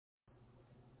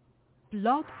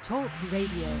Blog Talk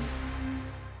Radio.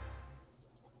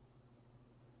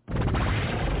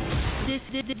 This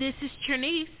is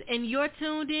Trinice, and you're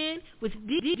tuned in with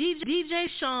DJ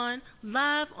Sean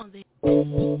live on the.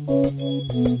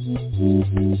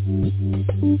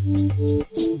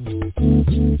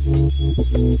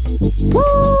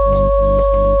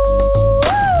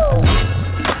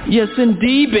 Yes,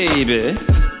 indeed, baby.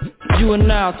 You are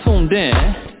now tuned in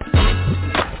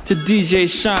to DJ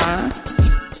Sean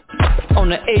on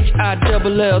the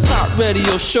Hilltop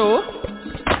radio show.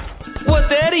 What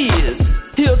that is?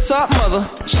 Hilltop, mother.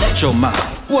 Shut your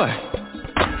mouth. What?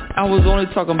 I was only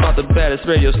talking about the baddest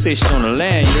radio station on the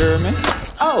land, you heard me?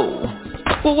 Oh,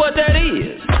 well, what that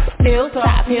is?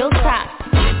 Hilltop.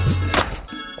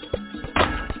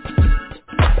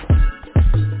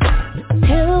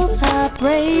 Hilltop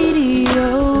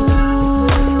Radio.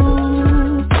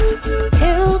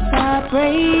 Hilltop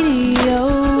Radio.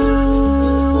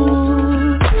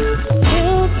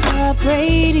 Hilltop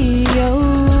Radio.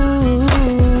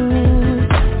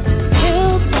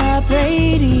 Hilltop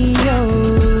Radio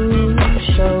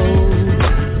Show.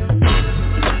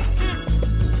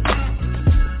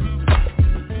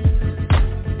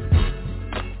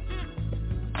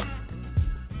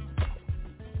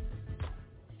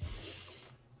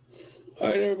 All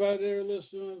right, everybody there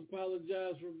listening, I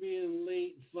apologize for being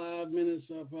late 5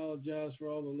 minutes. I apologize for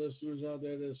all the listeners out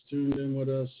there that's tuned in with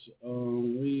us.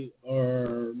 We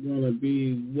are going to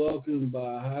be welcomed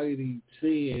by Heidi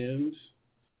Tand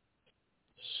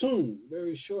soon,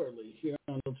 very shortly, here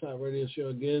on the Top Radio Show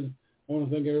again. I want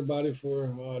to thank everybody for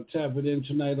tapping in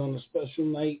tonight on a special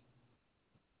night.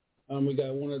 We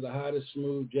got one of the hottest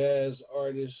smooth jazz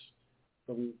artists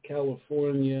from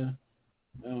California.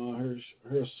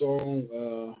 Her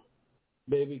song,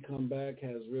 Baby Come Back,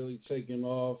 has really taken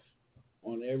off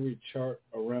on every chart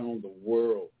around the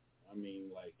world. I mean,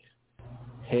 like,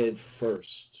 head first.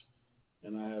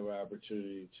 And I have an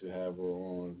opportunity to have her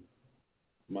on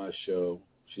my show.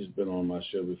 She's been on my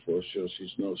show before, so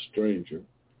she's no stranger.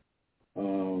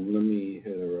 Let me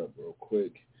hit her up real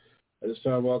quick. At this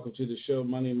time, welcome to the show,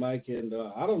 Money Mike. And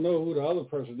I don't know who the other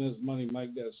person is, Money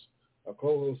Mike, that's a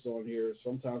co-host on here.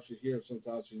 Sometimes she's here,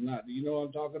 sometimes she's not. Do you know what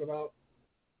I'm talking about?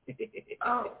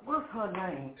 What's her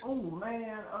name? Oh,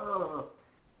 man.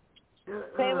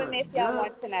 Play with me if y'all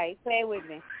want tonight. Play with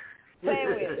me. Play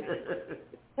with me.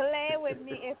 Play with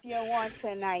me if you want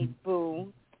tonight,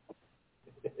 boo.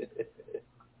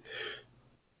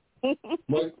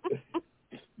 Mike,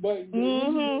 what do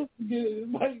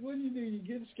you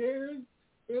get scared?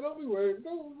 Man, don't be worried.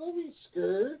 Don't be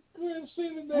scared. Go ahead and say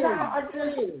it there.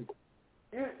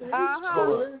 It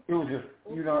was just,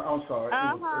 I'm sorry. It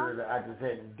was earlier. I just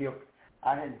hadn't dipped.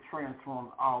 I hadn't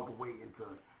transformed all the way into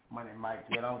Money Mike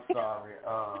yet. I'm sorry.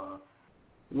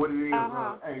 What it is,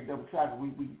 hey, Double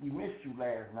Chocolate, we missed you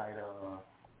last night.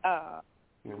 Yeah,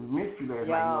 we missed you last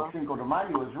night. Cinco de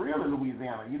Mayo is real in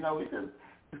Louisiana. It just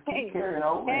keep carrying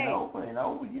over and over and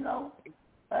over,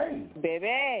 Hey.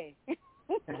 Baby.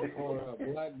 I called her a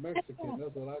black Mexican.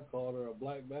 That's what I called her, a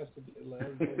black Mexican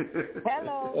last night.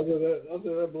 Hello. I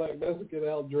said that black Mexican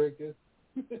out drinking.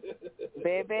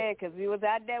 Baby, because we was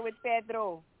out there with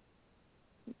Pedro.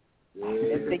 Yeah.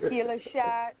 The tequila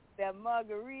shot, that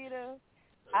margarita.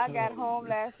 I got home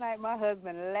last night. My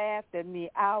husband laughed at me.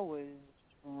 I was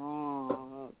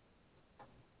wrong.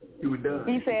 You were done.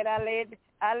 He said I laid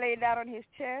out on his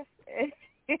chest, and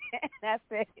I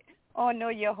said, "Oh no,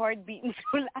 your heart beating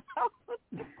too loud."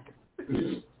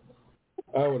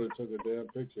 I would have took a damn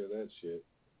picture of that shit.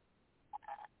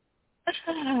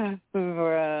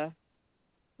 Bruh.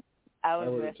 I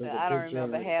was messing. I don't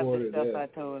remember half the stuff I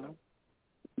told him.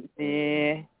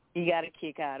 Yeah, he got a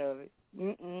kick out of it.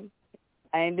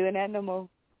 I ain't doing that no more.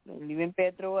 Leaving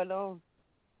Pedro alone.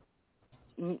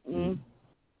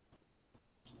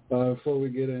 Before we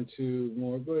get into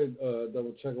more, go ahead,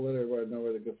 double check. Let everybody know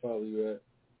where they can follow you at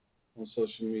on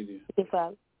social media.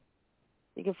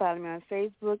 You can follow me on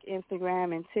Facebook,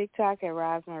 Instagram, and TikTok at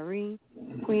Rosemarie,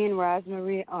 Queen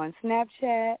Rosemarie on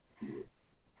Snapchat.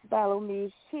 Follow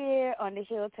me here on the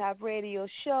Hilltop Radio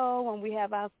Show when we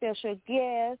have our special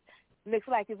guest. Looks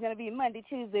like it's going to be Monday,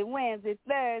 Tuesday, Wednesday,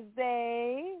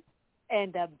 Thursday.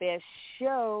 And the best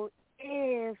show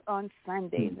is on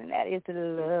Sundays, and that is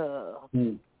Love.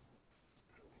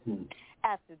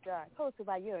 After Dark, hosted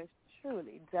by yours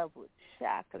truly, Double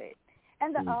Chocolate.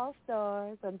 And the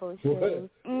All-Stars on both shows.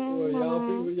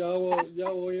 Well, y'all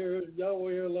will hear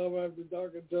Love After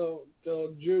Dark until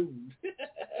June.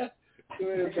 Go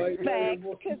ahead, Mike.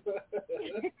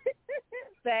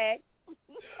 Thanks.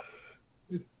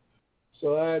 So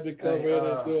I had to come in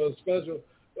and do a special.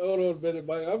 Hold on a minute,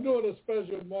 Mike. I'm doing a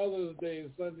special Mother's Day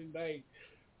Sunday night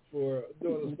doing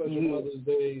a special Mother's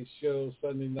Day show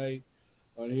Sunday night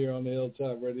here on the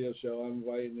Hilltop Radio Show. I'm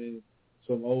inviting in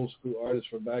some old school artists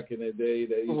from back in the day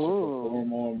that used to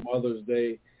perform on Mother's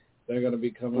Day. They're going to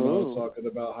be coming on talking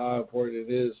about how important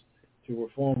it is to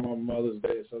perform on Mother's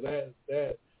Day. So that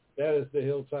is the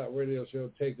Hilltop Radio Show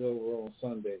takeover on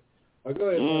Sunday. Go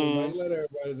ahead, Mike. Let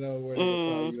everybody know where to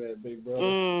find you at, big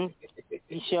brother.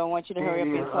 You sure want you to hurry up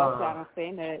and talk so I don't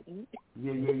say nothing.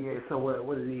 Yeah. So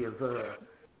what it is,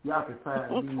 y'all can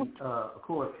find me, of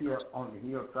course, here on the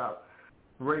Hilltop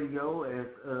Radio as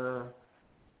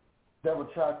Double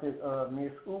Chocolate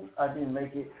Miss Oops. I didn't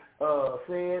make it.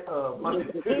 Said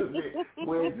Monday, Tuesday,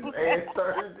 Wednesday, and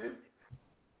Thursday.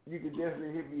 You can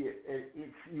definitely hit me at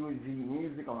It's UNG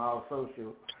Music on all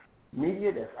social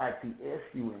media. That's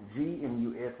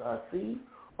ITSUNGMUSRC,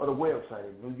 or the website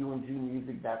at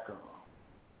newungmusic.com.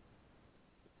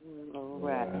 All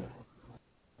right.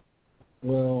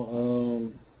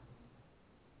 Well,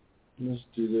 let's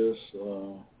do this.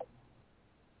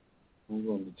 I'm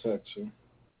going to text her.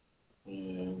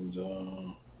 And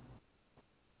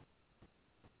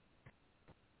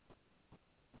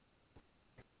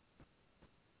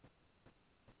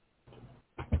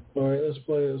all right, let's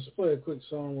play a quick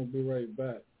song. We'll be right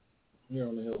back here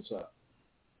on the Hilltop.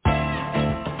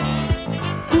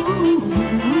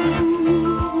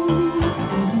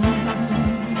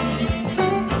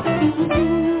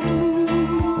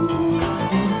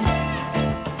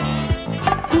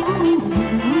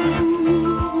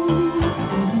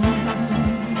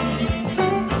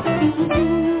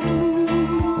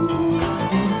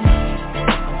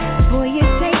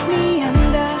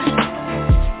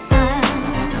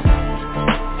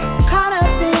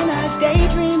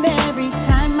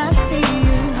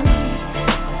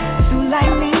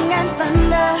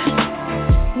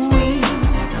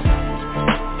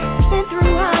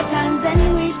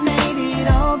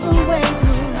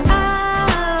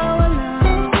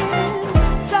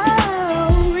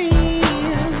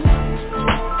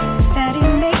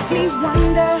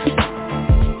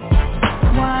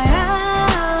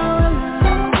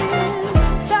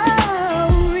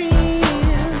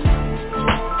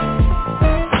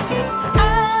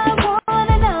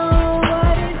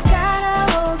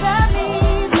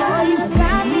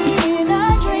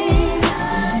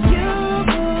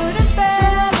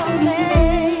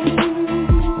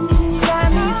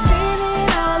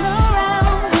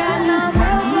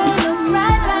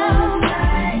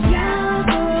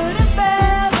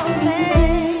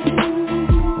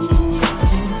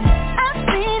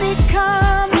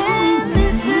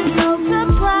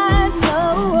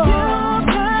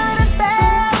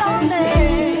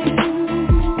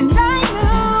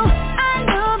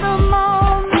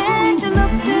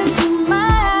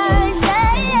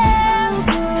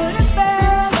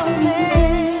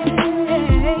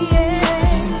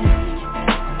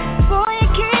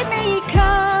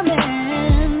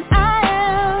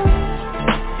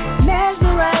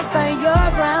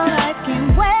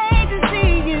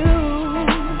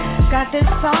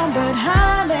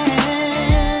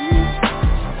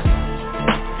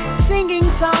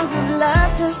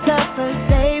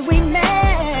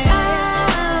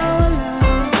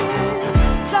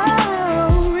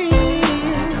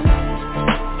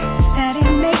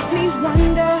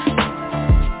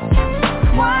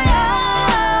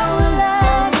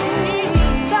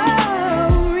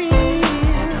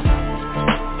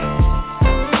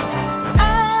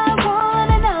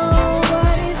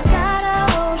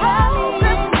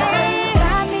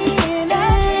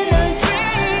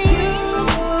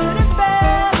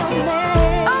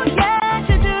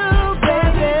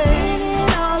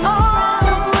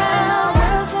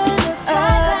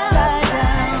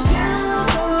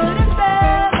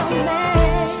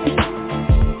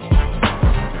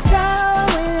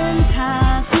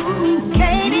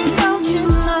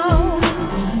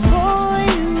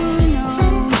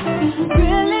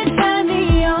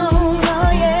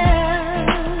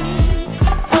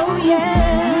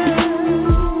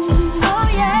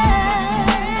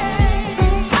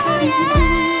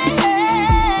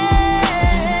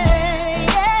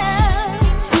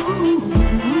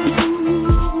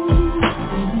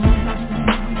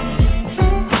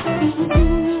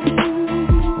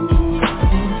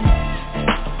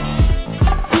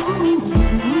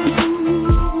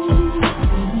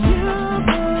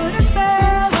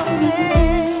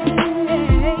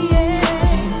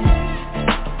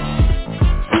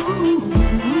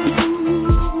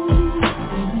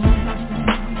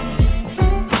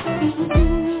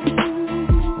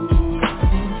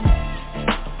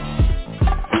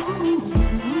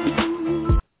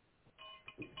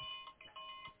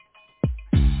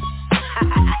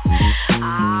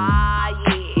 Ah,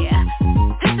 yeah.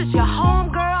 This is your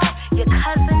homegirl, your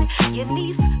cousin, your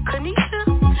niece, Kanisha.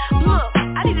 Look,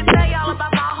 I need to tell y'all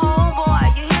about my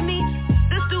homeboy. You hear me?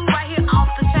 This dude right here off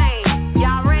the chain.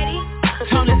 Y'all ready?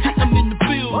 Time to take them in the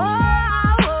field.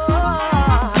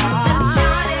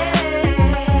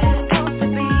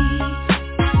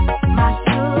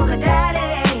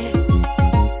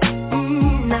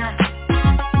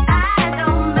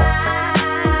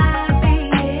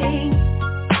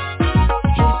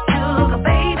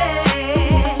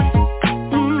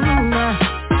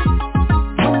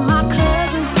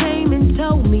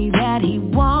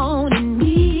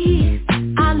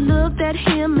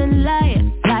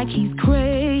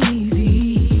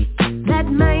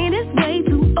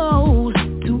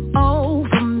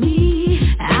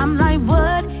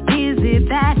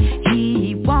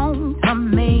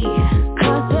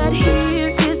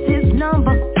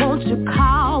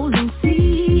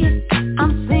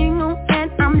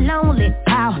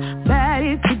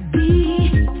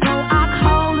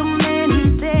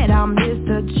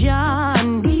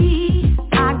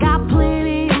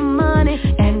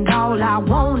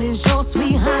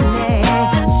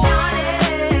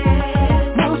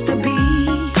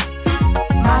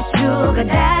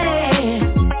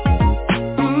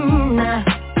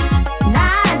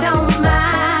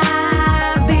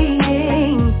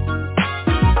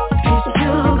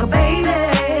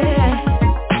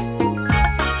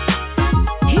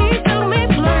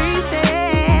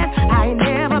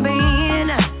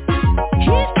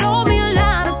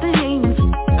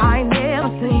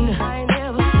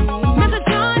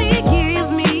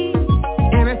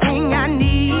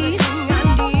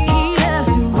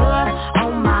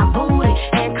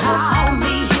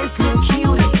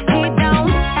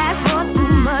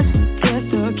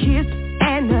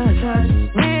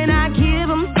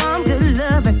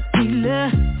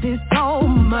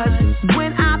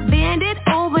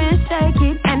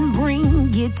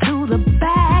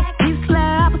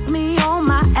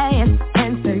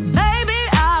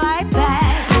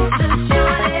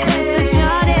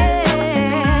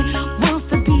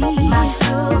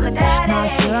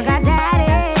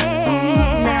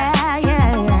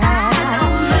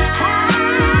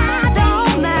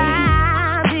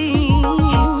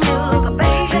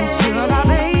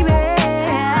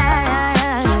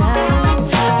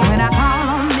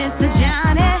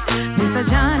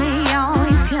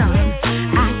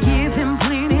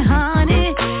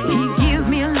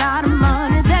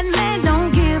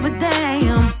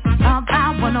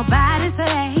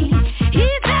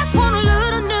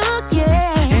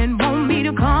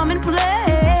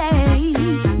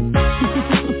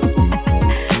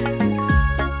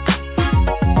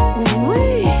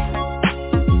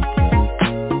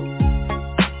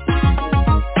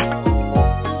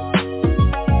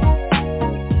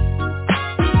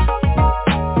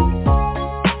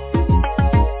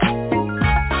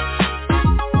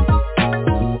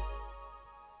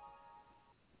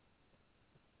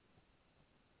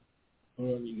 All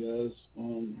right, you guys.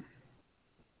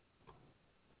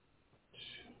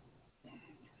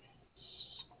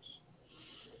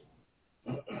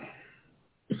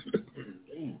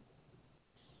 Damn.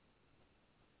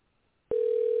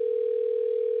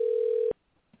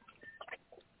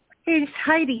 Hey, it's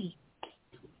Heidi.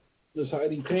 This is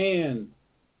Heidi Tan.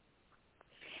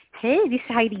 Hey, this is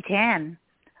Heidi Tan.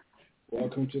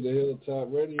 Welcome to the Hilltop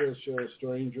Radio Show,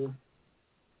 stranger.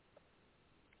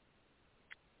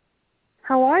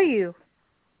 How are you?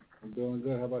 I'm doing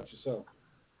good. How about yourself?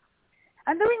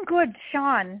 I'm doing good,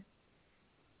 Sean.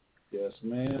 Yes,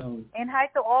 ma'am. And hi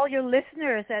to all your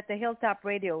listeners at the Hilltop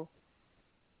Radio.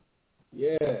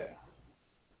 Yeah.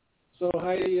 So,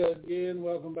 Heidi, again,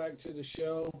 welcome back to the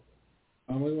show.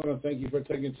 We want to thank you for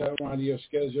taking time out of your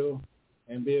schedule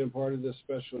and being part of this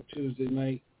special Tuesday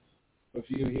night with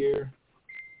you here.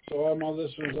 So all my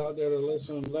listeners out there that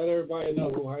listen, let everybody know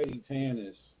who Heidi Tan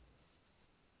is.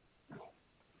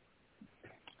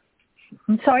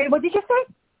 I'm sorry, what did you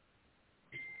say?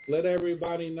 Let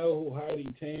everybody know who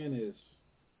Heidi Tan is.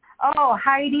 Oh,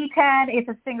 Heidi Tan is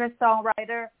a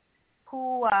singer-songwriter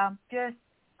who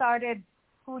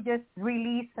just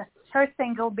released her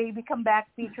single Baby Come Back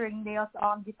featuring Nails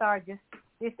on guitar just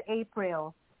this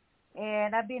April.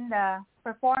 And I've been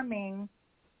performing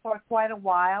for quite a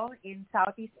while in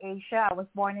Southeast Asia. I was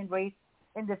born and raised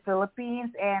in the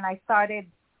Philippines, and I started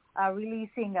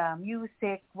releasing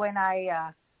music when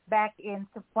I back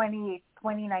into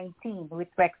 2019 with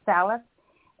Rex Salas.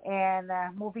 And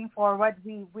moving forward,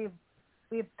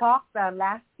 we've talked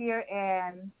last year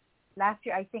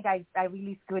I think I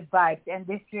released Good Vibes, and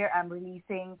this year I'm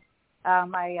releasing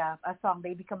a song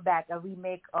 "Baby Come Back," a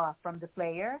remake from The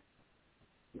Player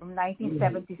from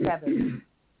 1977.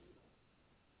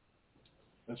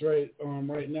 That's right.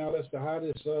 Right now, that's the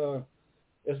hottest.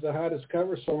 It's the hottest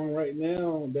cover song right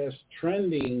now. That's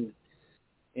trending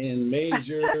in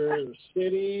major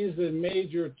cities and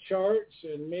major charts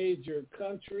and major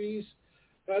countries.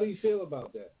 How do you feel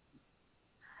about that?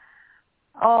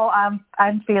 Oh,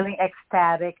 I'm feeling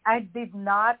ecstatic. I did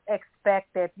not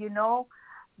expect it. You know,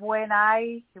 when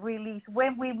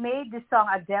we made the song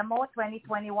a demo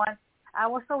 2021, I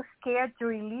was so scared to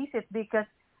release it because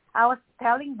I was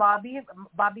telling Bobby,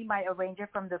 my arranger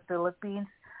from the Philippines,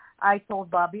 I told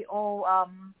Bobby,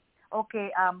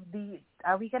 okay,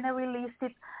 are we gonna release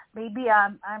it? Maybe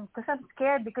because I'm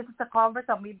scared because it's a cover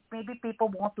song. Maybe people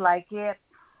won't like it.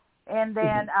 And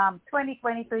then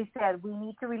 2023 said we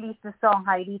need to release the song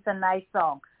Heidi. It's a nice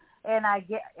song, and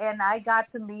I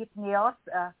got to meet Niels,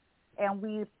 and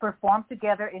we performed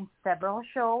together in several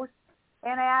shows.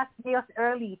 And I asked Niels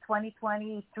early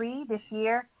 2023 this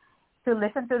year to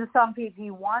listen to the song if he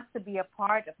wants to be a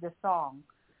part of the song.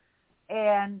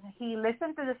 And he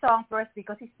listened to the song first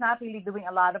because he's not really doing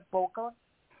a lot of vocals.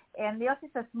 And Niels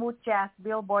is a smooth jazz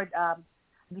Billboard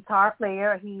guitar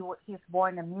player. He's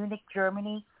born in Munich,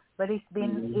 Germany, but he's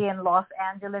been in Los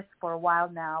Angeles for a while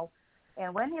now.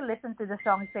 And when he listened to the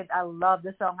song, he said, I love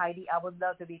the song, Heidi. I would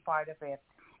love to be part of it.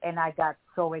 And I got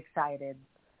so excited.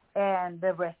 And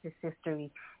the rest is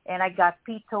history. And I got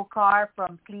Pete Tokar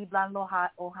from Cleveland,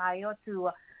 Ohio,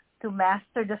 to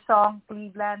master the song,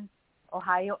 Cleveland,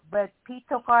 Ohio. But Pete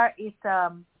Tokar is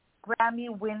a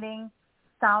Grammy-winning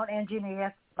sound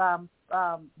engineer.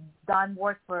 Done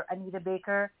work for Anita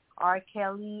Baker, R.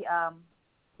 Kelly,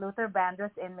 Luther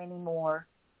Vandross, and many more.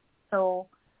 So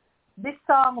this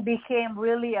song became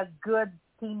really a good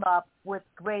team up with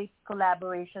great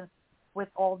collaborations with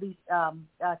all these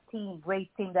great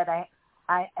team that I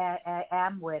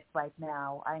am with right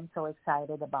now. I'm so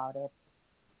excited about it.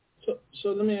 So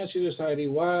let me ask you this, Heidi.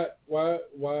 Why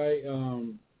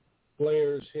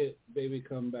Players hit "Baby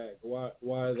Come Back"? Why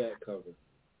that cover?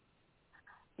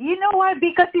 You know why?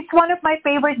 Because it's one of my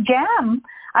favorite jam.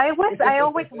 I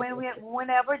always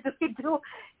whenever we do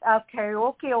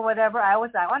karaoke or whatever, I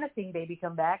want to sing "Baby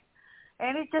Come Back,"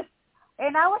 and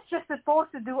I was just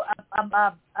supposed to do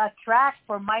a track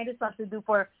for Midas to do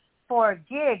for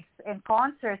gigs and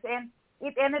concerts, and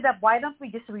it ended up, why don't we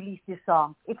just release this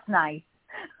song? It's nice.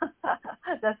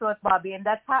 That's what Bobby, and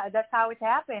that's how it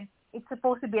happened. It's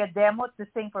supposed to be a demo to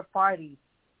sing for parties.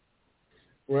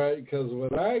 Right, because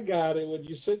when I got it, when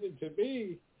you sent it to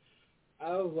me,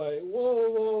 I was like,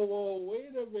 whoa,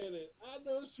 wait a minute. I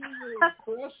know she didn't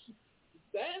crush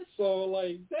that song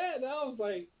like that. I was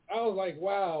like,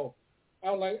 wow.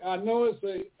 I know it's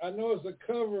a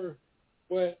cover,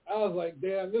 but I was like,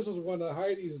 damn, this is one of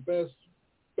Heidi's best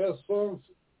songs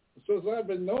since I've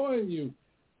been knowing you.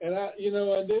 And I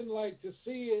didn't like to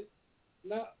see it,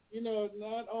 not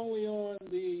only on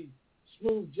the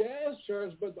smooth jazz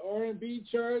charts, but the R&B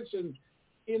charts, and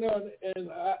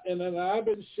then I've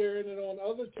been sharing it on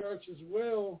other charts as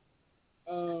well.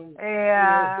 For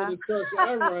the charts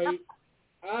I write,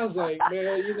 I was like,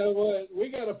 man, you know what? We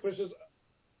got to push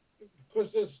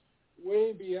this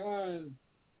way beyond,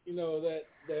 that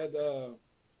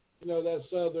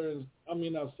southern.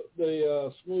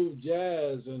 The smooth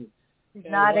jazz and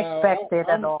not expected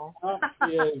at all.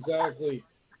 Yeah, exactly.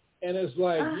 And it's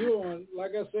like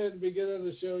like I said at the beginning of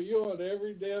the show, you're on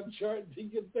every damn chart you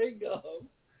can think of.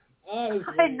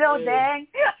 Honestly, I know, dang.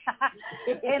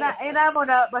 and I'm on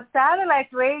a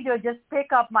satellite radio just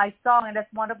pick up my song, and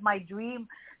that's one of my dreams.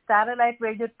 Satellite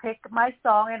radio pick my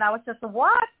song, and I was just,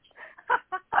 what?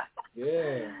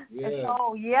 Yeah.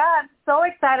 So, I'm so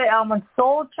excited. I'm on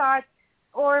soul charts,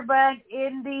 urban,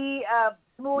 indie,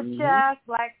 smooth jazz,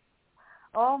 like,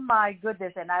 oh my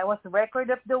goodness. And I was record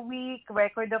of the week,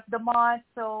 record of the month.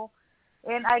 So,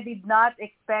 and I did not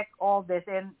expect all this.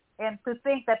 And to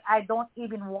think that I don't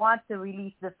even want to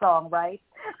release the song, right?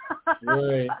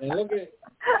 Right. And look at,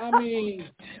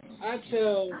 I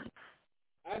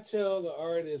tell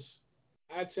artists,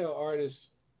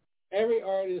 every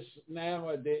artist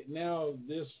nowadays,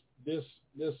 this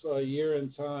year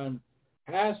in time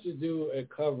has to do a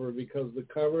cover because the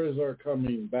covers are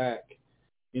coming back.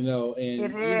 And you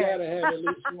got to have at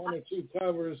least one or two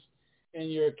covers in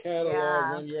your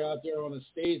catalog when you're out there on the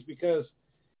stage, because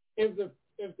if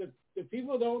the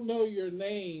people don't know your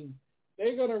name,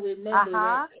 they're going to remember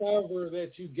that cover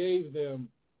that you gave them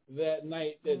that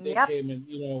night that they came and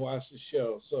watched the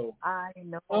show. So I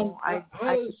know.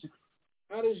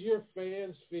 How does your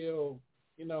fans feel?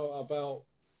 About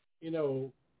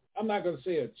I'm not going to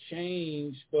say a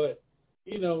change, but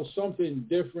something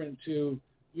different to,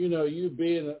 you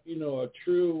being, a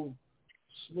true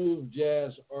smooth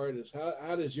jazz artist.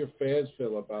 How does your fans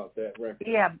feel about that record?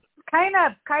 Yeah, kind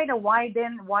of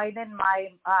widen my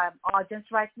audience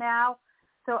right now.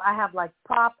 So I have like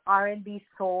pop, R&B,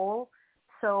 soul,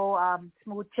 so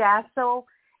smooth jazz. So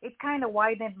it kind of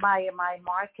widened my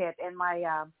market and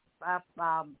my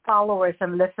followers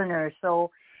and listeners.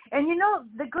 So, and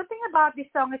the good thing about this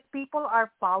song is people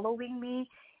are following me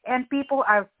and people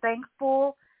are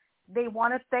thankful. They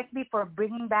want to thank me for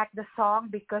bringing back the song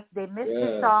because they missed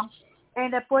the song,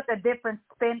 and I put a different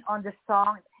spin on the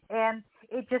song, and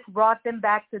it just brought them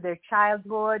back to their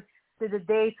childhood, to the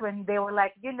days when they were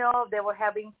like, they were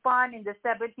having fun in the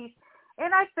 70s,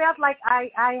 and I felt like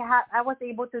I was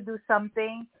able to do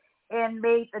something and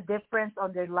made a difference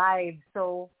on their lives.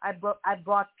 So I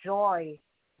brought joy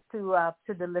to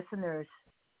the listeners.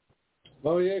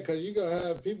 Oh yeah, because you're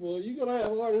gonna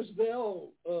have artists now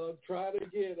try to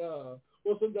get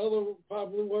what's another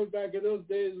popular one back in those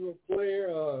days with Flair,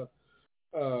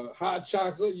 Hot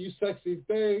Chocolate, You Sexy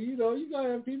Thing. You're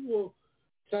gonna have people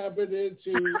tapping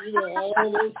into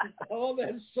all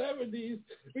that 70s,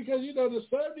 because the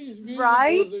 70s music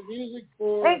was the music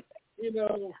for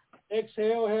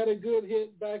Exhale had a good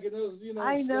hit back in those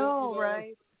I know,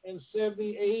 right? In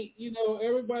 78,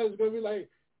 everybody's gonna be like,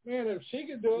 man, if she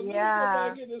can do it, let's go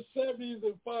back in the 70s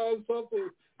and find something,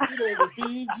 the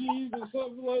Bee Gees or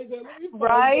something like that. Let me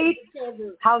find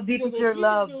cover. How deep is your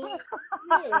love?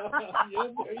 Yeah,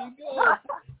 there you go.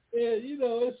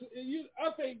 And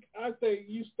I think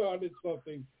you started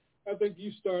something. I think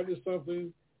you started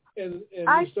something, and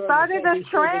I started a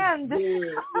trend.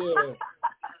 Yeah.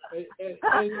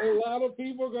 And a lot of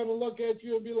people are gonna look at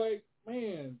you and be like,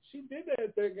 man, she did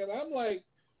that thing, and I'm like,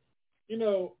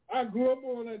 I grew up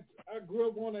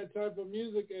on that type of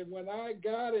music, and when I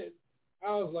got it,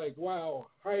 I was like, wow,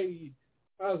 Heidi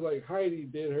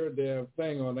did her damn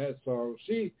thing on that song.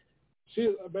 She,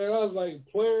 man, I was like,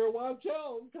 player, watch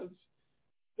out, because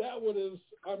that would have,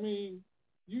 you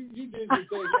did your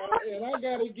thing, and I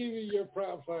got to give you your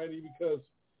props, Heidi, because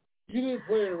you didn't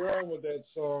play around with that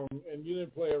song, and you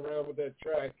didn't play around with that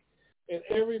track. And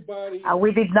everybody...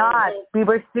 we did not. We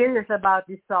were serious about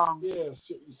this song. Yeah,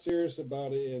 serious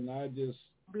about it, and I just...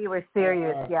 We were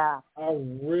serious, I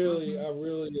really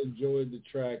enjoyed the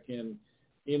track, and,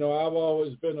 I've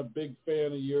always been a big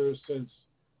fan of yours since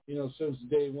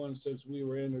day one, since we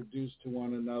were introduced to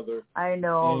one another. I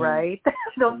know, right?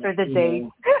 Those are the days.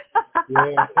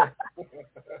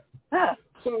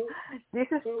 So this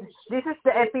is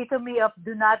the epitome of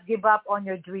do not give up on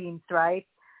your dreams, right?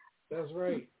 That's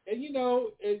right. And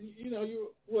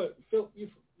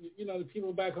the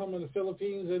people back home in the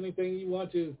Philippines, anything you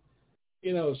want to,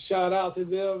 shout out to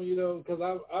them, because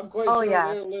I'm quite sure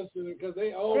they're listening, because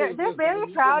they're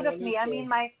very proud of me. I mean,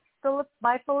 my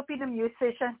Filipino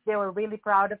musicians, they were really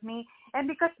proud of me, and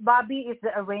because Bobby is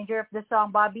the arranger of the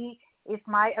song, Bobby is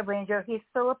my arranger. He's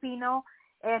Filipino,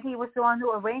 and he was the one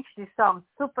who arranged this song.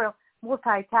 Super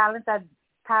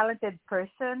talented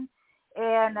person,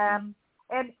 and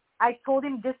I told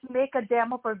him, just make a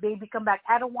demo for Baby Come Back.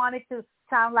 I don't want it to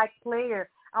sound like Player.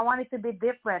 I want it to be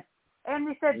different. And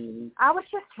he said, I was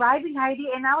just driving, Heidi,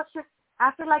 and I was just,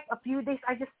 after like a few days,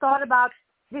 I just thought about,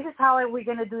 this is how we're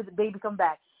going to do the Baby Come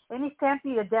Back. And he sent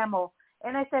me the demo.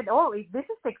 And I said, this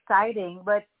is exciting,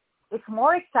 but it's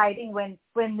more exciting when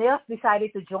Nils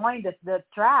decided to join the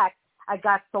track. I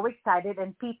got so excited,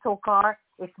 and Pete Tokar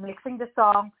is mixing the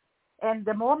song. And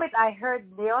the moment I heard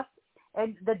Nils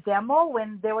and the demo,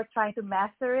 when they were trying to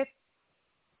master it,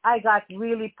 I got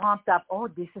really pumped up. Oh,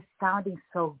 this is sounding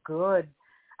so good.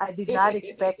 I did not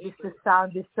expect this to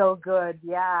sound this so good.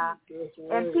 Yeah.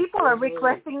 Right. And people are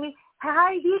requesting me,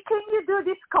 Heidi, can you do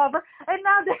this cover? And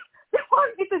now they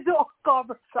want me to do a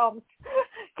cover song.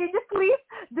 Can you please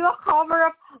do a cover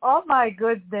of, oh my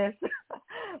goodness.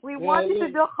 We want you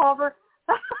to do a cover.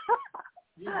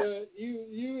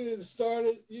 You had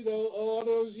started, all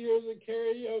those years of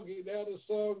karaoke. Now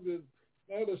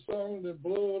the song that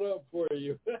blew it up for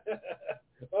you.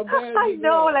 I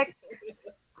know,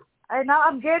 and now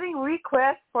I'm getting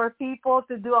requests for people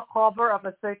to do a cover of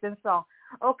a certain song.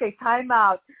 Okay, time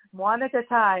out, one at a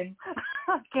time.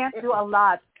 Can't do a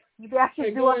lot. Maybe I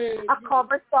should do a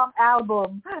cover song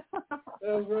album.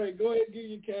 That's right. Go ahead and give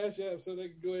your cash app so they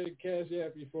can go ahead and cash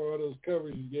app you for all those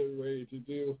covers you're getting ready to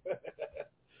do.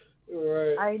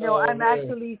 Right. I know. I'm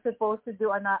actually supposed to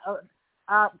do another.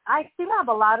 I still have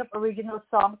a lot of original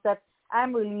songs that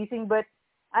I'm releasing, but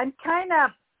I'm kind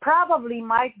of probably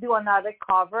might do another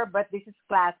cover, but this is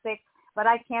classic. But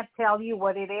I can't tell you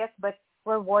what it is, but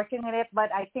we're working on it.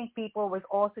 But I think people was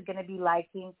also going to be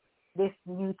liking this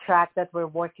new track that we're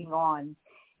working on.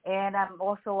 And I'm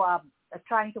also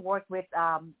trying to work with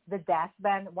the Dash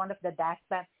Band, one of the Dash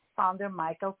Band founder,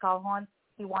 Michael Calhoun.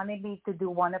 He wanted me to do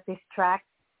one of his tracks.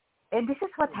 And this is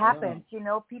what happens, you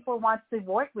know, people want to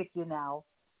work with you now.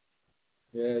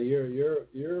 Yeah,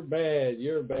 you're bad.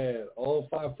 You're bad. All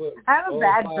 5 foot. I'm a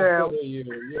bad girl.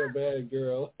 You're a bad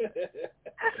girl.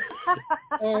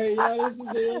 All right, y'all. This is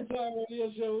the Hilltop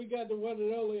Radio Show. We got the one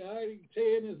and only Heidi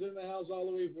Tan is in the house all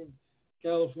the way from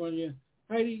California.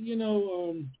 Heidi, you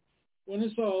know, when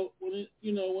it's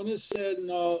said and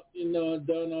all, you know,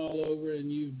 done all over, and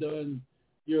you've done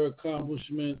your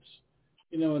accomplishments,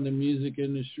 you know, in the music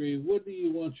industry, what do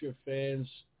you want your fans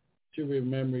to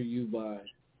remember you by?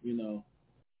 You know.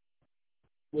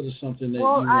 What is something that you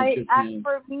want your fans?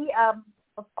 For me,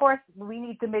 of course, we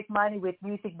need to make money with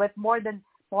music, but more than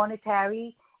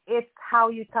monetary, it's how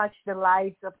you touch the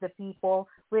lives of the people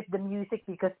with the music,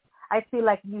 because I feel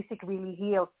like music really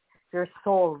heals your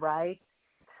soul, right?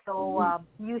 So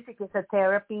music is a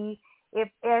therapy. If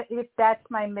that's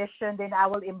my mission, then I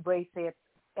will embrace it,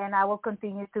 and I will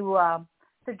continue to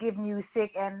give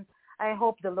music, and I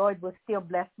hope the Lord will still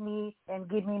bless me and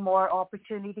give me more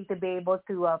opportunity to be able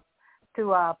to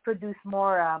produce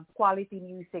more quality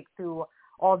music to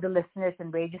all the listeners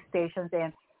and radio stations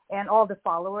and all the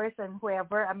followers and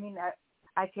whoever. I mean,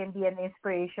 I can be an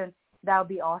inspiration. That would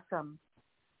be awesome.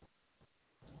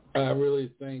 I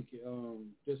really think,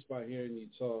 just by hearing you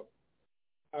talk,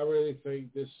 I really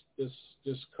think this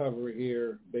cover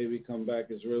here, Baby Come Back,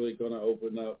 is really going to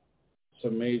open up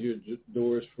some major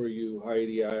doors for you,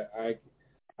 Heidi. I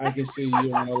can see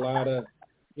you on a lot of,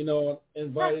 you know,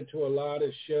 invited to a lot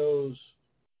of shows,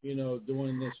 you know,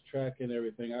 doing this track and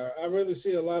everything. I really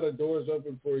see a lot of doors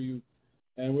open for you,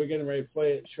 and we're getting ready to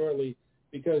play it shortly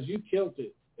because you killed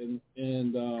it.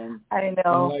 And I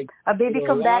know. like, a Baby you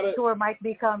know, Come Back tour might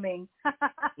be coming.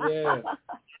 Yeah.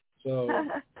 So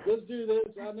let's do this.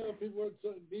 I know people are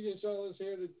DJ Sean, let's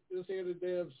hear the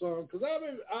damn song, because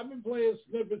I've been playing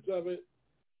snippets of it.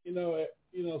 You know,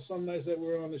 some nights that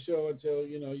we're on the show until,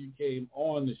 you know, you came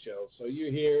on the show. So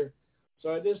you're here.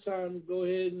 So at this time, go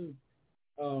ahead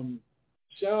and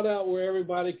shout out where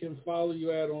everybody can follow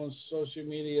you at on social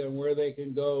media and where they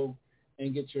can go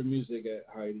and get your music at,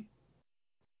 Heidi.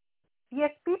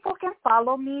 Yes, people can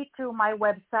follow me through my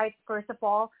website. First of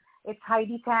all, it's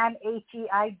Heidi Tan,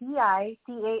 HeidiTann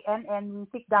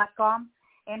music.com,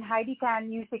 and Heidi Tan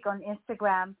Music on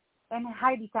Instagram, and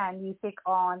Heidi Tan Music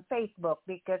on Facebook,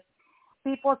 because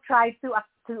people try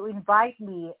to invite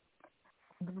me,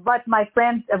 but my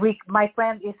friend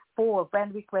is full.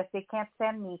 Friend request, they can't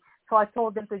send me, so I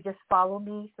told them to just follow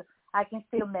me. So I can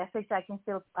still message. I can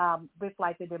still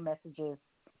reply to their messages,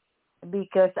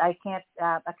 because I can't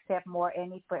accept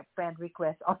any friend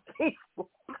requests on Facebook.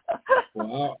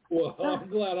 Well, I'm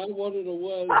glad I'm one of the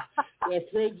ones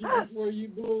that friend you before you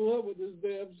blew up with this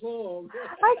damn song.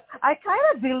 I kind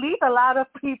of delete a lot of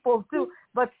people too,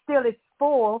 but still it's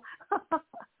full.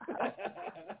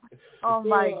 Oh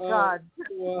my God.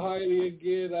 Well, Heidi,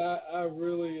 again, I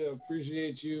really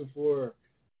appreciate you for,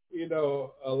 you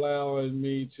know, allowing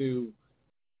me to,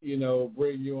 you know,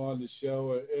 bring you on the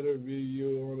show and interview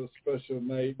you on a special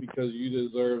night, because you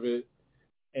deserve it.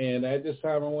 And at this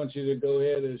time, I want you to go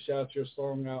ahead and shout your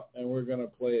song out, and we're going to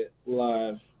play it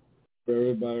live for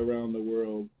everybody around the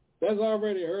world. That's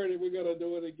already heard it. We're going to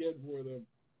do it again for them.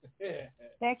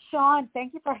 Thanks, Sean.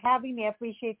 Thank you for having me. I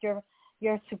appreciate your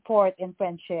support and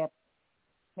friendship.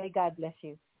 May God bless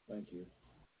you. Thank you.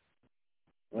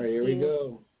 All right, here we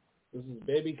go. This is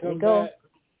Baby Come Back,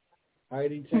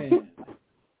 Heidi Tan.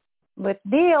 With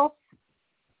Deal.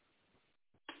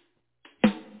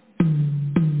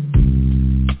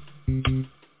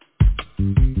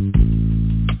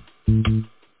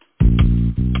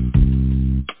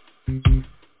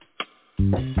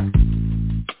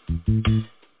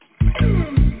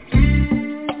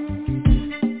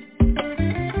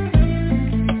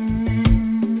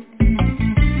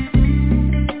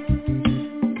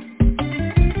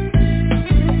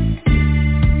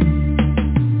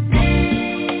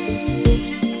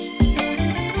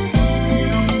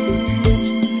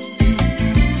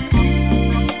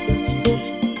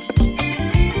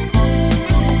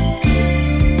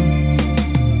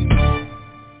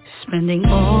 Spending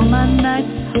all my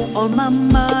nights, all my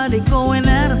money going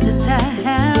out of the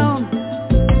town,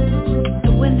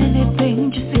 doing anything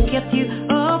just to get you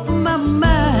off my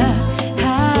mind.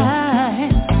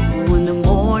 When the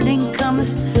morning comes,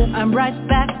 I'm right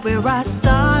back where I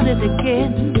started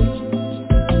again.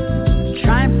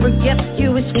 Try and forget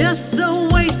you, it's just a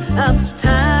waste of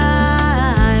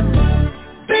time.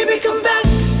 Baby, come back.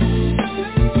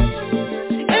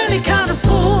 Any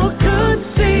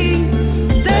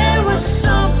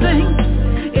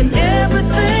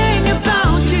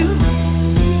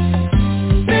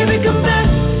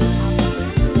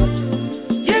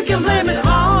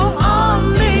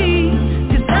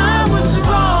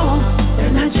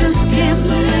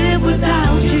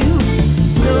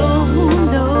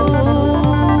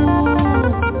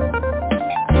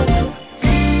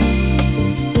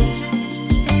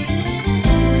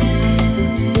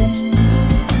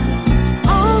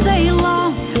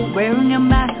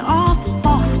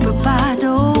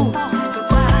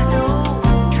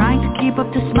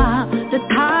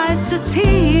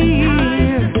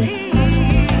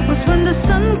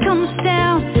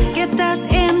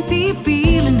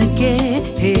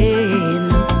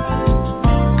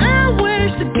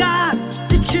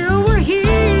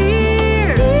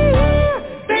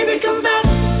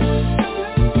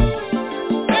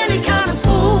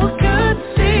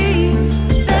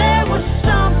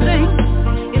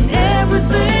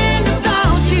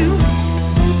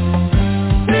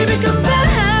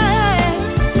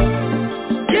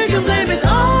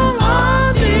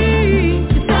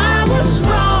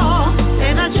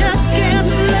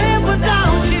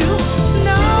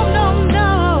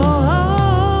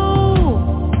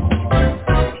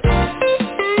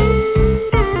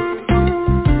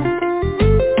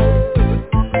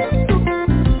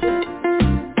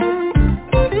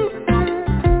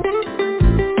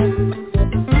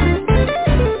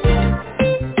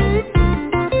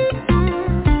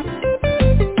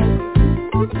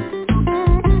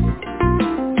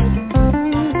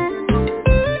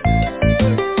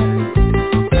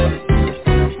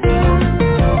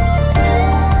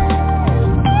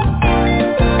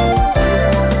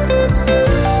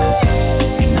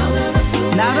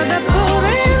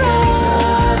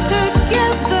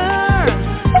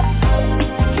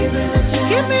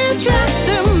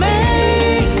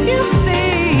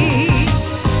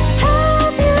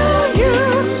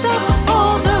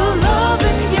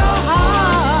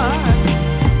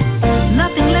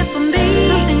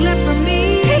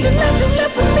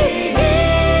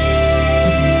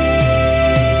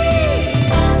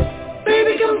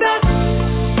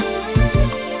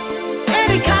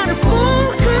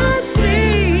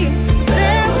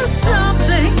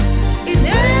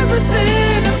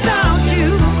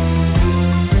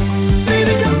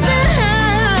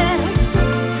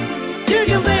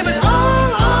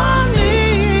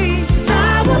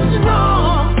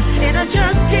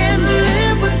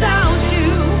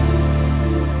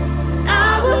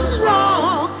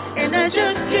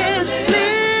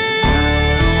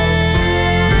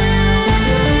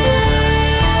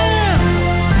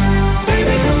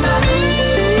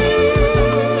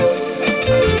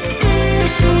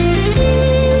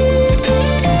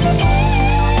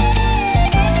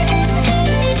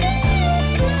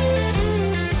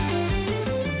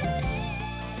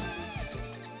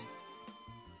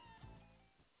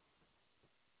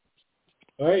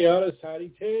All right, y'all, it's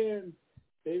Heidi 10.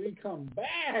 Baby, come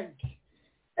back.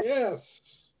 Yes.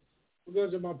 We'll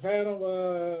go to my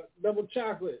panel, Double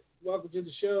Chocolate. Welcome to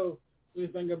the show. What do you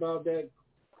think about that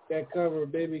cover,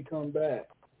 Baby, Come Back?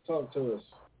 Talk to us.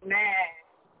 Man,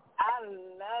 I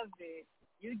love it.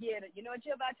 You get it. You know what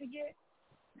you're about to get?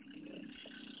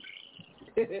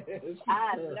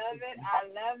 I love it. I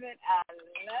love it. I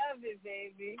love it,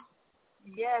 baby.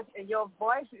 Yes, and your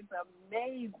voice is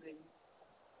amazing.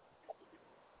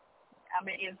 I'm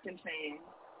an instant fan.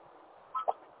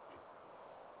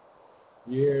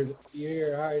 You're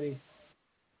here, Heidi.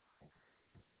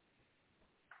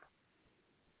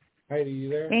 Heidi, you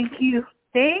there? Thank you.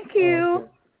 Thank you.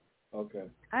 Oh, okay.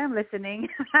 I'm listening.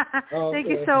 Oh, Thank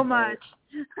you so much.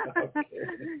 Okay.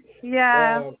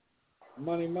 Yeah.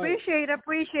 Money Mike.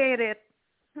 Appreciate it.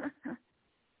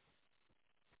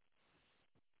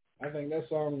 I think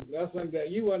that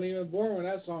you weren't even born when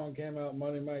that song came out,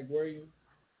 Money Mike, were you?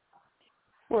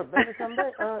 What, Baby Come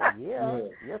Back? Yeah.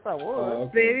 Yes, I was. Oh,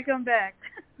 okay. Baby, come back.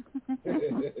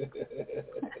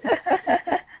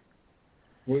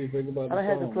 What do you think about the song? I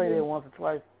had to play that once or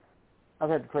twice. I've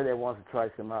had to play that once or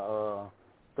twice in my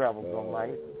travels on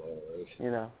life.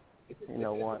 You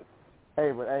know what?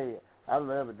 Hey, but hey, I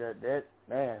love it. That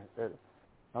man,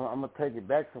 I'm gonna take it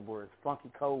back somewhere. It's funky,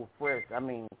 cold, fresh. I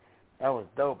mean, that was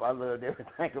dope. I loved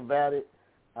everything about it.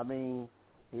 I mean,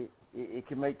 it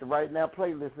can make the Right Now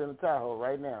playlist in the Tahoe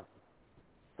right now.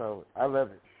 So I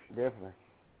love it, definitely.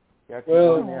 Got you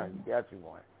one now. You got you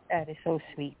one. That is so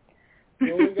sweet.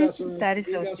 Well, we got some. That is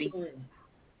so sweet.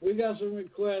 We got some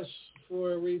requests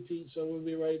for a repeat, so we'll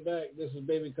be right back. This is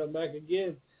Baby Come Back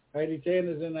again. Heidi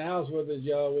Tanner's in the house with us,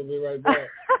 y'all. We'll be right back.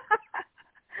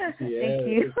 Yeah, thank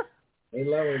you. They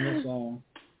love this song.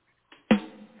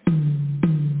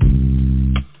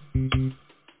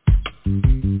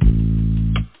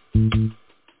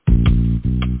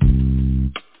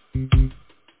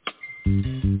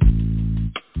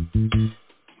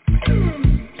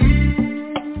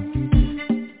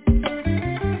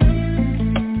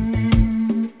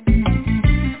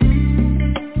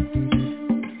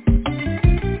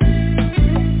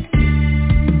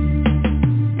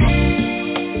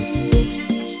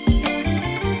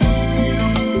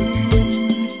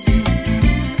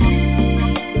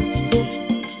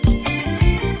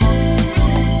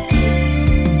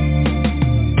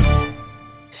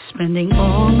 Spending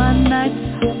all my nights,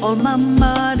 all my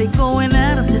money going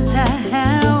out of the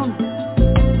town,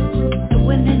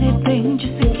 doing anything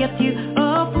just to get you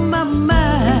off my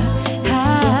mind.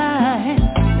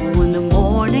 When the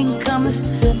morning comes,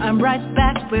 I'm right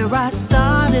back where I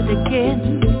started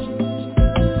again.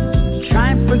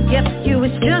 Try and forget you,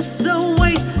 it's just a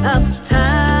waste of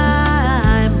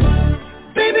time.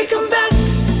 Baby, come back.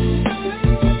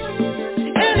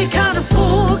 Any kind of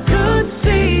fool could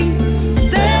see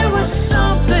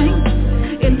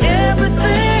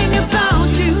everything about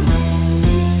you.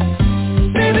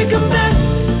 Baby, come back.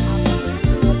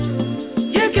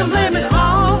 You can blame it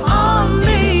all on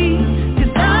me,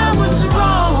 'cause I was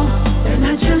wrong, and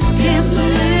I just can't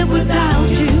live without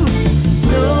you.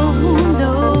 No.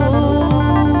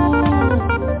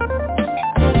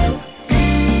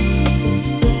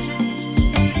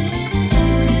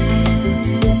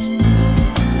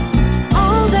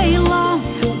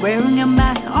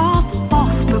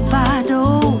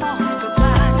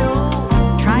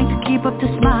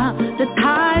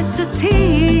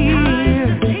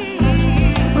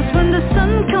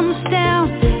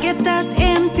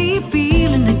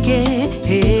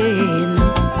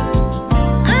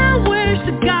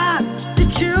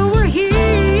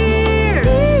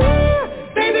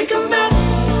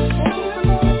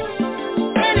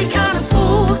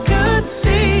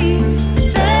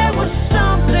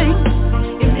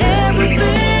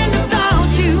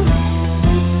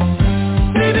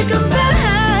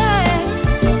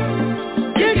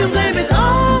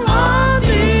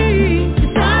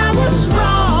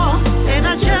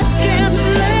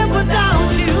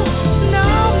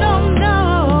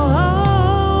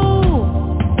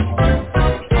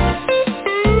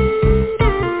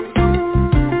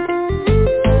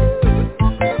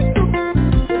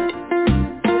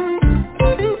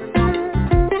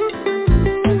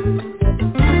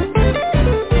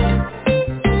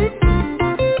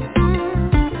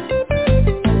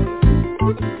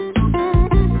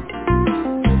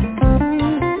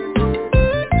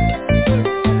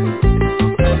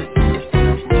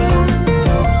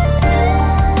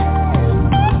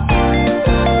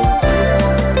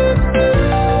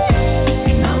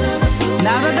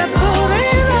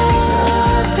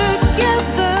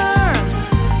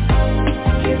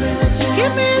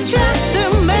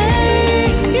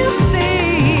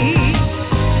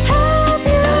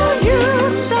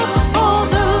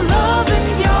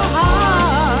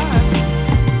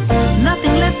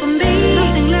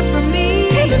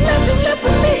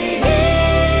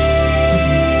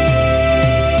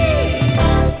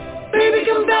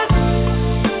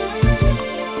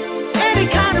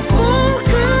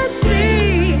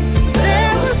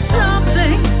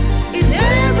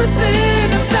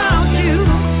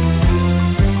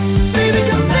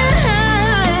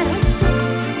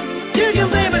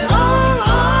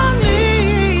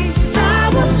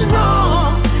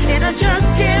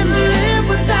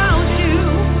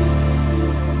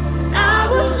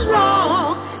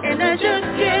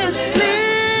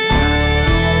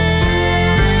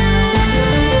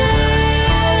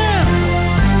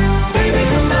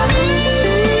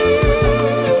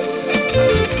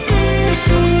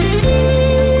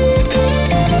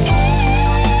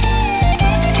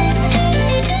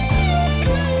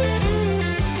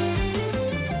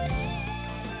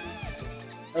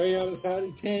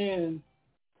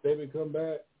 Baby Come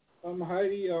Back.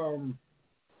 Heidi,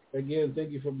 again,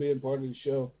 thank you for being part of the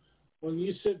show. When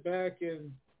you sit back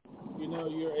and,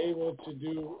 you're able to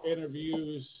do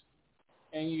interviews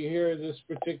and you hear this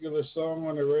particular song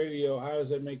on the radio, how does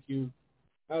that make you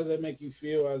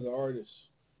feel as an artist?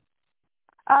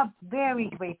 Very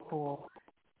grateful.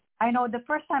 I know the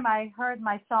first time I heard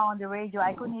my song on the radio,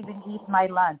 I couldn't even eat my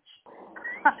lunch.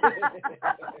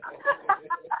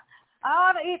 I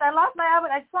want to eat. I lost my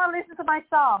appetite. I just want to listen to my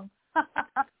song.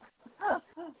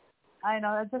 I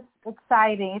know. It's just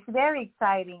exciting. It's very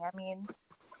exciting. I mean,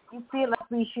 you feel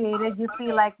appreciated. You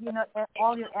feel like,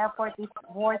 all your effort is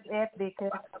worth it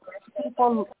because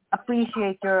people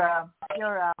appreciate your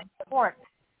work,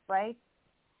 right?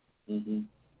 Mm-hmm.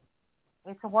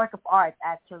 It's a work of art,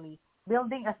 actually.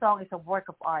 Building a song is a work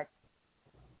of art.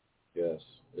 Yes,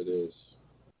 it is.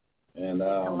 And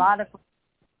a lot of.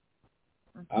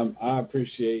 I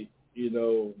appreciate,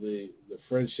 the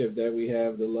friendship that we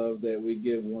have, the love that we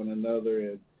give one another,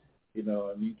 and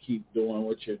and you keep doing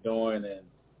what you're doing, and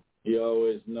you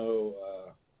always know.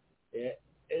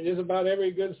 And just about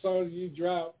every good song you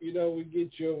drop, we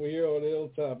get you over here on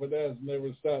Hilltop, and that's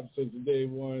never stopped since day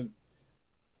one.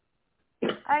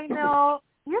 I know.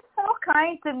 You're so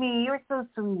kind to me. You're so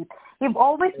sweet. You've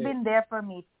always been there for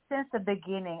me since the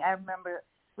beginning. I remember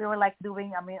we were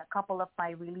doing, a couple of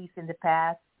my releases in the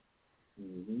past.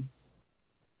 Mm-hmm.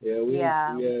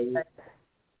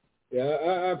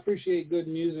 I appreciate good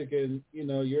music, and,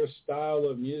 your style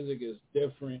of music is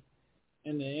different,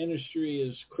 and the industry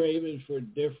is craving for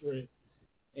different.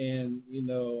 And,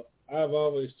 I've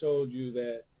always told you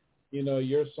that,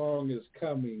 your song is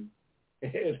coming.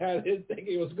 And I didn't think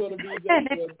it was going to be that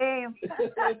good. It came.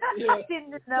 I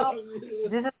didn't know.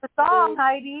 This is the song,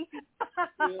 Heidi.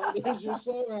 This is your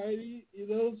song, Heidi. You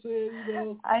know what I'm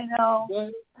saying? I know.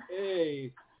 But,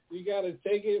 hey, you got to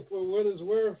take it for what it's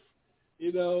worth.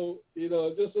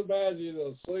 Just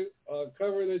imagine a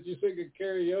cover that you sing at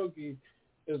karaoke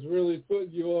is really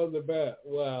putting you on the map.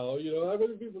 Wow. How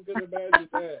many people can imagine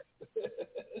that?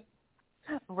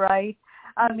 Right.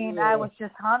 I mean, I was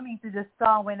just humming to the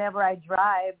song whenever I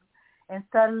drive, and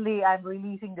suddenly I'm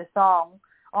releasing the song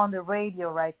on the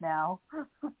radio right now.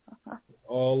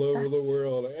 All over the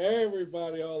world.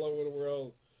 Everybody all over the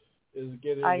world is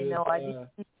getting I know. I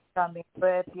just keep coming.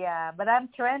 But I'm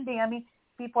trending. I mean,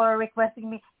 people are requesting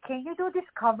me, can you do this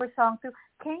cover song too?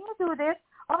 Can you do this?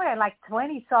 Oh, I like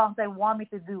 20 songs they want me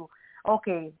to do.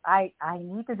 Okay, I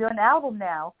need to do an album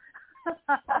now.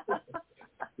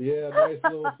 Yeah, nice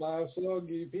little 5-song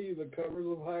EP, The Covers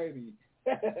of Heidi.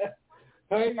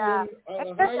 Heidi, yeah.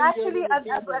 There's actually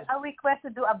a request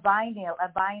to do a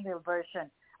vinyl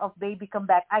version of Baby Come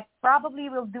Back. I probably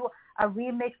will do a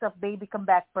remix of Baby Come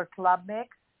Back for Club Mix.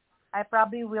 I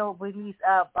probably will release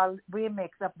a remix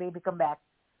of Baby Come Back.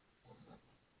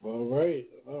 All right.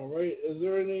 Is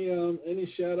there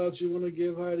any shout outs you want to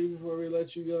give, Heidi, before we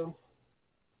let you go?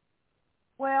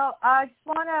 Well, I just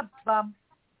want to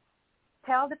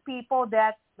tell the people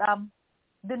that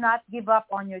do not give up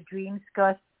on your dreams,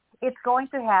 because it's going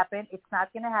to happen. It's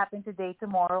not going to happen today,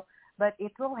 tomorrow, but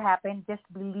it will happen. Just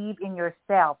believe in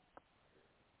yourself.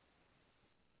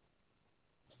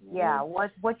 Yeah,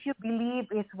 what you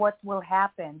believe is what will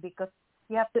happen, because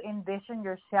you have to envision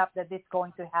yourself that it's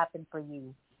going to happen for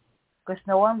you. Because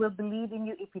no one will believe in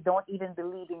you if you don't even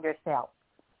believe in yourself.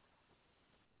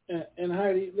 And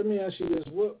Heidi, let me ask you this: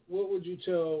 what would you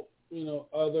tell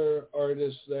other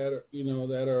artists that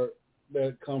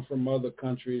that come from other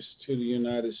countries to the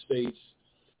United States,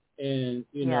 and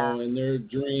and their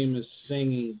dream is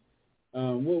singing?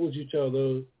 What would you tell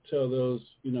those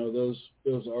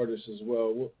artists as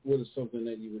well? What is something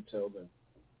that you would tell them?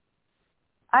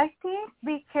 I think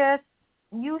because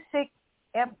music,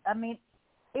 I mean,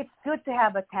 it's good to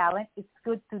have a talent. It's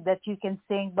good that you can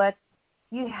sing, but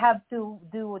you have to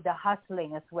do the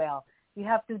hustling as well. You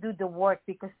have to do the work,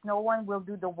 because no one will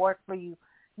do the work for you.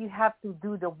 You have to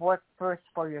do the work first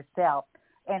for yourself,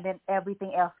 and then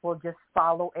everything else will just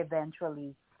follow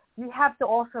eventually. You have to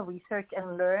also research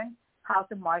and learn how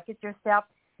to market yourself,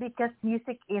 because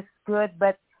music is good,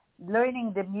 but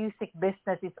learning the music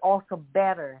business is also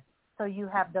better. So you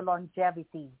have the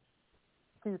longevity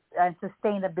and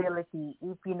sustainability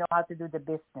if you know how to do the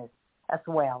business as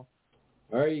well.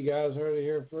 All right, you guys heard it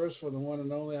here first for the one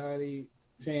and only Heidi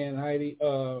Tan. Heidi,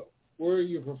 where are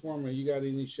you performing? You got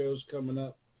any shows coming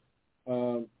up?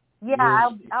 I'll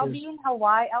be in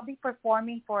Hawaii. I'll be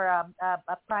performing for a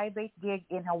private gig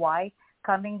in Hawaii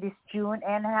coming this June,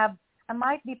 and I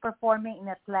might be performing in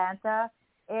Atlanta,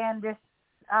 and there's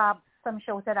some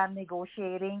shows that I'm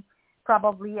negotiating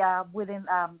probably within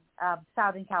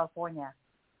Southern California.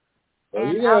 Well,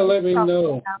 you gotta let me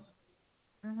know.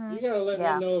 Mm-hmm. You gotta let me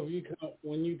know if you come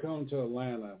when you come to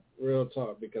Atlanta. Real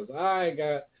talk, because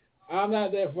I'm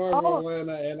not that far from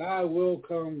Atlanta, and I will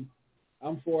come.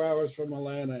 I'm 4 hours from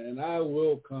Atlanta, and I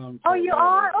will come. To you Atlanta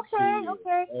are? to see Okay, you.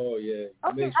 okay. Oh yeah.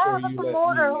 Okay, Make sure you let me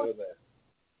know that.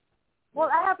 Well,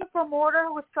 I have a promoter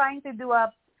who's trying to do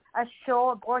a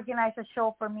show, organize a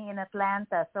show for me in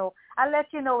Atlanta. So I'll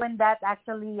let you know when that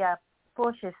actually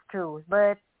pushes through.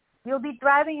 But you'll be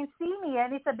driving and see me,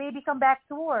 and it's a Baby Comeback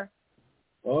tour.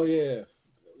 Oh yeah.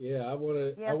 Yeah, I want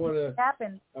to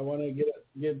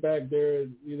get back there,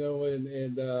 you know, and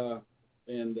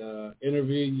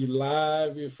interview you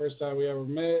live. Your first time we ever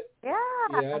met. Yeah.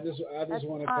 Yeah, I just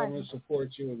want to come and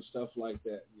support you and stuff like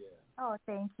that. Yeah. Oh,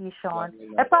 thank you, Sean.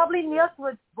 And probably Niels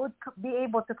would be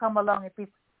able to come along if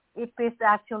it's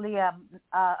actually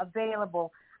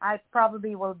available. I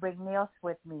probably will bring Niels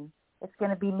with me. It's going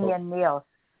to be me and Niels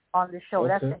on the show.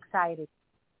 Okay. That's exciting.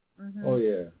 Mm-hmm. Oh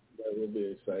yeah, that will be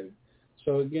exciting.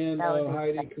 So again,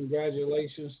 Heidi,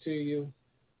 congratulations to you.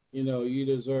 You know, you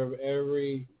deserve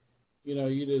every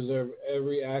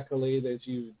accolade that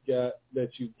you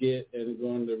get and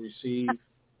going to receive.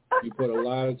 You put a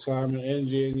lot of time and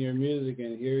energy in your music,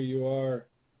 and here you are.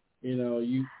 You know,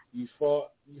 you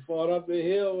fought up the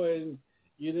hill, and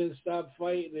you didn't stop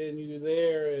fighting, and you're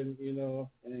there, and you know,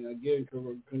 and again,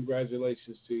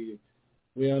 congratulations to you.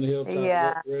 We on the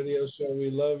Hilltop Radio Show.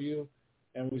 We love you,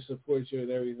 and we support you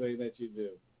in everything that you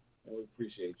do, and we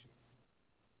appreciate you.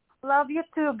 Love you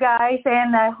too, guys,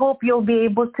 and I hope you'll be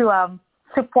able to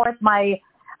support my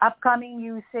upcoming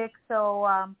music. So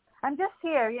I'm just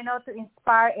here, you know, to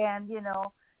inspire and, you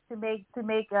know, to make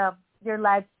your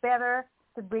lives better,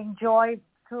 to bring joy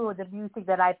through the music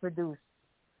that I produce.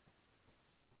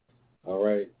 All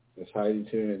right, it's Heidi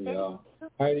Turin, y'all.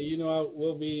 Heidi, you know,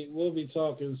 we'll be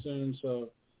talking soon. So,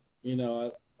 you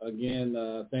know, again,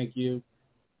 thank you,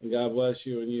 and God bless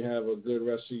you, and you have a good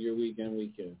rest of your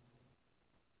weekend.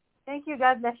 Thank you.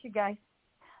 God bless you guys.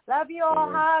 Love you all.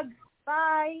 Right. Hugs.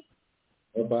 Bye.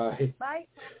 Bye-bye. Bye.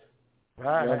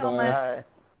 Bye. Bye.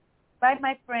 Bye,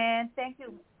 my friends. Thank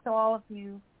you to all of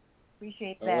you.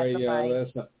 Appreciate that. All right, bye-bye.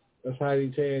 Y'all. That's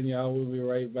Heidi Tan, y'all. We'll be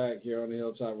right back here on the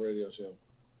Hilltop Radio Show.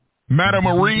 Madame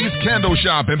Marie's Candle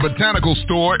Shop and Botanical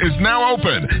Store is now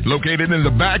open. Located in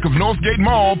the back of Northgate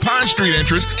Mall, Pine Street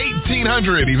entrance,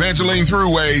 1800 Evangeline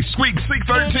Thruway, Suite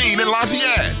 613 in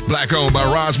Lafayette. Black owned by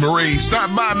Roz Marie.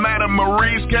 Stop by Madame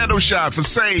Marie's Candle Shop for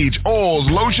sage, oils,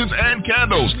 lotions, and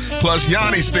candles. Plus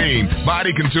Yanni Steam,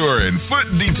 body contouring, foot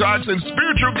detox, and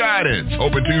spiritual guidance.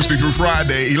 Open Tuesday through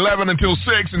Friday, 11 until 6,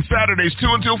 and Saturdays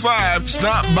 2 until 5.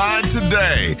 Stop by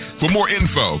today. For more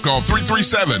info, call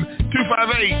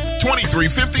 337-258-2354.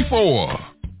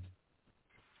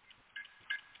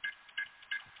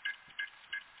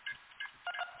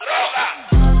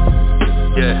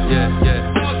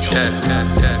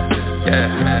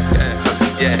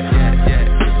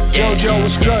 Jojo,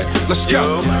 what's good? Let's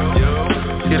go.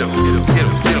 Get him.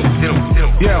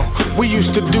 Yo, we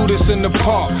used to do this in the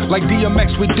park. Like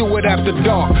DMX, we do it after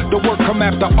dark. The work come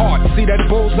after art. See that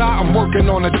bullseye? I'm working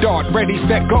on a dart. Ready,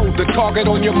 set, go. The target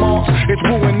on your marks. It's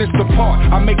wooing this the part.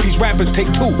 I make these rappers take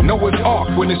two. No, it's arc.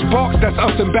 When it sparks, that's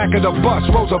us in back of the bus.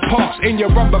 Rosa Parks. In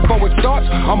your run before it starts,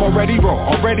 I'm already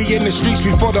raw. Already in the streets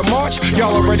before the march.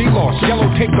 Y'all already lost. Yellow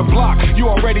take the block.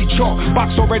 You already chalk.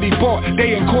 Box already bought.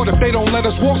 They in court if they don't let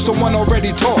us walk. Someone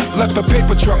already talked. Left the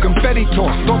paper truck. Confetti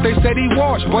talk. Thought they said he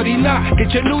washed, but he not.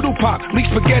 Get your noodle pop, leak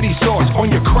spaghetti sauce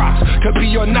on your crocs. Could be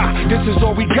or not, this is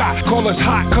all we got. Call us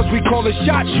hot, cause we call it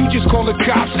shots. You just call it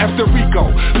cops. After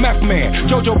Rico, Meth Man,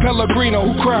 Jojo Pellegrino,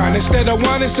 who crying instead of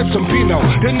wine and sip some Pinot.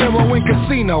 De Niro in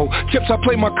casino, chips I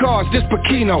play my cards, this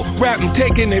Pacino. Rapping,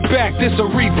 taking it back, this a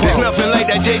repo. There's nothing like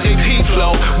that JJP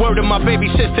flow. Word of my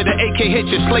baby sister, the AK hit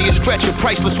you, slay it, stretch it,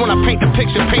 priceless. When I paint the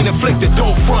picture, pain inflicted,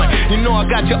 don't front. You know I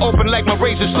got you open like my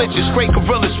razor slits. You straight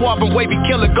gorilla, swabbing, wavy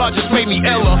killer. God just made me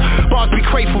iller. Bars be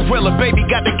crave for realer, baby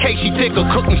got the cake, she tickle,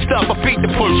 cooking stuff, I feed the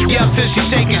push, yeah, till she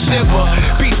shaking silver.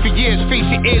 Beats for years,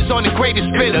 feast your ears on the greatest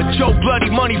spitter. Joe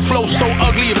bloody money flow so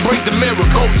ugly it break the mirror.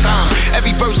 Go time,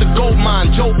 every verse a gold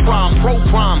mine. Joe Prime, Pro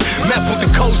Prime, meth with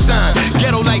the cosign.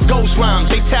 Ghetto like ghost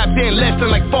rhymes, they tapped in less than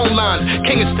like phone lines.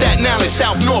 King of Staten Island,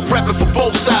 South North, reppin' for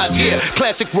both sides, yeah.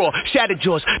 Classic raw, shattered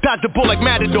jaws, Dr. Bull like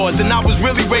Matadors. And I was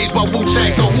really raised by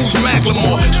Wu-Tang, so who's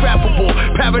Macklemore? Strappable,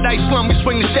 Paradise Slum, we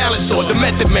swing the shallot sword. The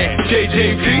Method Man,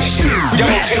 JJP.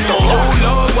 Oh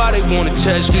Lord, why they wanna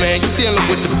touch, man? You dealing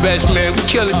with the best, man. We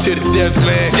kill it to the death,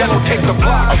 man. Yellow take the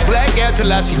block. I'm black out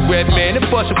till I see red, man. If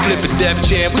bust a flip a death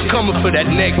jam, we coming for that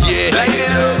next year.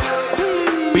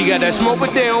 We got that smoke,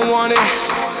 but they don't want it.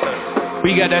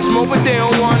 We got that smoke, but they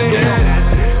don't want it.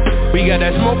 We got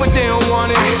that smoke, but they don't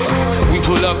want it. We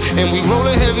pull up and we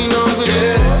rollin' heavy on with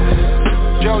it.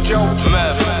 JoJo,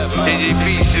 Math,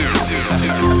 AJP,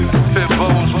 Fit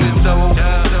Bowls, Fit Double.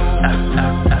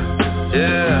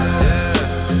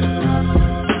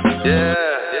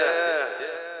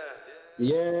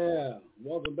 Yeah.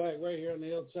 Welcome back right here on the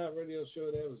Hilltop Radio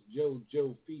Show. That was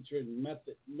JoJo featuring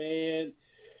Method Man.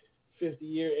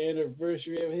 50-year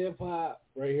anniversary of hip-hop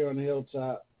right here on the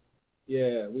Hilltop.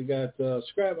 Yeah, we got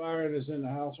Scrap Iron is in the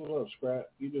house. What up, Scrap?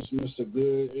 You just missed a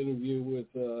good interview with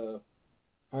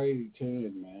Heidi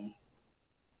Tan, man.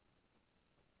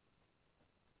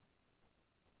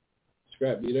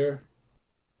 Scrap, you there?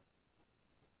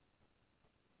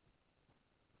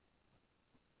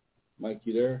 Mike,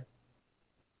 you there?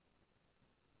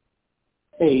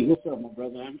 Hey, what's up, my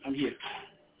brother? I'm here.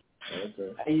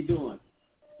 Okay. How you doing?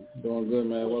 Doing good,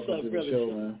 man. Welcome to the show,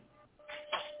 man.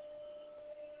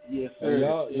 Yes, sir.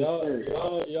 Y'all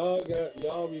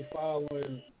be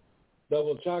following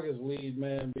Double Chocolate's lead,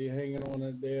 man. Be hanging on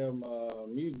that damn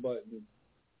mute button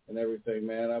and everything,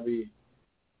 man. I be,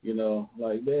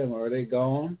 like, damn, are they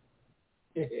gone?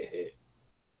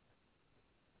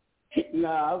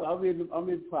 Nah, I'm in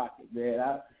pocket, man.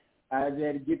 I just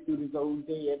had to get through this whole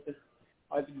day at the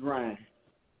grind.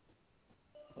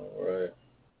 All right.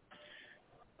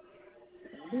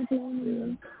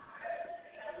 Yeah.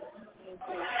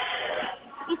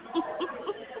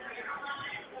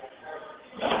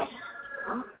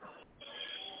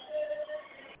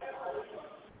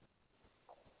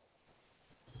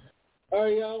 All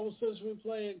right, y'all. Well, since we're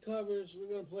playing covers,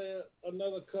 we're going to play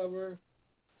another cover.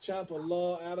 Chopper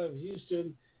Law out of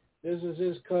Houston. This is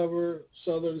his cover,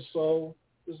 Southern Soul.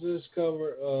 This is his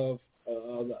cover of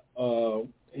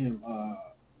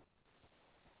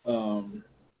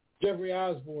Jeffrey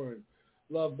Osborne,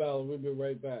 Love Ballad. We'll be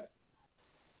right back.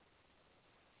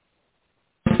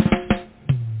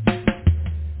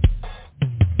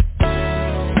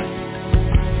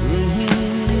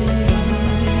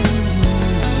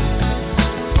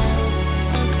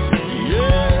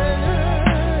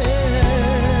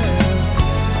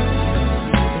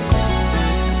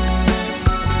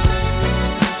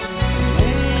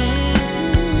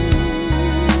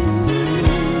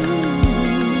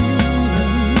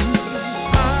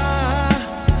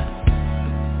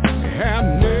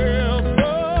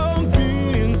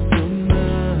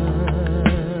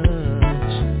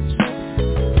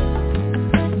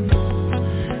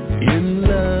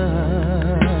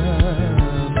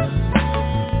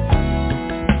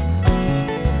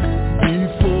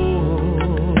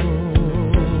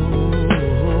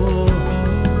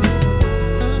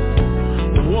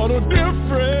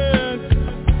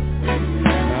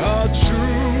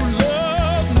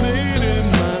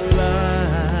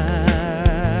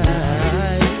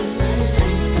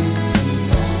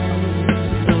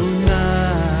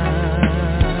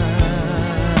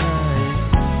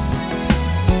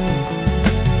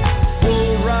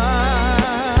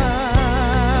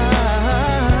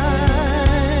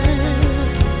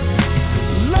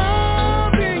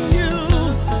 Loving you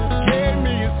gave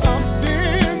me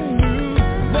something new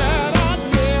that I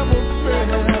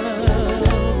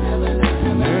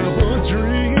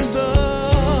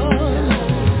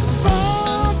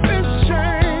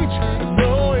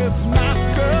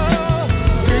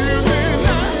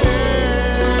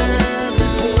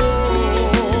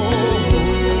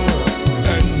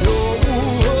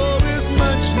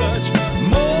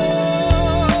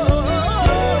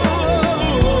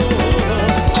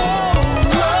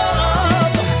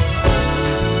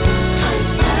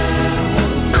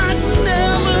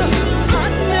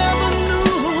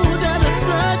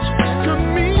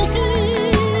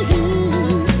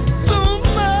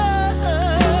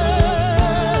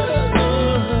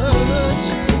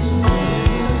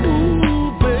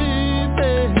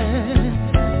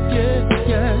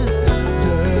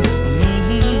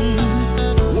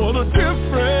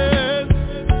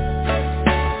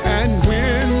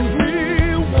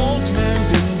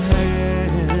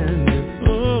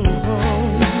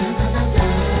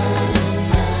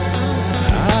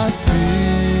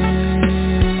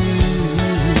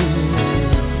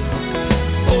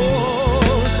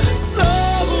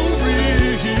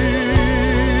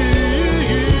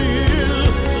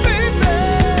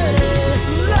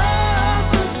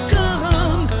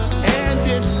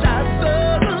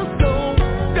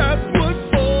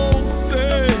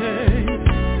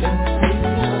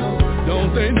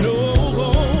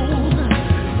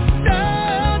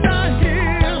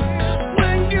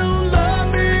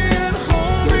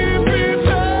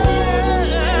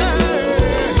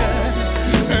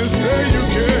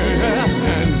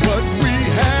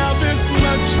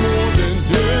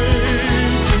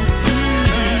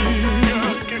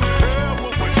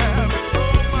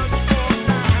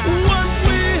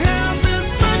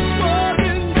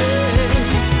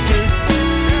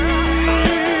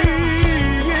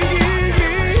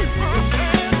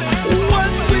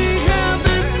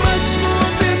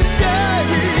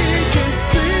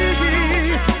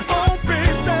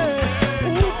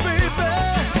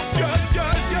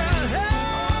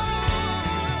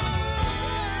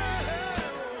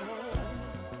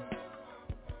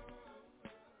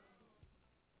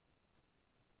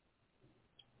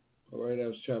All right, that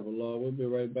was Travel Law. We'll be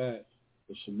right back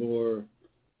with some more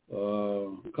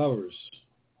covers.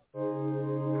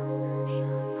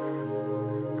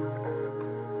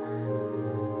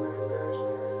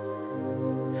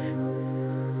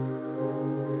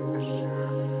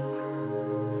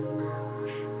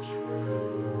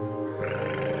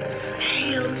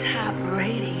 Hilltop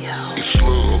Radio. It's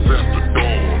love after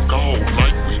dark, all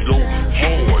night we go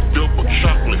hard. Double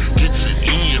chocolate gets it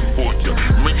in for you,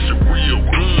 makes it real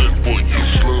good for you.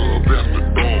 It's love after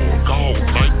dark, all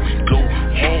night we go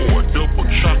hard. Double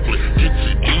chocolate gets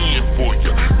it in for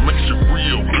you, makes it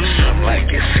real good. Some like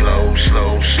it slow,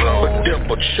 slow, slow, but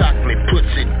double chocolate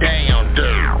puts it down,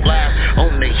 down. Live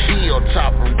on the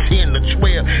hilltop from 10 to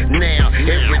 12. Now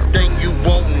everything you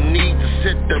want and need to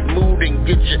set the mood and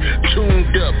get you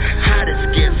tuned up.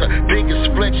 Hottest guess,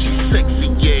 biggest flex, she sexy,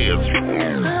 yes.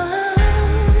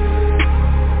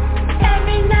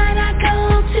 Every night I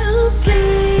go to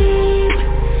sleep,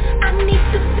 I need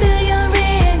to feel your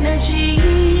energy.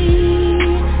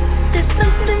 There's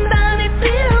something about it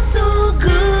feels so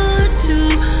good to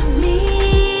me.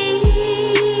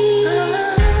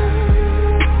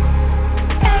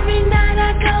 Every night I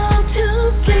go to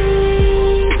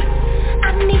sleep, I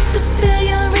need to feel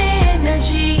your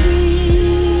energy.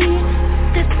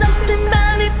 There's something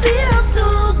about it feels so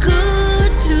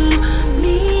good to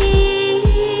me.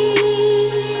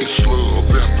 It's love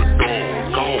after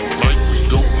dark, all night we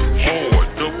go hard.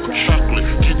 Double chocolate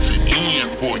gets it in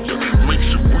for you, makes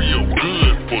it real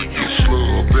good for you. It's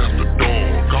love after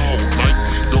dark, all night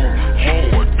we go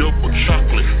hard. Double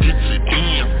chocolate gets it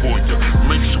in for you,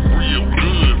 makes it real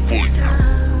good for you.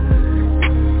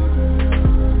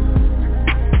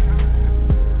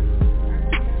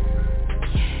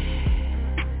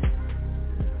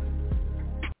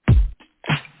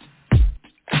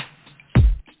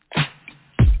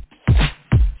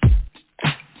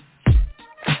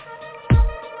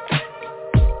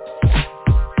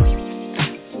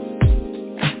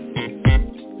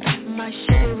 My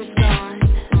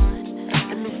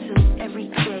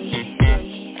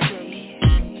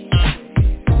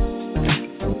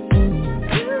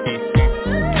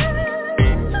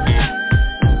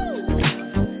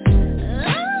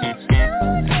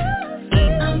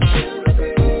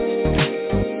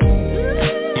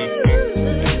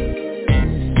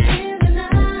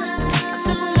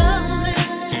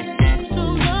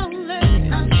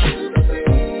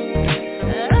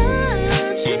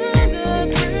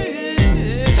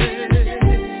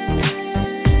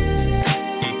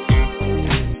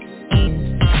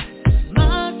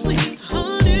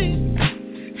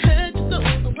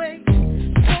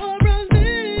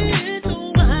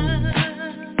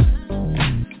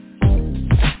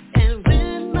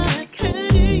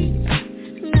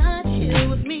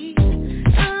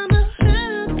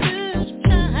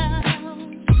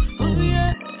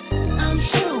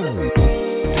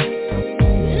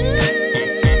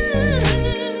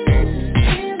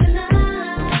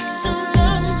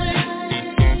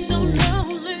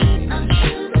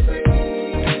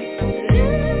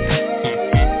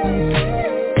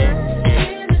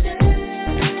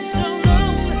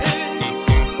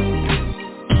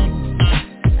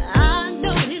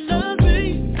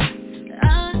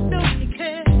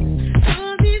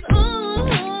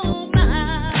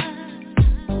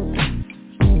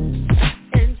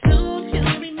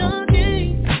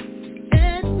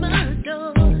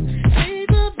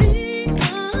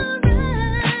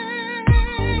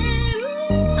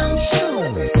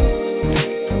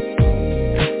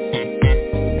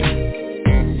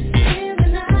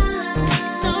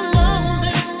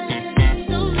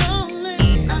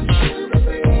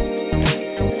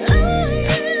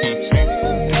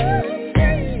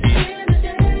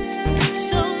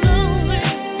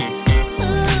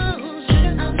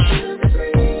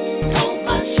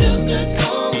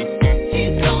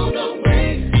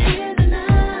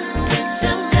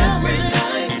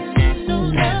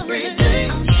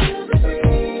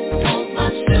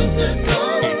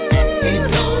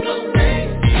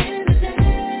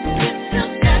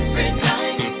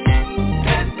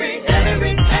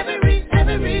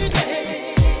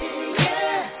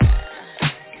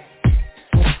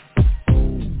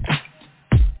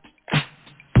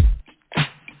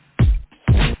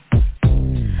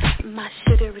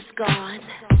sugar is gone.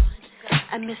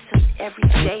 I miss him every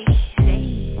day.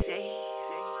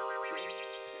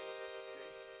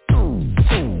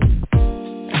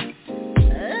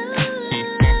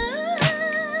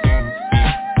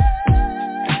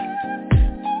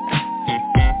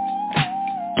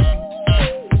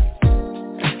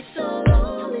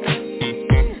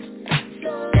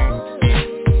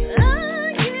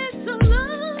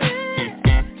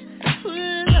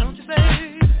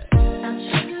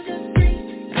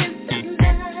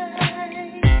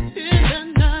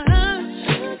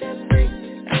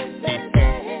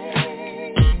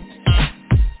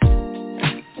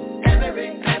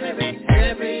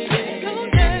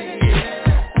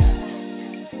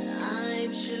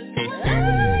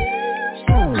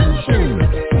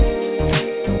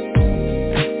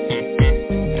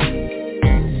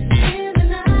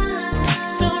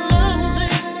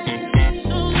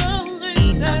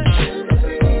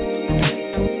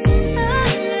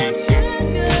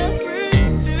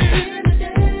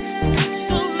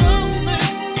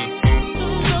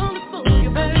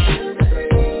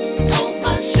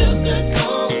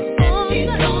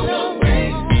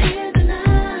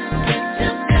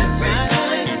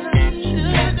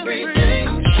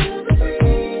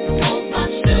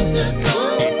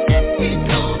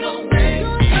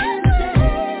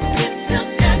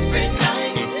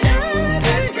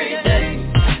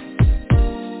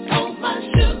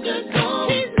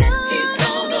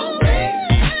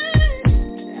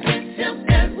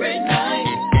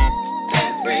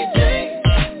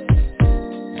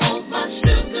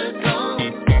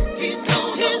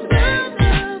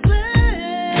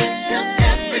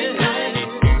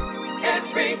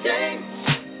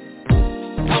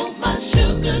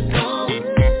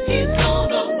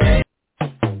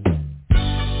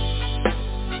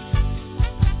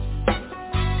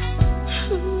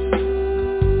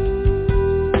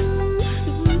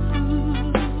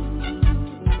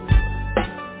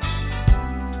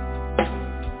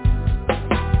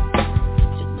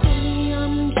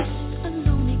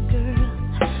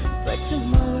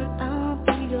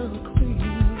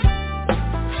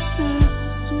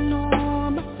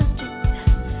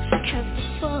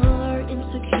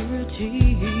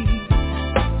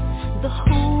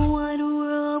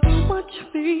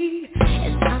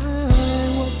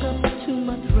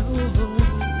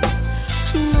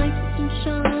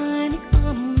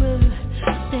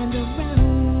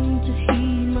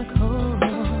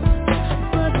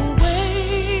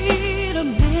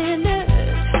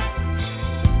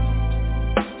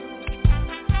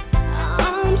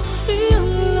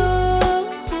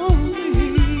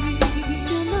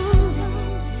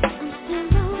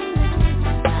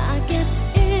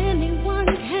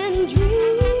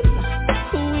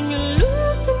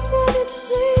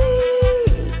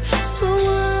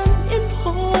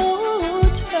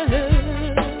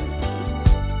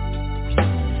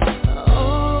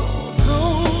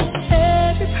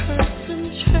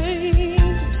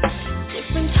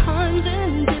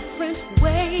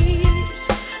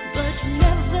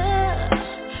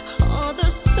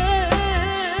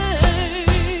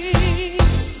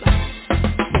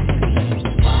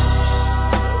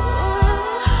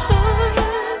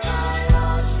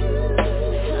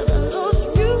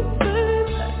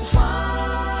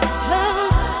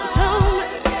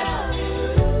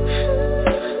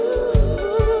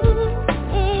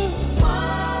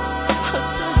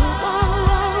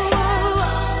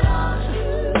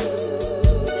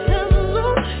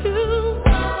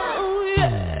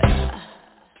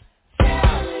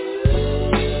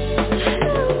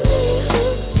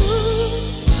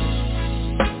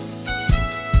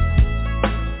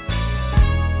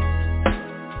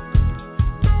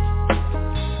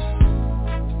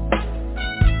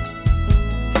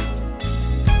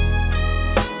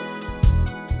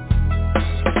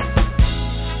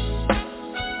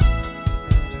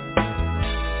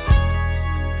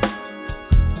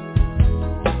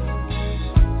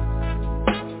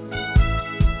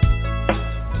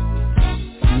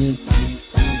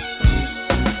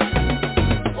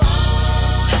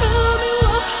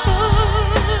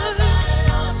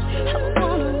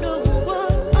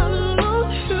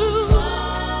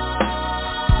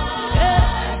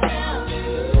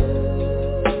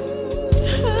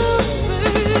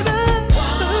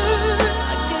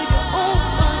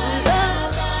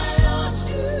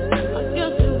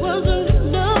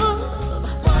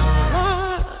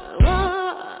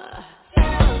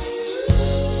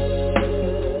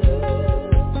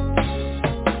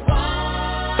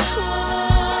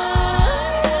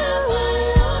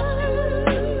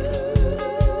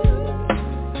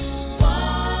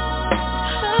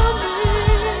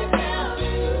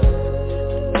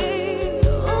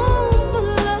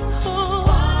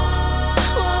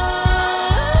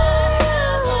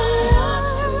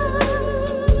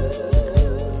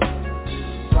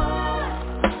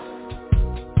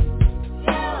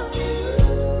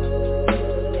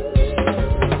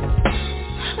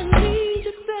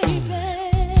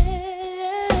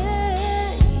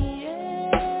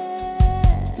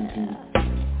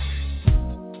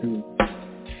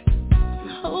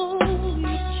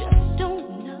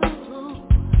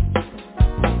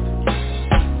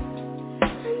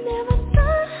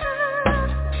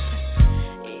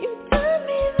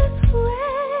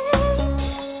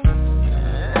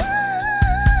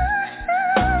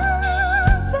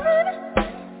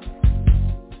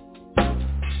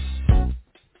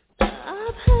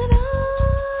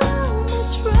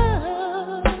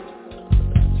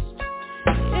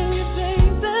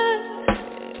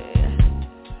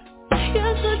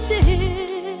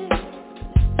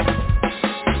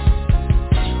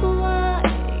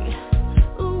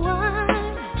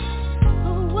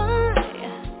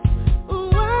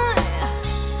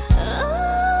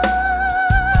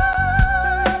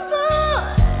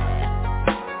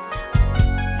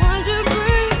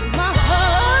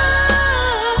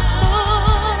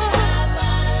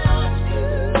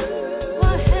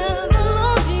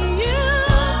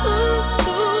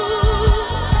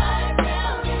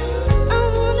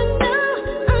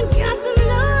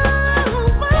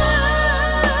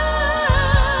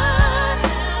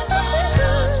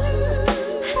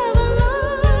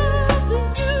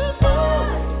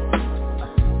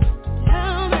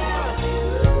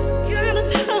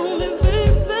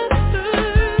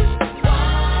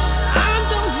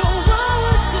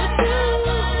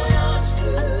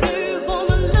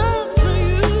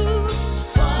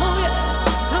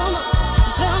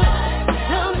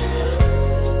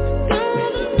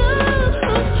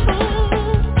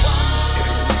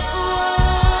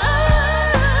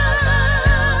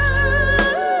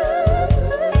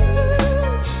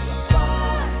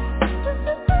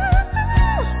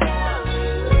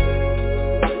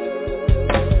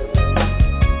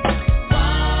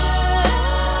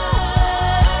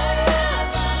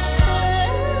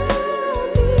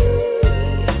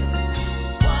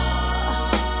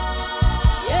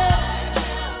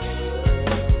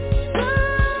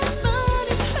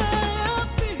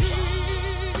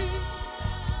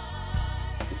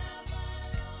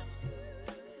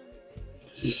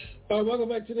 Welcome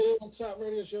back to the Hilltop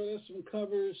Radio Show. That's some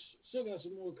covers. Still got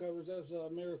some more covers. That's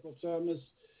Miracle Thomas,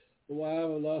 Why I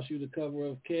Lost You, the cover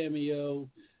of Cameo.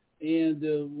 And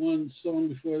one song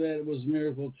before that was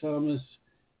Miracle Thomas,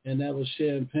 and that was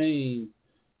Champagne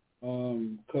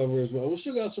cover as well. We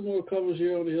still got some more covers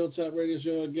here on the Hilltop Radio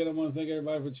Show. Again, I want to thank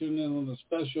everybody for tuning in on the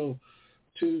special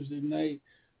Tuesday night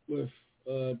with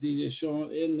DJ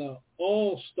Sean in the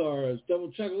All-Stars.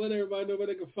 Double check. Let everybody know where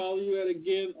they can follow you at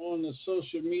again on the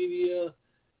social media.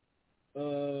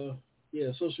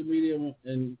 Social media.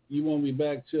 And you won't be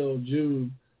back till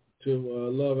June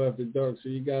to Love After Dark. So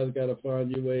you guys got to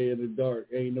find your way in the dark.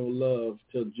 Ain't no love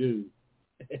till June.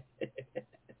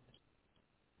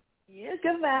 You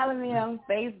can follow me on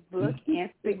Facebook,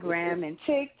 Instagram, and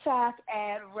TikTok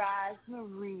at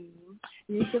Rosemary.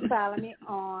 You can follow me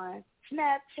on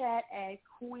Snapchat at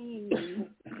Queen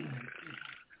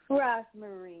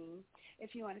Rosemary.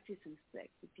 If you want to see some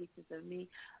sexy pictures of me,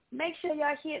 make sure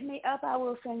y'all hit me up. I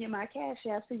will send you my cash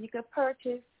app so you can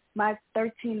purchase my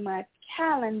 13-month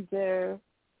calendar.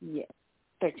 Yes.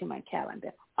 13-month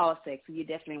calendar. All sex. So you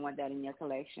definitely want that in your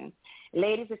collection.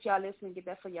 Ladies, if y'all listening, get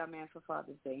that for your man for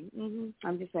Father's Day.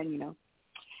 I'm just letting you know.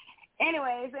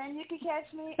 Anyways, and you can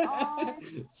catch me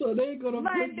on So they're going to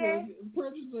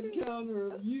purchase a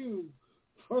calendar of you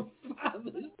for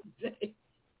Father's Day.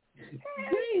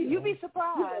 You'd be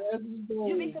surprised.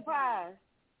 You'd be surprised.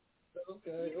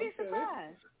 Okay. You'd be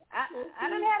surprised. I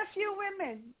done had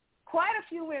quite a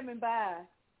few women buy.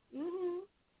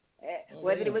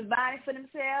 Whether it was buying it for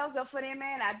themselves or for their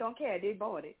man, I don't care. They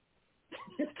bought it.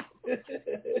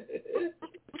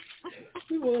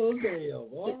 Well, damn.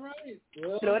 All right.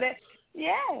 Well, so that,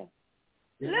 yeah.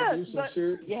 Look, but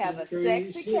you have a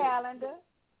sexy calendar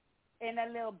and a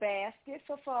little basket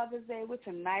for Father's Day with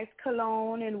some nice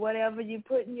cologne and whatever you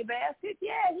put in your basket.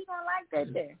 Yeah, he gonna like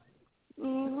that there.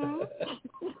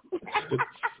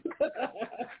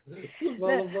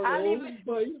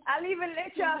 I'll even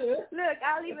let y'all look.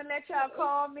 I'll even let y'all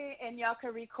call me and y'all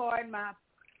can record my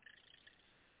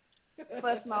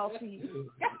first mouthpiece.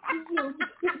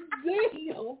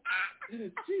 Damn,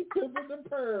 she tipping the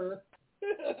purr.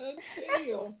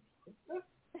 Damn.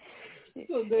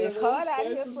 It's hard out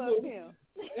here for him.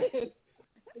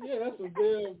 Yeah, that's a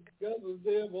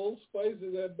damn Old Spice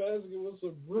in that basket with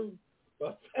some fruit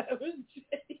by Fab and J.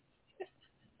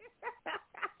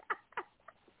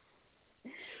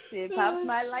 Shit, Pops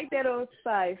might like that Old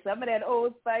Spice. Some of that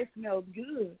Old Spice smells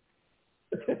good.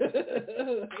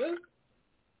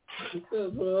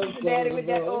 Daddy with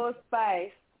that Old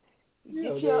Spice.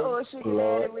 Get your old sugar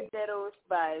daddy with that Old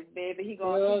Spice, baby. He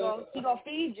gonna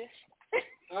feed you.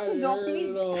 I heard it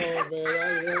all, man. I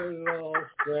heard it all.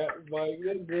 Scrap Mike.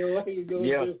 That girl ain't no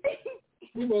good.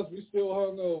 He must be still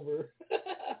hungover.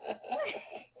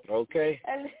 Okay.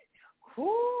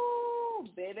 Whoo,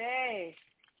 baby.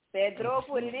 Pedro,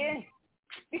 put it in.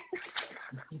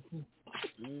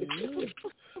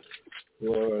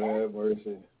 Lord have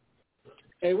mercy.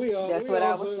 Hey, That's what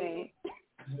I was saying.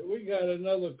 We got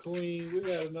another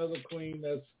queen.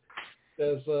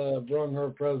 that's brung her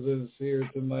presence here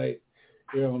tonight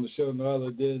here on the show. No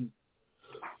other than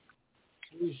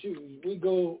we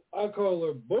go. I call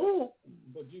her Boom,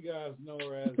 but you guys know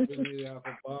her as Benita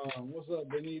Alphabomb. What's up,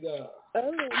 Benita?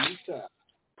 Oh. Benita.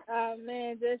 Oh,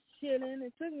 man, just chilling.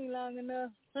 It took me long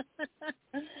enough. I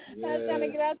Yeah. was trying to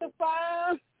get out the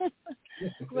farm,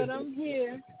 but I'm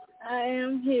here. I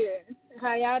am here.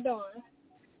 How y'all doing?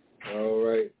 All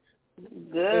right.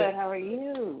 Good. Hey. How are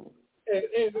you? Hey,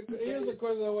 here's a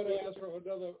question I want to ask from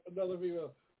another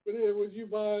female. But would you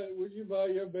buy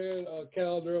your man a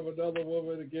calendar of another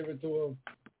woman and give it to him?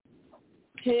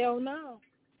 Hell no.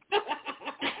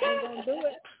 Ain't gonna do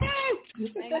it.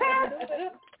 Ain't gonna do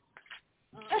it.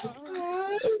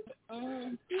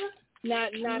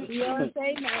 Not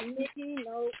Beyonce, not Nicki,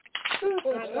 no.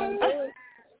 Not gonna do it.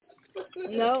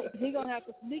 No, he gonna have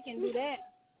to sneak and do that.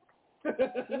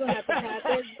 You gonna have to hide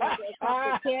that across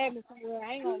the cabin somewhere.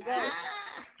 I ain't gonna go.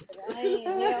 I ain't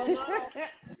hell no.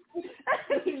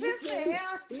 He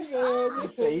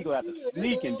said he gonna have to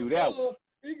sneak and do that one.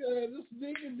 He gonna have to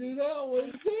sneak and do that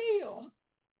one.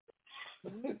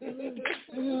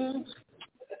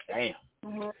 Damn.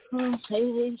 He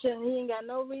ain't got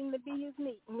no reason to be his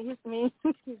meat. Be his meat.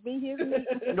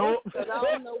 Nope. Because I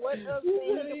don't know what else thing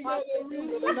he could possibly do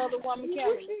with another woman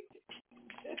calendar.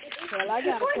 Well, I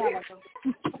got a calendar.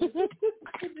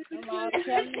 I'm all the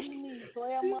calendar you need.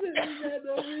 12 months.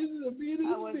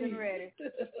 I wasn't ready.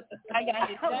 I got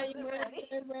his January,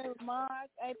 February,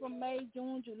 March, April, May,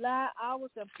 June, July,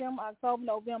 August, September, October,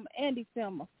 November, and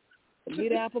December.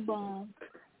 Get out for bomb.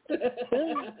 I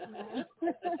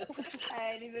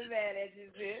ain't even mad at you,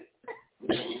 sis.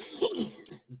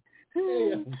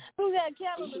 Who got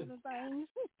calendars and things?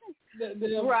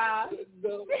 Rob.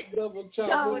 Double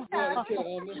chocolate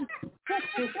calendar.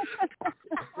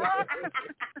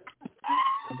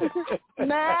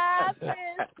 Nah,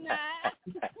 sis, nah.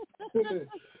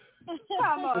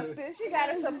 Come on, sis. You got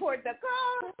to support the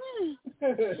cause.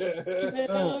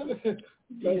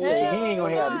 He ain't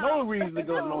gonna have no reason to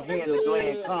go to no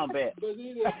hand-to-hand combat.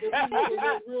 Benita said that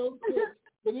real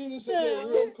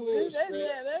clear.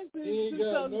 He ain't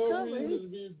got no reason to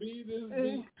be beat his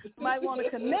beat. Might want to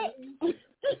connect.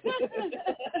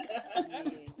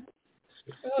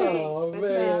 Oh,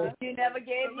 man. You never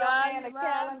gave your man a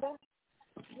calendar?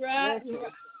 Right.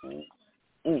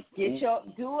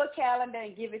 Do a calendar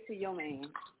and give it to your man.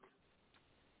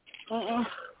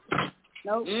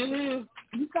 Nope.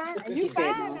 You fine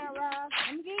now, Rob.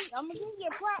 I'm gonna give you a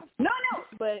props. No.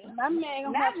 But my man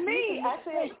gonna not me. I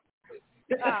said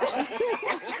Not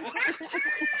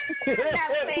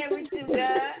playing with you,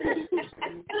 God.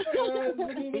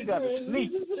 He got to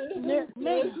sneak.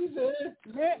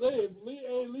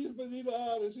 At least Benita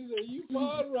honest. She said, "You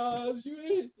fine, Roz. You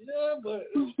ain't, yeah, but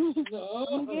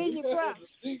no, give you props.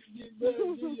 Give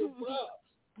you props."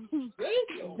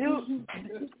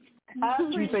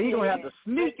 She said he gonna have to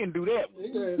sneak and do that. He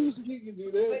gonna have to sneak and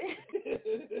do that.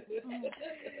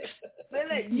 But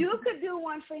look, you could do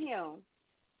one for him.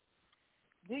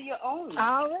 Do your own.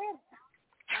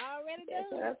 Already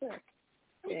done. That's it.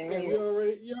 Yeah. You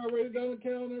already done the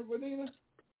calendar, Benita?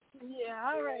 Yeah,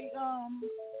 all right.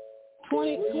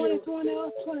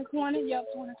 2020, yep,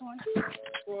 2020.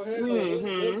 Well,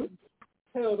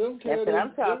 hell, them that's what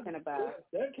I'm talking about.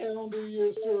 That calendar year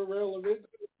is still relevant.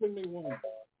 Give me one.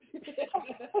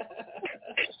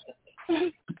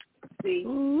 See?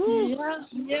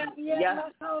 Yeah. I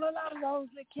sold a lot of those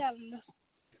calendars.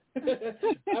 I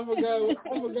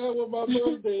forgot what my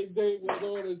birthday date was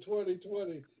on in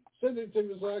 2020. Send it to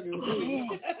me so I can see.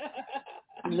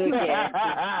 Look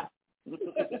at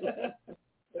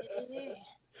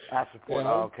I support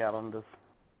all calendars.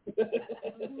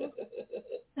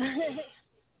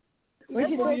 What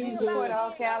you doing? Support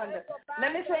all calendars.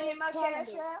 Let me send you my cash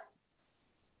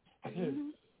app.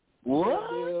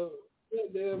 What?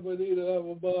 Yeah, Benita,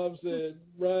 my mom said,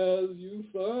 "Roz, you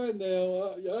fine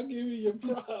now. Y'all give me your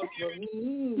props."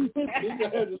 You gonna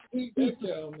have to speak that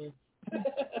calendar.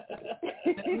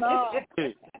 No.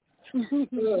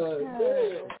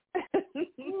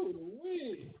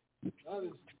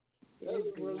 That's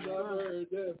the first I've heard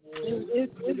that, boy.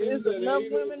 It's enough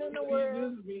women in the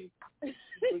world. Benita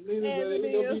said,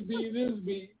 "Ain't gonna be beating this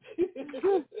beat."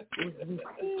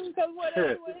 Because what are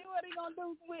they gonna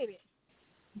do with it?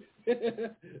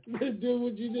 Do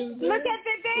what you just did. Look at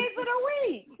the days of the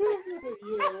week.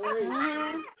 Yeah,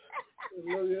 right.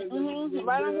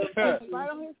 Right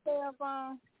on his cell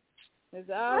phone. It's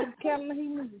all the calendar he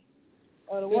needs.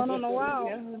 Or the one on the wall.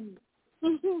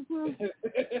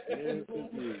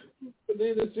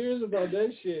 Benita serious about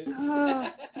that shit.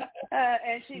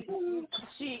 And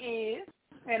she is,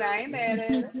 and I ain't mad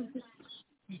at her.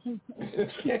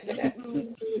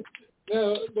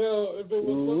 Now, if it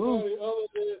was somebody other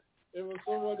than, it was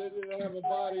someone that didn't have a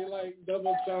body like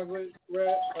double chocolate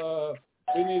wrap,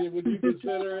 would you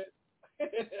consider it?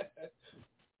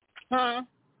 Huh?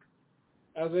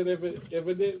 I said,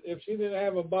 if she didn't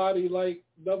have a body like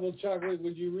double chocolate,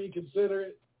 would you reconsider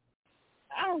it?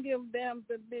 I don't give a damn if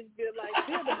the bitch good like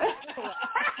you're the best.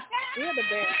 You're the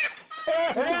best.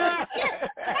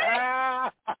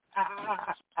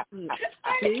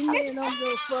 These men don't give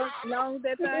a fuck. As long as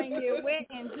that thing get wet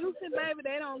and juicy, baby,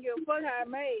 they don't give a fuck how it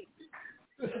made.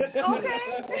 Okay.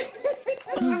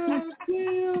 Oh,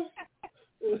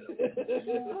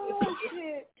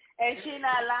 shit. And she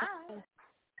not lying.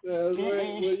 That's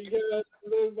right. Well, you gotta let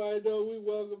everybody know we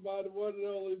welcome by the one and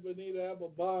only Benita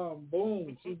Applebaum.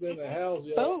 Boom. She's in the house,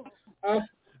 y'all. I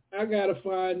gotta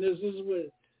find this. This is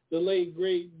with the late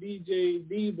great DJ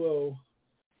Debo.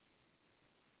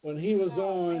 When he was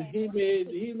on, he made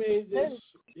this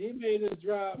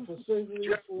drop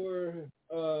specifically for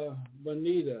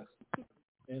Benita.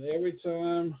 And every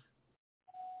time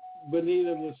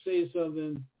Benita would say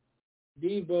something,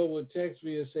 Debo would text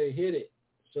me and say, "Hit it."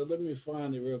 So let me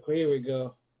find it real quick. Here we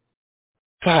go.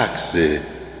 Foxy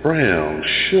brown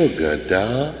sugar,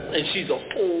 dog. And she's a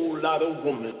whole lot of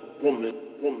woman.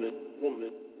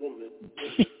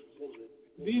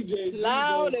 DJ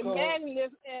loud and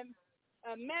magnificent.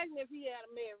 Imagine if he had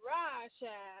made Rod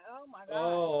shine. Oh my God.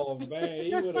 Oh man,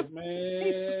 he would have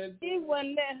man. He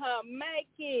wouldn't let her make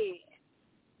it.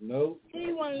 Nope.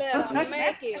 He wouldn't let her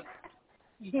make it.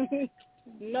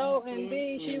 No,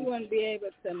 indeed, she wouldn't be able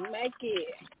to make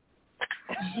it.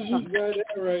 You got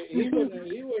that right. He wouldn't have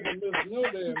missed no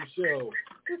damn show.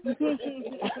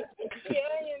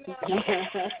 Yeah, you know.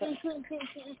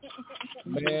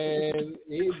 Man,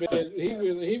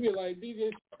 he be like,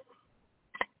 DJ,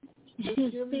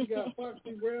 you got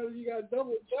Foxy Brown, you got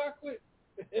double chocolate.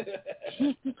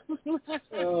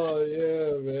 Oh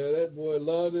yeah, man, that boy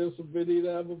loved him some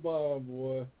Benita Applebaum,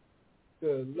 boy.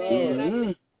 Good Lord.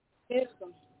 Man, I miss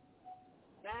him.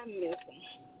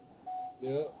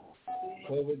 Yeah.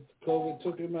 COVID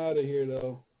took him out of here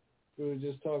though. We were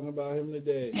just talking about him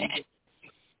today.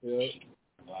 Yeah.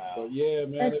 Wow. But yeah,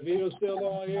 man, if he was still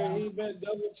on here, he meant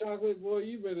double chocolate, boy.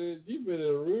 You better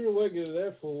a rude awakening to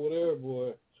that fool there,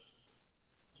 boy.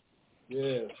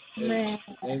 Yeah.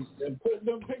 And putting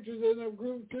them pictures in them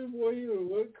group too, boy, you would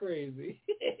went crazy.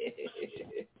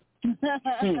 I'm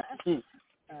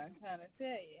trying to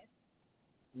tell you.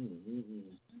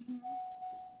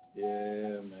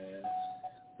 Yeah, man.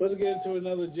 Let's get into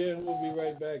another jam. We'll be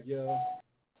right back, y'all.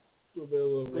 We'll be a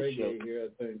little reggae here,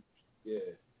 I think. Yeah.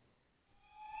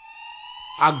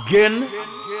 Again,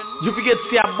 you forget to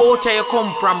see about where you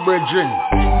come from, brethren.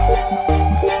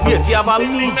 Yes, you have a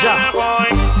major.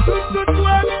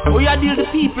 How you deal the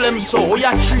people them so, how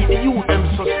you treat the youth them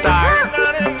so star.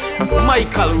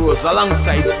 Michael Rose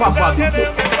alongside Papa.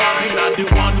 You're not the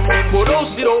one who go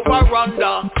sit over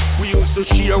Rwanda. We used to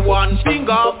share one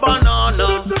finger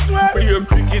banana. Play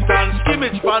cricket and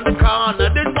skimmage from the corner.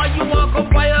 Then why you want to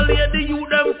violate the youth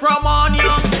them from on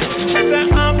ya? The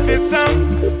officer,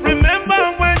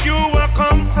 remember where you were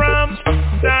come from?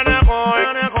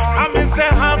 I miss the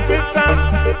officer,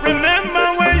 remember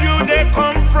where you they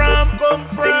come from?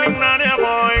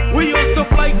 We used to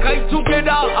fly kite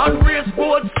together and race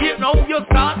boats. Now you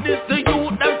start this the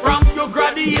youth them from your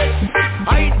graduate.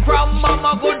 Hide from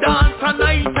mama go dance at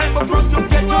night time. But from you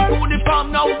get your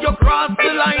uniform now you cross the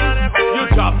line. Your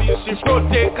job is to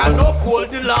protect and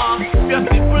uphold the law. Your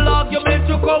simple argument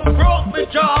to confront me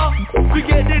jaw.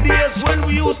 Forget the days when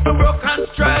we used to work and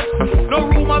stress. No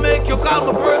room I make you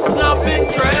call my person of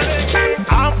interest.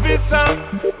 Officer,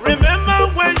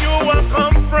 remember where you were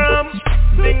come from?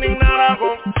 Ding ding na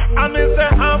go. I miss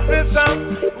the officer.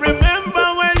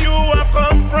 Remember where you were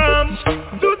come from?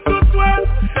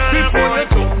 Before you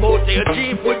jump out your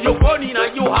jeep with your gun in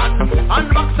your hand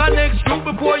and box the next you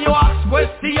before you ask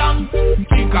question.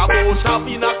 Think about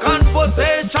having a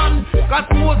conversation. Cause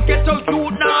most get out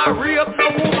you now rape no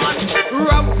woman.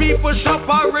 Rob people shop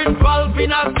or involved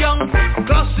in a gang.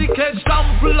 Classic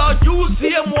example of you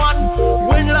same one.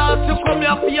 When last you come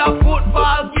here for your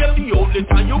football game, the only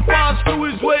time you pass through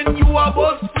is when you are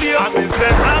bus player. I miss the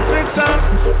officer.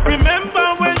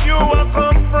 Remember where you were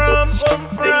come from?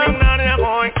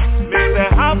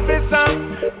 Mr. Officer,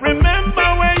 remember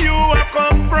where you were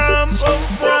come from?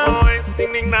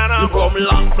 You come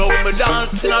locked from me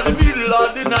dancing in the middle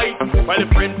of the night while the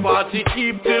friend party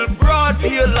keep till broad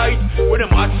daylight. When they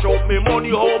match up me money,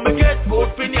 how me get good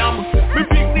for yam. Me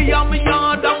pick the yam me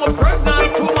yard, I'm a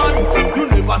pregnant woman. You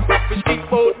never stop to speak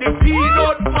about the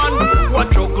peanut man.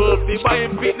 What your girl be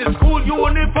buying fitness school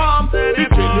uniform? The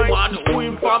tell man who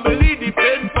in family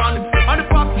depend on. And the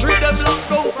factory them locked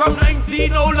down from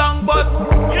 19 how long, but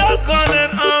your gun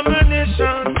and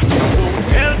ammunition won't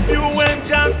help you when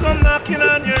John come knocking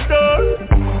on your door.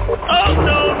 Oh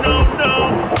no, no, no,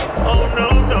 oh no,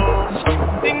 no.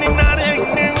 Ding ding na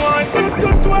ding ding boy,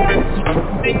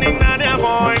 ding ding na ding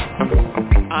boy.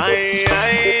 Ay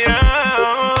ay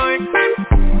ay.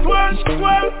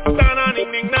 Twerk, da na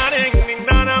ding ding na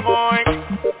na boy.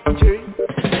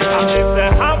 I miss the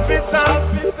officer.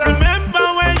 Remember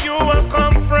where you were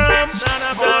come from?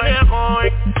 Boy.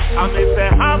 I miss the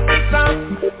officer.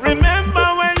 Remember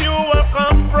where you were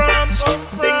come from?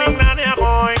 Ding ding na na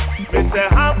boy. Miss the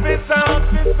officer.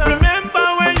 Remember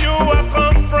where you were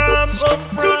come from?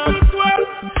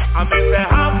 I miss the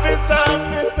officer.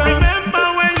 Remember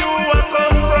where you were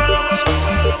come from?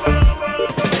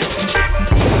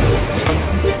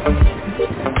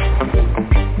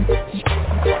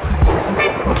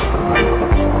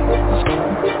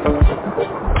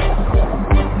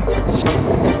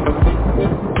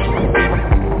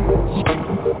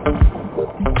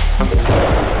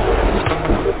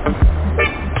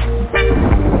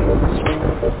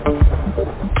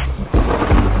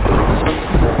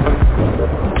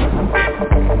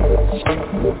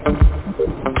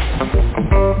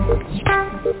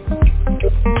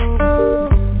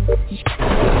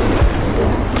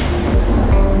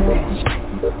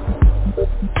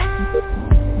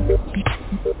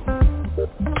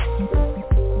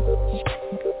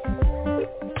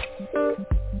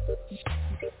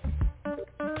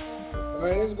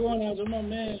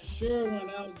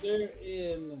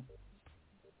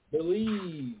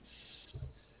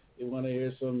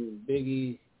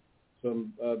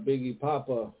 Biggie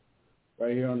Papa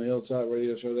right here on the Hilltop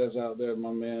Radio Show. That's out there,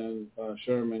 my man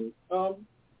Sherman.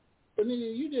 Benita,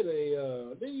 you did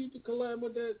didn't you collab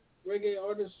with that reggae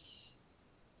artist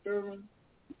Sherman?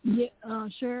 Yeah,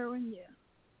 Sherman.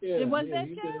 Yeah. It was that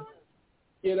Sherman?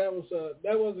 Yeah,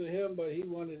 that wasn't him, but he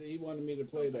wanted me to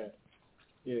play that.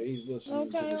 Yeah, he's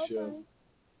listening to the show.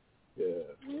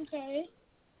 Yeah. Okay.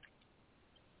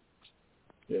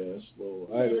 Yeah, it's a little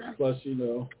idol. Plus,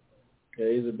 yeah,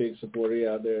 he's a big supporter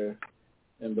out there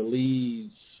in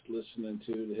Belize, listening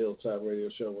to the Hilltop Radio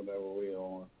Show whenever we're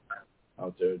on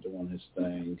out there doing his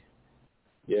thing.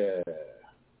 Yeah.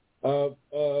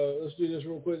 Let's do this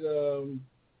real quick.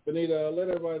 Benita, let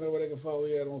everybody know where they can follow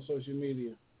you at on social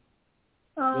media.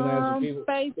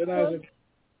 Facebook.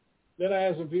 Then I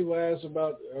had some people ask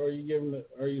about, are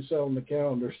you selling the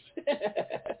calendars?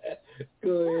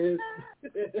 Go ahead.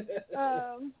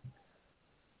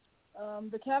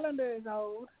 The calendar is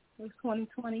old. It's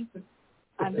 2020.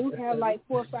 I do have like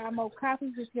 4 or 5 more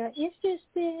copies if you're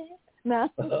interested. No.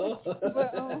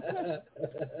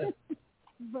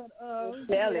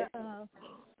 Sell it.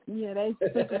 Yeah, they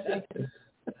super sexy.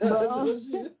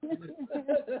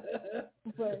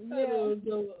 But yeah.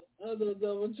 I don't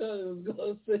know what Charlie was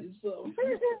gonna say something.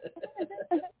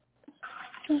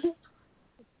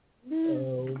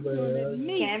 Oh man.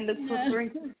 Can look for free.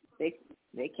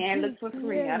 They can look for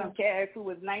free. I don't care if it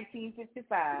was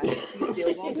 1955. You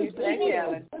still won't get that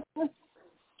calendar.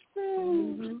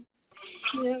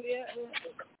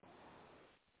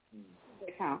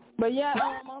 Yeah. But yeah,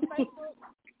 on Facebook,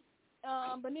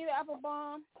 Bonita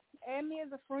Applebaum, add me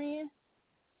as a friend.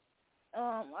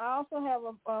 I also have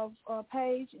a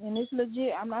page, and it's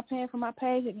legit. I'm not paying for my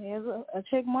page. It has a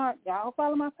check mark. Y'all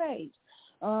follow my page.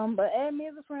 But add me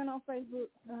as a friend on Facebook,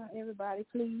 everybody,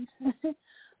 please.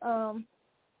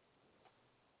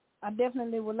 I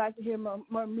definitely would like to hear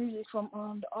more music from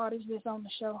the artists that's on the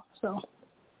show. So,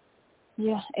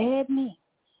 yeah, add me.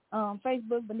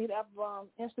 Facebook, Bonita Applebaum.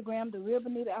 Instagram, The Real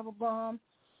Bonita Applebaum.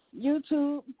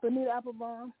 YouTube, Bonita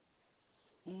Applebaum.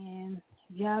 And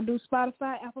if y'all do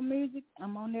Spotify, Apple Music,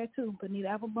 I'm on there too. Bonita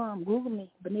Applebaum. Google me,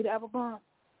 Bonita Applebaum.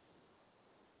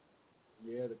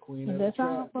 Yeah, the queen of the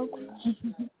trap. Folks.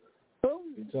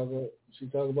 She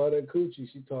talk about that coochie.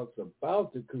 She talks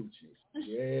about the coochie.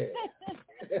 Yeah.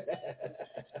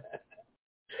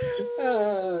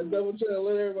 Double check.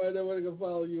 Let everybody know where they can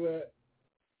follow you at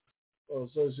on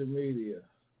social media.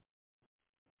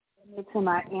 To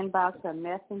my inbox or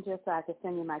messenger so I can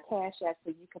send you my cash app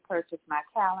so you can purchase my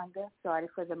calendar starting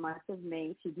for the month of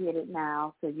May. You get it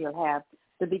now, so you'll have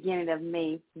the beginning of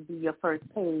May to be your first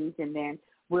page, and then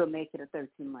we'll make it a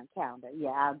 13-month calendar.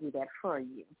 Yeah, I'll do that for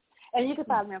you. And you can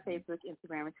follow me on Facebook,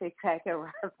 Instagram, and TikTok at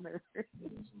Rosemary.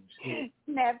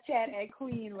 Snapchat at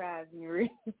Queen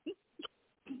Rosemary.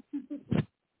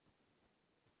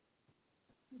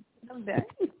 I'm done.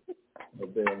 A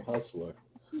damn hustler.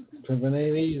 Pimping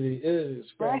ain't easy, is it?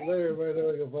 Scrap. Let everybody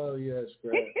know they can follow you at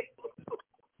Scrap.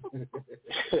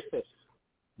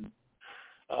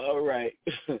 All right.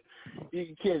 You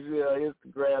can catch me on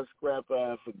Instagram, Scrap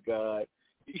Eye for God.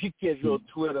 You can catch me on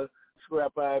Twitter,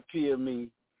 Scrap Eye PME.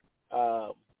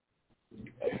 And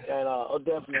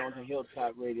definitely on the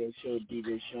Hilltop Radio Show,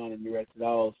 DJ Sean and the rest of the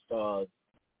All-Stars.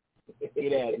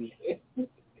 Get at me.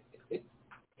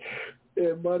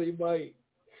 Yeah, buddy, Mike.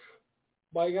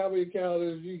 Mike, how many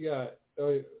calendars you got?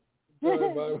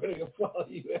 Everybody ready to follow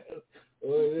you at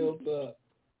on Hilltop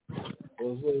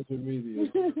on social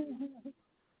media.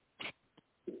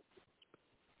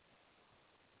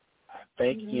 I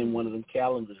think he in one of them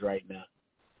calendars right now.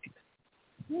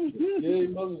 Yeah, you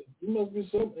must be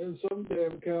in some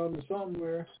damn calendar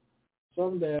somewhere.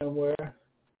 Some damn where.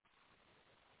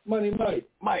 Money Mike.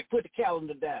 Mike, put the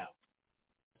calendar down.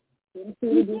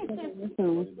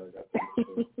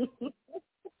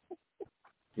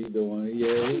 He doing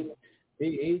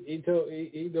he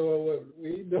doing what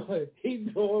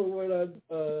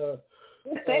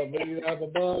Bonita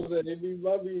Applebaum said. It be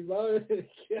my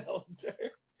calendar.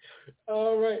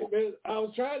 All right, man. I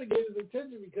was trying to get his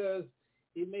attention because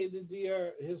he made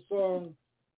his song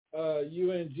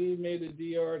UNG made the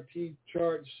DRT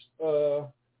charts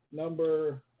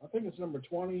number, I think it's number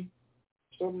 20,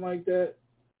 something like that.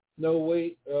 No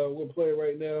wait, we'll play it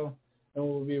right now and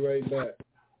we'll be right back.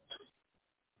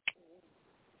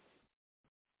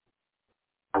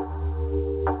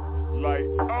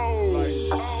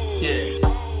 Yeah.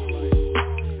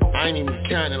 I ain't even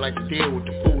kinda like to deal with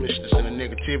the foolishness and the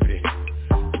negativity.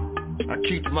 I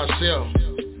keep to myself,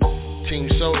 team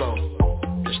solo,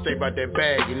 just stay by that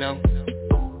bag, you know?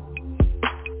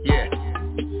 Yeah.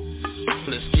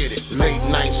 Let's get it. Late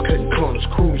nights, cutting corners,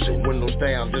 cruising, windows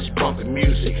down, just bumping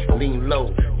music. Lean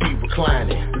low, deep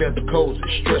reclining, leather cozy,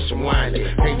 stress and whining.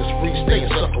 Haters free, staying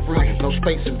sucker free, no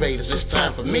space invaders. It's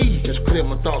time for me, just clear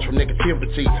my thoughts from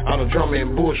negativity. All the drama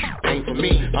and bullshit ain't for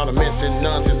me. All the mess and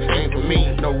nonsense ain't for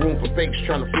me. No room for fakes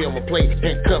trying to fill my plate.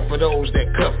 Ain't cut for those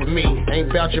that cut for me.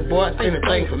 Ain't about your boy,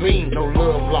 anything for me. No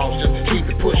love lost, just keep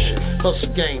it pushing.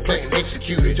 Hustle game, play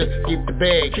execute it. Just get the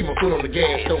bag, keep my foot on the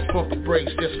gas. Don't pump the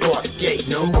brakes, just start the gate.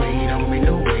 No wait on me,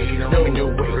 no wait on me, no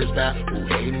worries about who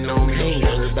hating on me. Ain't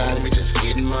worried about me, just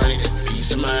getting money, peace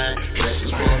of mind.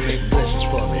 Blessings for me, blessings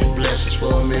for me, blessings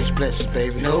for me, blessings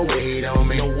baby. No wait on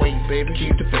me, no wait baby,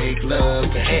 keep the fake love,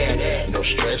 can have that. No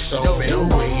stress on me, no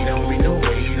wait on me, no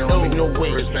wait on me, no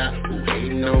worries about who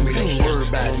hating on me. Ain't worried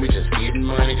about me, just getting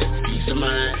money, just peace of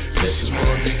mind. Blessings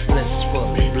for me, blessings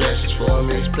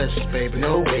me. Blessings, baby,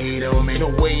 no weight on me. No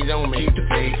weight on me. Keep the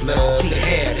fake love. Keep the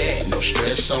hair that. No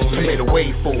stress on me. I made a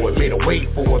way for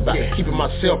it. By keeping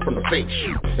myself from the fake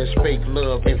shit. That's fake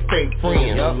love and fake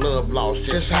friends. Love lost,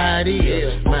 just how it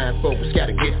is. Mind focus,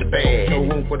 gotta get the bag. No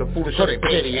room for the foolish or they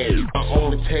petty ass. My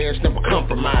only task, never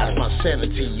compromise my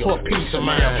sanity or peace of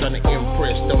mind. Trying to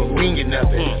impress, don't mean you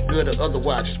nothing. Good or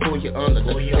otherwise, just pull you under.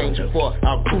 The change too far,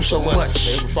 I'll do so much.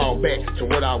 Never fall back to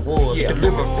what I was.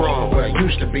 Delivered from where I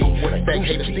used to be. Fake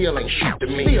haters still ain't shit to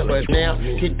me. But now,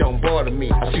 it don't bother me.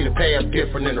 I see the path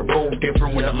different and the road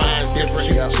different. When the mind's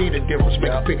different, you see the difference.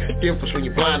 Make a big difference when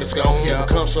your blind is gone. You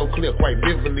become so clear quite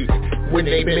vividly. When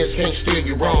they miss, can't steer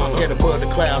you wrong. Get above the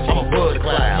clouds, I'm above the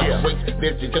clouds. Wait,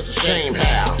 lifted, just a shame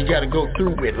how you gotta go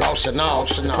through it, loss and all.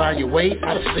 Find your way,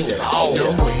 I done seen it all.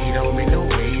 No weight on me, no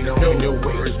weight on me. No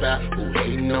worries about who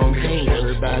hating on me. Ain't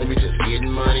everybody, we just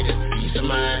getting money, just peace of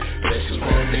mind. Blessings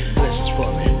for me, blessings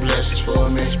for me, blessings for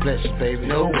me. Blessings, baby,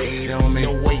 no weight on me.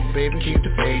 No weight, baby, keep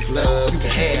the fake love. You can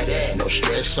have that, no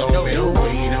stress on me. No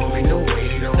weight on me, no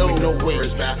weight on me. No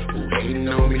worries about who hating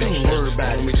on me. Ain't worried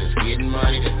about me, just getting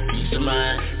money, just peace of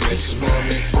mind. Blessings for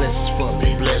me, blessings for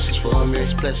me, blessings for me.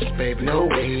 Blessings, baby, no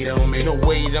weight on me. No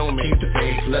weight on me, keep the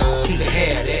fake love. You can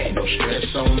have that, no stress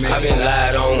on me. I've been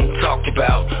lied on, talked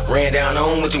about, ran down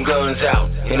on with them guns out.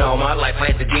 And all my life I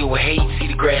had to deal with hate. See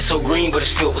the grass so green, but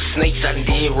it's filled with snakes. I done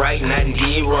did right and I done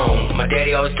did wrong. My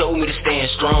daddy always told me to stand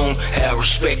strong, have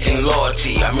respect and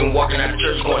loyalty. I've been walking out of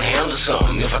church going to handle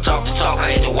something. If I talk the talk,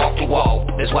 I had to walk the walk.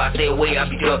 That's why I stay away, I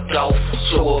be ducked off.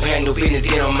 Show up, handle business,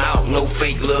 then I'm out. No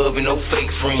fake love and no fake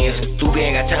friends. Too bad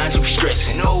ain't got time to be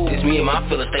stressing. No, it's me and my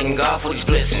fellas thanking God for these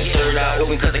blessings. Third eye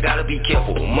open cause I gotta be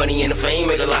careful. Money and the fame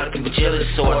make a lot of people jealous,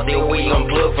 so I stay away,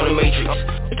 unplugged from the matrix.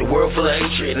 The world full of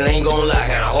hatred, and I ain't gonna lie,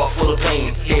 got a heart full of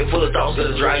pain. Head full of thoughts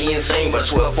that'll drive you insane, but I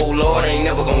swear, oh Lord, I ain't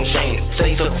never gonna change.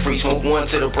 Say took a free smoke, one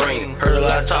to the brain. Heard a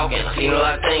lot of talking, seen a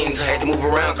lot of things. I had to move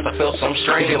around cause I felt something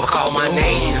strange. Never called my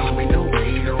name.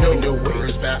 No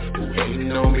worries about who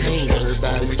hating on me. Ain't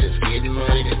everybody, we just getting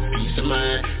money, just peace of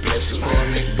mind. Blessings for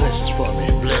me, blessings for me,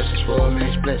 blessings for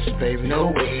me. Blessings, baby,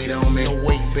 no weight on me. No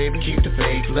weight, baby, keep the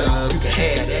fake love. You can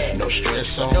have that, no stress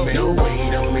on me. No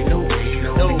weight on me, no weight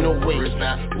on me. No worries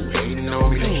about who hating on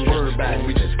me. Ain't worried about it,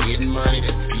 we just getting money,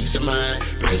 just peace of mind.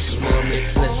 Blessings for me,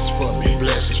 blessings for me,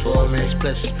 blessings for me.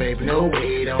 Blessings, baby, no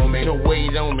weight on me. No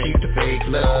weight on me, keep the fake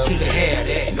love. You can have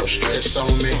that, no stress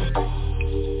on me.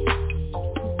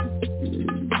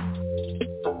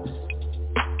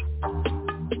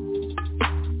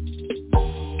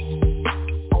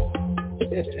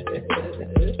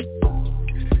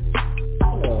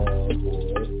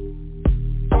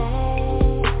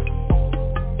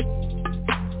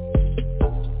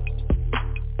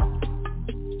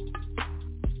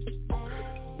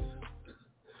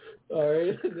 All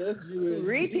right, that's you. And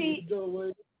Repeat. Don't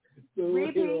wait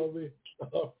Repeat. on me.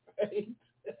 All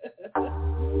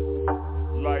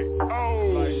right.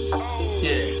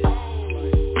 Yeah.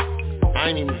 I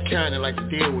ain't even kinda like to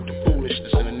deal with the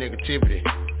foolishness and the negativity.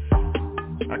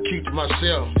 I keep to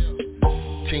myself,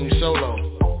 team solo,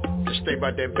 just stay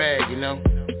by that bag, you know?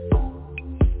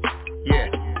 Yeah.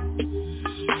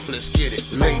 Let's get it.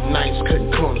 Late nights,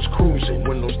 cutting corners, cruising,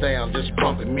 windows down, just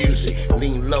bumping music.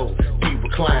 Lean low, deep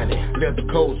reclining, leather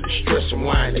cozy, stress and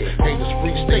whining. Haters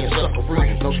free, staying sucker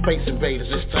free. No space invaders,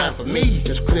 it's time for me.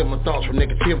 Just clear my thoughts from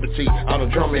negativity. All the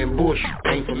drama and bullshit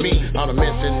ain't for me. All the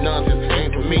mess and nonsense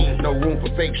ain't for me. No room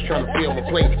for fakes trying to fill my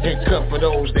plate. Ain't cut for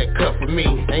those that cut for me.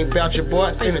 Ain't about your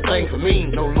boy, anything for me.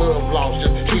 No love lost,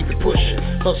 just keep it pushing.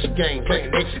 Hustle game, play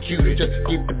and execute it. Just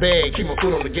get the bag, keep my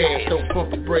foot on the gas. Don't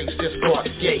pump the brakes, just go out the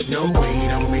gate. No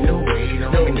weight on me, no weight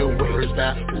on me. No worries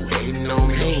about who hating on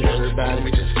me. Ain't everybody,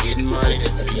 we just getting money,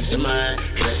 just peace of mind.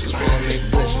 Blessings for me,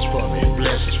 blessings for me,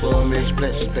 blessings for me.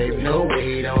 Blessings, baby, no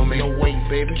weight on me. No weight,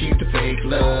 baby, keep the fake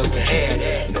love. You can have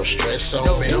that, no stress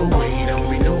on me. No weight on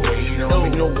me, no weight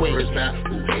on me. No worries about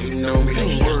who hating on me.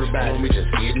 Ain't worried about me, just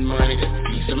getting money, just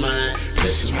peace of mind.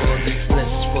 Blessings for me,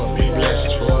 blessings for me,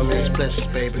 blessings for me.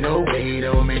 Blessings, baby, no weight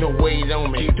on me. No weight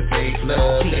on me, keep the fake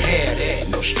love. You can have that,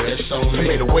 no stress on me. I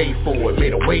made a way for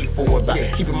it,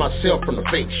 by keeping myself from the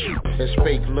fake shit. That's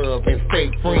fake love and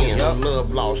fake friends. Love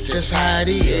lost, just how it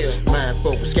is. Mind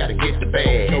focus, gotta get the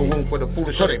bag. No room for the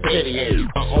foolish or they petty ass.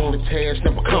 My only task,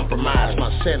 never compromise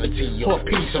my sanity or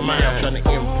peace of mind. Trying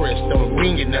to impress, don't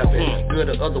mean you nothing. Good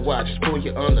or otherwise, just pull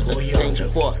you under. The change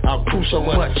too far, I'll do so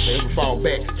much. Never fall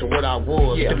back to what I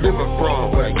was. Delivered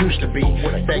from where I used to be.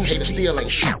 Fake haters still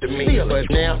ain't shit to me. But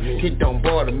now, it don't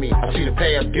bother me. I see the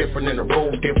path different and the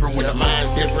road different. When the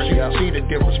mind's different, you see the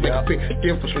difference. Make a big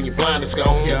difference when your blind is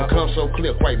gone. It becomes so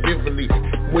clear quite vividly.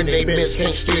 When they miss,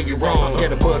 can't steer you wrong.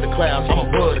 Head above the clouds, I'm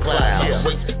above the clouds.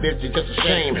 Wait, this is just a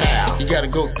shame how you gotta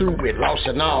go through it, lost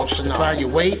and all. Find your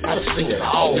way, I done seen it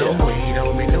all. No weight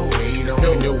on me, no weight on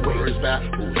me, no worries about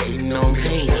who hating on me.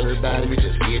 Ain't everybody, we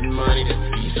just getting money, just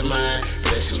peace of mind.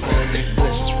 Blessings for me,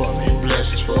 blessings for me,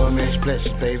 blessings for me,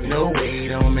 blessings, baby. No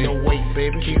weight on me, no weight,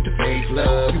 baby. Keep the faith,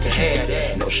 love. You can have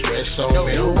that, no stress on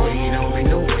me, no weight on me,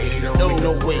 no weight on me,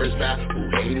 no worries about who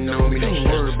hating on me. Ain't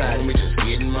worry about it, we just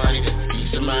getting money, just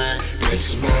peace of mind.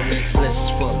 Blessings for me,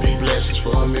 blessings for me, blessings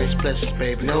for me, blessings,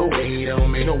 baby. No weight on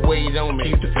me, no weight on me.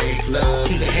 Keep the faith, love.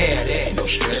 You can have that, no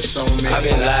stress on me. I've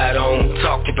been lied on,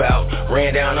 talked about,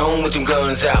 ran down on with them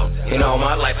guns out. And all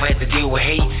my life I had to deal with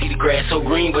hate. See the grass so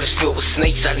green, but it's filled with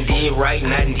snakes. I done did right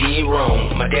and I done did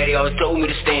wrong. My daddy always told me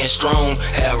to stand strong,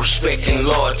 have respect and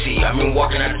loyalty. I've been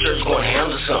walking out of church going to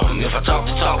handle something. If I talk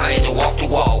the talk, I had to walk the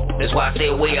walk. That's why I stay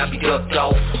away, I be ducked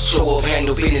off. Show up,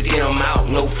 handle business, then I'm out.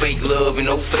 No fake love and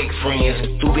no fake friends.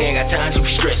 Too bad I got time to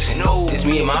be stressing. No, it's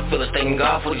me and my fellas thanking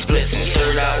God for these blessings.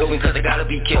 Third eye open cause I gotta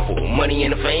be careful. Money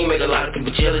and the fame make a lot of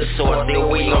people jealous, so I stay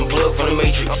away, unplugged from the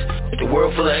matrix. The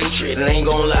world full of hatred, and I ain't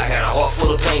gonna lie, got a heart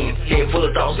full of pain. Head full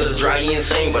of thoughts that'll drive you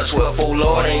insane, but I swear, oh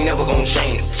Lord, I ain't never gonna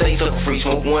change. Say something free,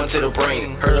 smoke one to the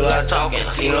brain. Heard a lot of talking,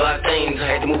 seen a lot of things. I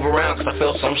had to move around cause I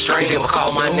felt something strange. Never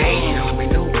called my name.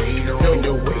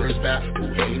 No worries about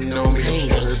who hating on me.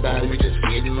 Ain't everybody, we just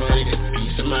getting money, just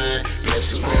peace of mind.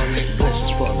 Blessings for me,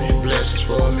 blessings for me, blessings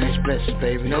for me, blessings,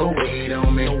 baby. No weight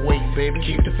on me, no weight, baby.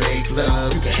 Keep the faith,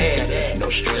 love. You can have that, no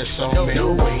stress on me.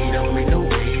 No weight on me, no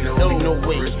weight on me, no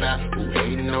worries about who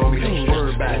hating on me. Ain't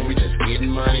worry about it, we just getting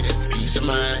money, just peace of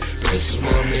mind. Blessings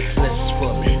for me, blessings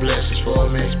for me, blessings for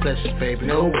me, blessings, baby.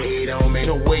 No weight on me,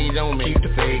 no weight on me. Keep the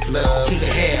faith, love. You can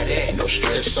have that, no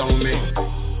stress on me.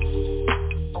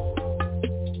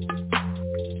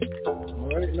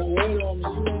 Alright, no weight on me.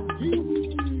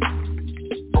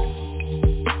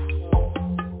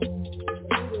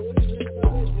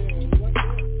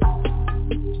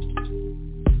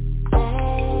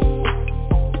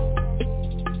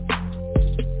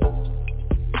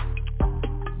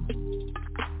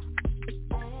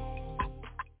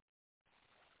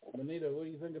 Benita, what do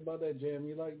you think about that jam?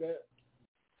 You like that?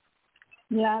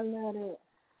 Yeah, I love it.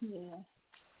 Yeah.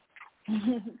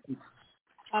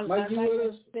 Mike, you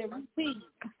with us? The repeat.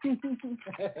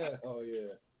 Oh,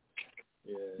 yeah.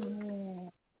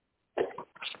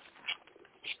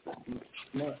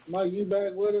 Mike, you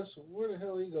back with us? Where the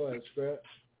hell you go at, Scrap?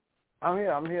 I'm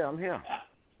here.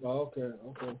 Oh, okay.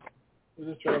 We're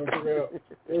just trying to figure out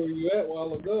where you at a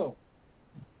while ago.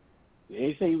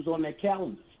 They say he was on that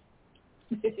calendar.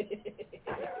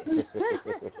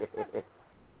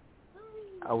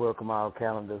 I welcome all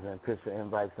calendars and picture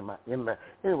invites in my inbox.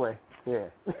 Anyway, yeah.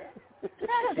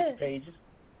 Pages.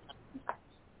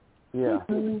 Yeah,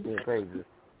 pages.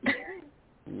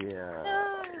 Yeah.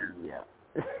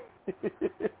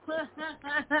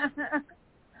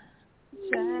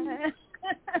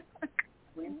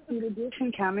 When see the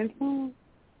different coming soon.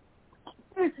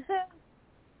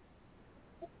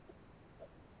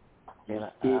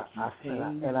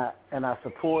 And I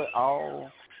support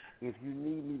all. If you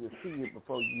need me to see it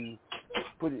before you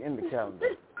put it in the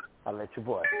calendar, I'll let your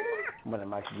boy. When I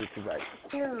might get you right.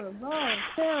 Terrible.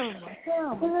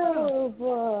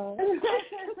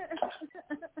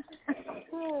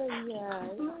 Oh, yeah.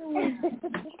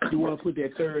 You want to put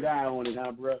that third eye on it,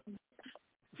 huh, bro?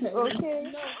 Okay.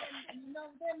 No,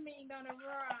 that mean gonna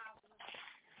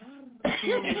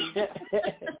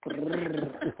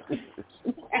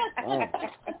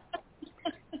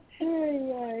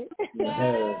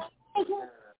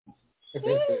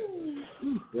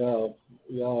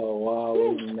Y'all, wow,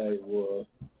 night was.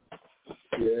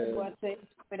 Yeah. Well, I say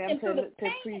for them to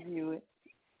preview it.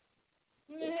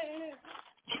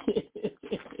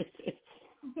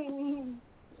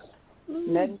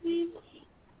 Nothing.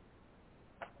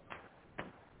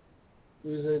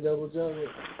 You say double juggle?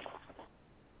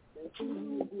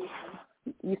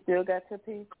 You still got your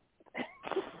piece?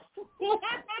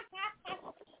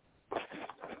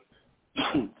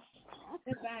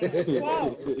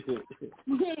 Oh,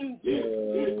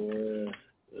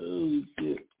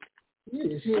 shit.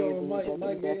 Yeah, she on Mike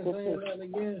ain't saying nothing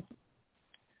again.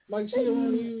 Mike, she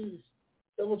on you.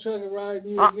 Double check it, ride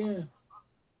you again.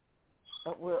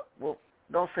 Well,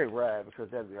 don't say ride because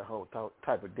that'd be a whole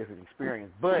type of different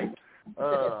experience. But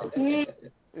you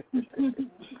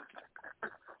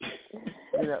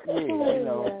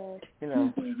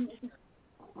know.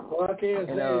 Well, Well, I can't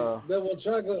say double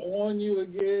chocolate on you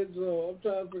again, so I'm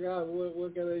trying to figure out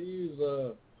what can I use.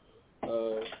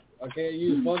 I can't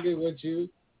use fucking with you,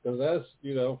 because that's,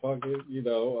 fucking,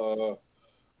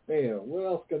 damn, what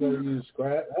else can I use,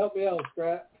 Scrap? Help me out,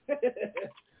 Scrap.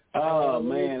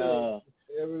 Man,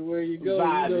 everywhere you go,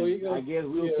 vibing. I guess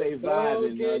we'll say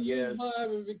vibing. No, can't use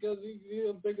vibing because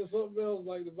he'll think of something else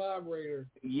like the vibrator.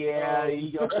 Yeah,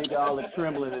 he gonna think of all the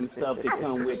trembling and stuff that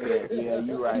come with that. Yeah,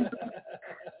 you're right.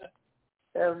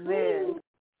 Oh, man.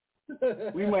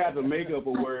 We might have to make up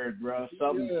a word, bro.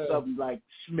 Something like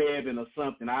schmebbing or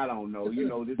something. I don't know.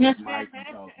 This is Mike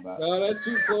you talking about. No, that's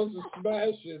too close to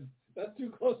smashing. That's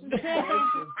too close to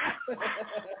smashing.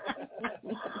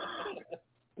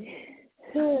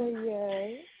 Oh,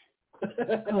 yeah.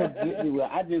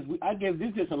 I guess this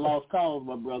is just a lost cause,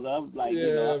 my brother. I'm like,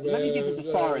 let me get the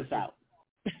thesaurus out.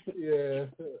 yeah,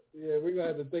 we're gonna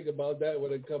have to think about that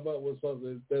when they come up with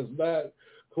something that's not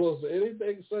close to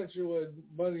anything sexual in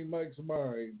Money Mike's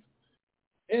mind.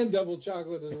 And double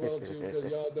chocolate as well too, because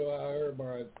y'all know how her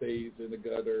mind stays in the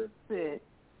gutter. Yeah.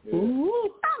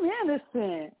 Ooh, I'm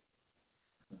innocent.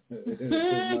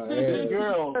 Good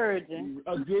girl. Virgin.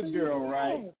 A good girl,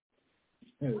 right?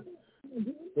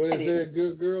 What is it?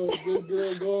 Good girl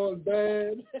going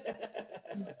bad?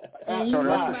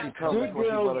 Good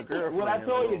girls. What I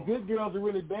told you, good girls are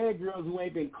really bad girls who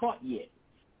ain't been caught yet.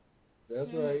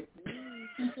 That's right.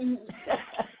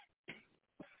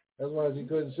 That's why she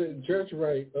couldn't sit in church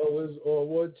right. Or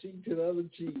one cheek to the other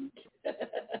cheek.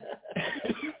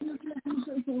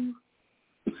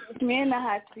 Me in the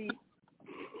hot seat.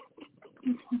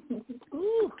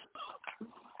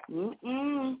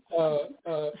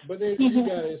 But then you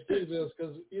gotta excuse us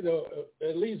because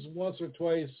at least once or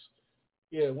twice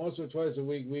a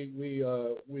week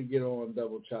we get on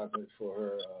double chocolate for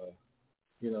her.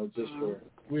 Just for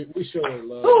we show her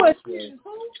love. Who is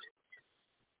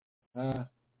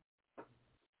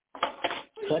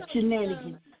Cut your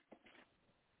nanny.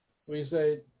 What you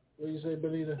say,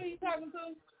 Benita? Who are you talking to?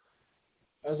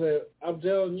 I said, I'm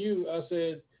telling you,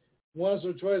 once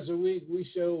or twice a week we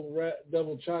show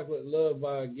double chocolate love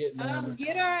by getting on her.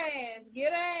 Get her ass.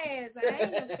 I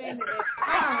ain't offended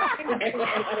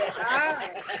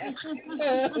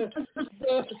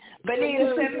it. Benita,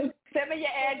 send me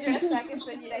your address so I can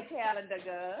send you that calendar,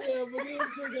 girl. Yeah, Benita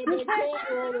took that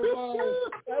calendar on the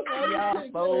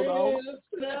wall.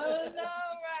 No,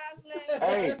 Roslyn.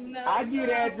 Hey, no, I get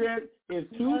address. It's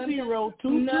 2022.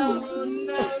 No,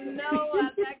 I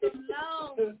think it's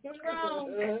long. Strong.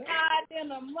 Hide in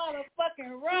a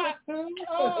motherfucking rock.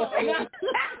 Oh.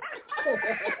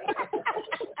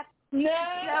 No.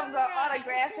 I'm going to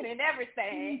autograph it and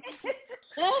everything.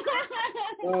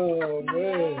 Oh,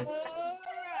 man.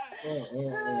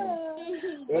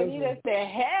 Benita said,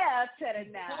 hell to the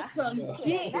now. Some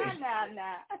shit.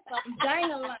 Nah. Some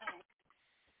dynamite.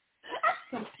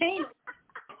 Some paint.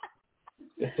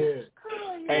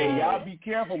 Hey, y'all be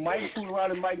careful. Mike fool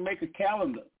around and might make a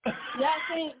calendar. Y'all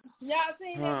seen that?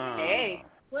 Hey.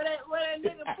 What that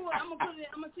nigga pulled? I'm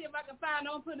gonna see if I can find it.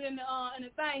 I'm gonna put it in the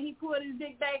thing. He pulled his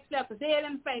big back slap his head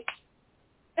in the face.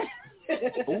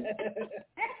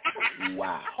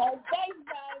 Wow. Oh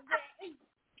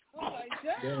my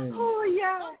God. Oh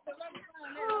yeah.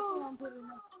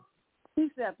 He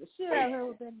slapped the shit out of her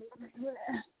with that.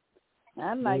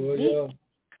 I'm like,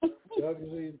 Y'all can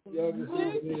see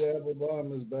Benita Applebaum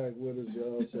is back with us,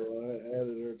 y'all. So I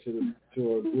added her to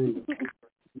our group.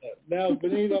 Now,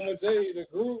 Benita, I'm gonna tell you, the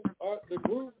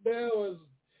group now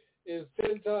is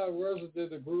 10 times worse than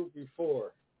the group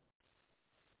before.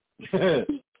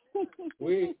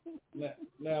 We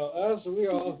are off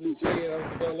the chain. I'm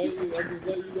just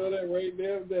let you know that right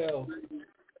now.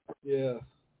 Yeah.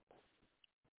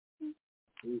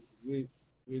 We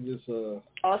just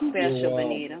all special,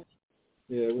 Benita.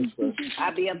 Yeah, we're special.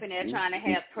 I be up in there trying to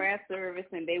have prayer service,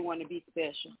 and they want to be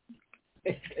special.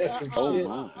 Oh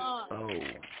my!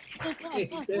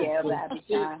 Yeah, but I be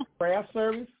trying. Prayer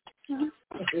service.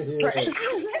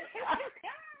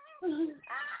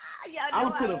 I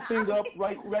would put a finger up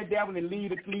right down and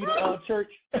lead the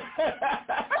church.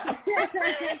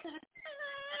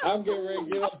 I'm getting ready to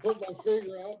get up, put my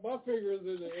finger out. My finger is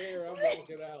in the air. I'm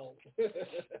walking out.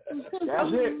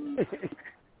 That's it.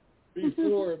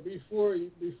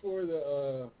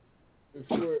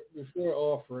 Before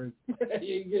offering,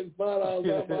 you get $5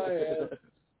 out my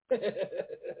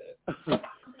ass.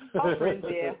 Offering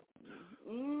there.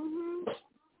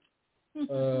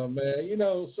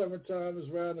 Man, summertime is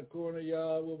around the corner,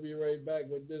 y'all. We'll be right back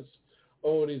with this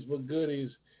oldies but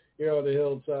goodies here on the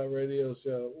Hilltop Radio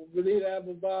Show. Benita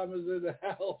Applebaum is in the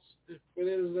house.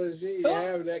 Benita says she ain't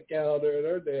having that calendar in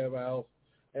her damn house.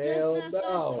 Hell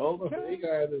no. They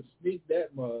got to sneak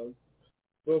that mug.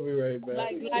 We'll be right back.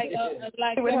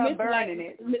 Like with her burning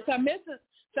it. So Mr.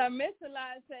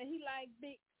 Lyon said he like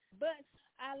big butts.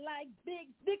 I like big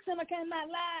dicks and I cannot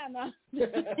lie. No.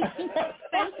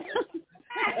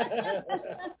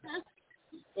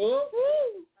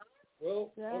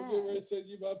 Well, I'm getting ready to send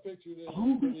you my picture then.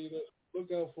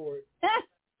 Look out for it.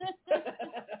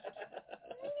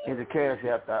 Hit the cash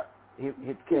app. Hit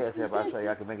the cash app. I say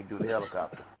I can make it do the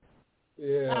helicopter.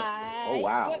 Yeah. Oh,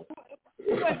 wow.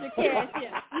 What's the cash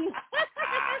app?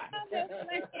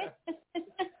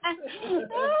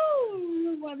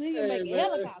 Well, he can make a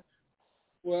helicopter.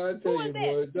 Well, I tell you,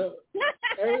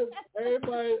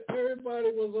 boy, everybody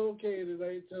was okay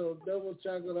tonight till Double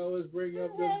Chocolate always bring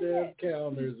up them damn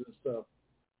calendars and stuff.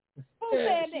 Who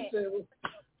said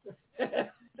that?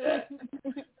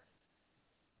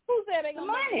 Who said they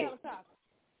gonna make a helicopter?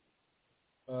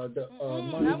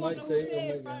 Money Mike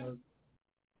said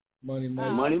Money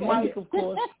Mike. Money Mike, of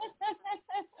course.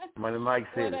 Money Mike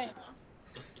said it.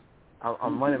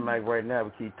 I'm Money Mike right now.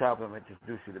 We keep talking. I'm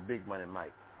introduce you to Big Money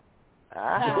Mike.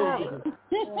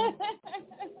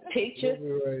 Teacher.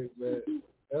 Right, man.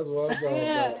 That's what I'm talking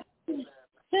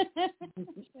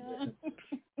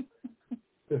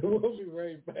about. We'll be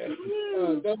right back.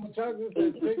 Double Chocolate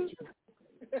said picture.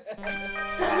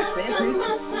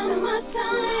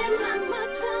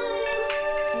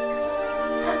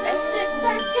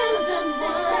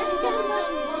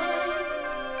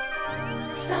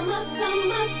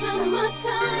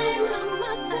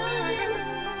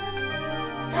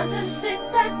 I'll just sit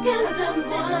back and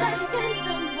unwind.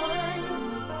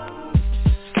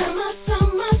 Summertime.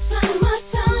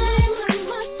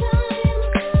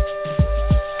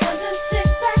 I'll just sit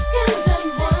back and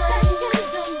unwind.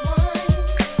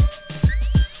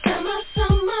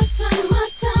 Summertime.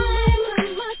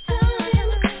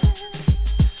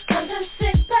 I'll just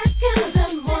sit back and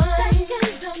unwind.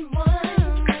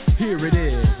 Here it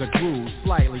is, a groove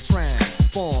slightly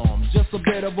transformed, just a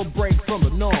bit of a break from the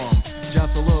norm.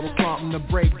 Just a little something to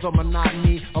break the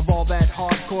monotony of all that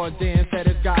hardcore dance that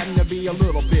has gotten to be a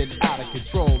little bit out of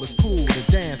control. It's cool to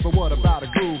dance, but what about a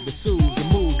groove that soothes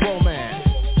and moves romance?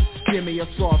 Give me a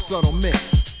soft, subtle mix,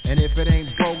 and if it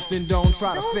ain't broke, then don't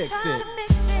try to fix it.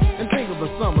 And think of the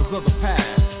summers of the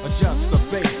past, adjust the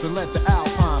bass and let the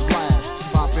alpine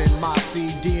blast. Pop in my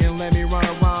CD and let me run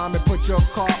around and put your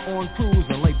car on cruise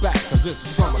and lay back, cause it's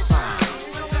summertime.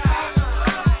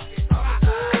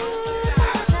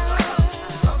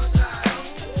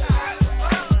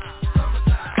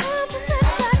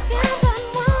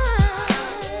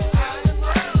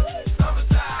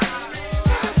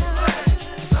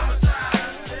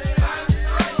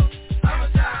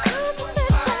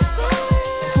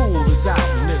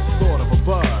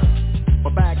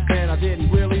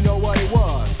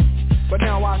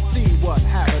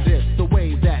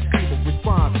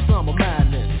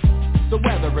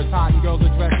 Hot and girls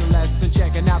are dressing less and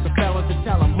checking out the fellas to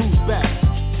tell them who's best.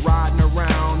 Riding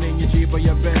around in your Jeep or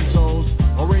your Benzos,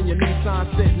 or in your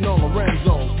Nissan sitting on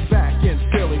Lorenzo's. Back in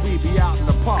Philly, we be out in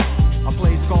the park. A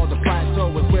place called the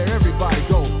Plateau is where everybody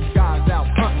goes. Guys out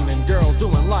hunting and girls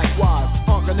doing likewise.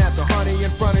 Honking at the honey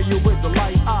in front of you with the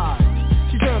light eyes.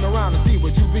 She turn around and see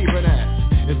what you beeping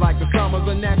at. It's like the summer's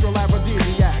a natural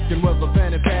aphrodisiac. And with a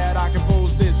pen and pad I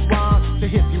compose this rhyme to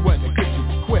hit you and to get you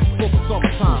quick for the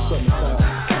summertime.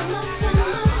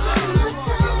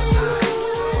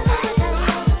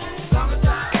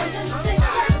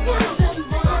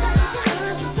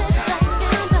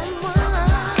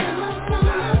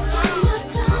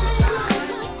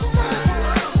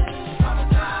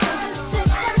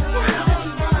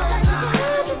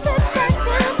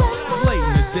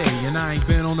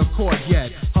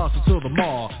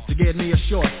 To get me a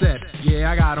short set.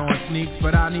 Yeah, I got on sneaks,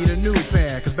 but I need a new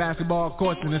pair, cause basketball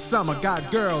courts in the summer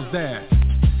got girls there.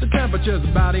 The temperature's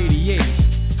about 88.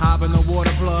 Hop in the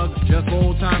water plug, just for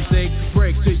old time's sake.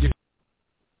 Break to your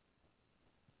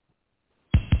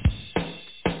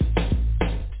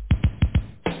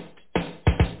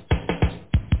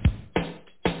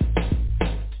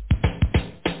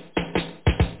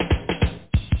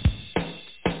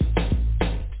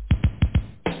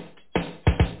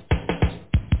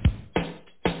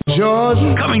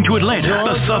Georgia. Coming to Atlanta,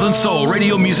 the Southern Soul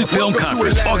Radio Music Film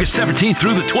Conference, August 17th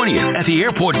through the 20th at the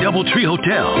Airport DoubleTree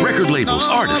Hotel. Record labels,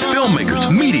 artists,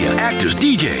 filmmakers, media, actors,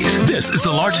 DJs. This is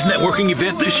the largest networking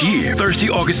event this year. Thursday,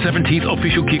 August 17th,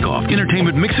 official kickoff.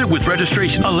 Entertainment mixer with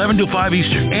registration 11 to 5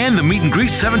 Eastern. And the meet and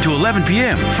greet 7 to 11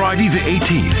 p.m. Friday the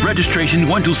 18th. Registration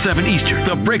 1 to 7 Eastern.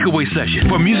 The breakaway session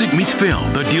for music meets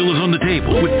film. The deal is on the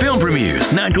table with film premieres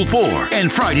 9 to 4.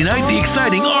 And Friday night, the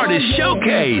exciting artist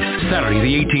showcase. Saturday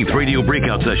the 18th, radio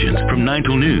breakout sessions from 9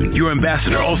 till noon. Your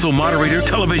ambassador, also moderator,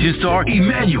 television star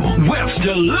Emmanuel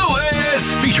Webster Lewis.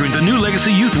 Featuring the New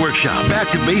Legacy Youth Workshop,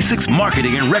 Back to Basics,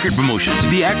 Marketing and Record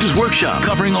Promotions. The Actors Workshop,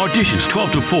 covering auditions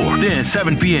 12 to 4. Then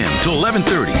 7 p.m. to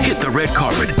 11:30. Hit the red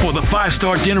carpet for the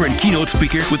 5-star dinner and keynote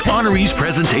speaker with honorees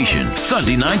presentation.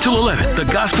 Sunday 9 till 11. The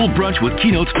Gospel Brunch with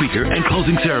keynote speaker and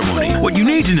closing ceremony. What you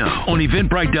need to know on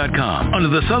Eventbrite.com under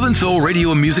the Southern Soul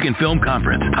Radio Music and Film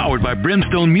Conference, powered by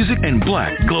Brimstone Music and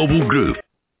Black Global Group.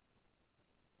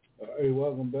 Hey,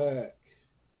 welcome back.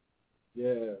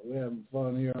 Yeah, we're having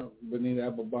fun here. Benita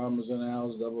Applebaumer's in the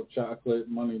house, Double Chocolate,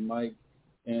 Money Mike,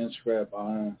 and Scrap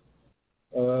Iron.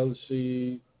 Let's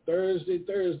see. Thursday.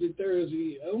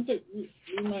 I don't think we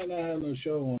might not have no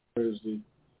show on Thursday.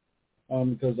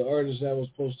 Because the artist that was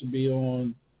supposed to be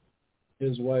on,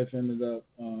 his wife ended up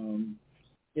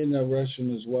rushing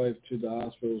his wife to the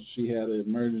hospital. She had an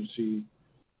emergency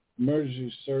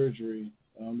surgery.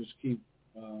 Just keep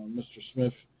Mr.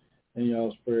 Smith in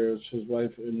y'all's prayers. His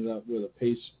wife ended up with a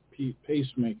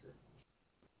pacemaker.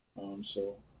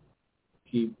 So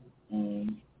keep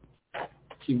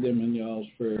them in y'all's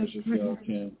prayers if y'all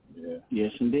can. Yeah.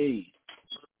 Yes, indeed.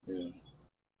 Yeah.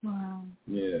 Wow.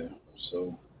 Yeah.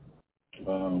 So,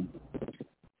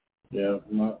 yeah,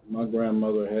 my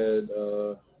grandmother had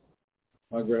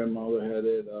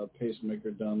a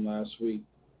pacemaker done last week,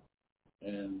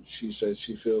 and she said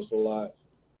she feels a lot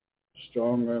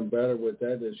stronger and better with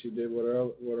that than she did with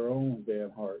her own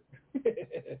damn heart.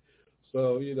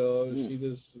 So, she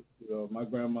just, my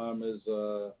grandmom is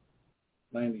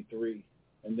 93.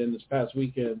 And then this past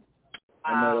weekend,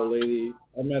 I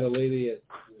met a lady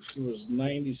she was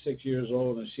 96 years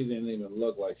old, and she didn't even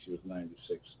look like she was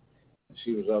 96. And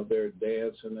she was up there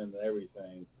dancing and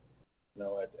everything,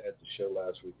 at the show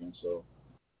last weekend. So,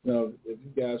 if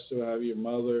you guys still have your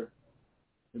mother,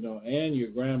 and your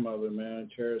grandmother, man,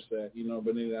 cherish that.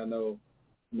 Benita, I know,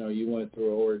 you went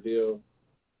through an ordeal,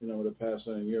 with the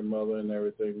passing of your mother and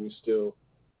everything.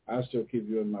 I still keep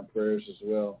you in my prayers as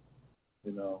well,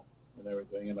 and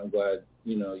everything. And I'm glad,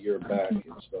 you're back and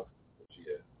stuff. But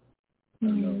yeah,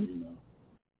 I know,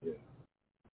 yeah.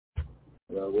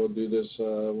 We'll do this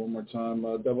one more time.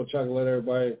 Double Chocolate, let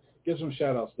everybody give some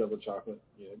shout outs, Double Chocolate.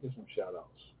 Yeah, give some shout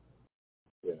outs.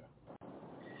 Yeah.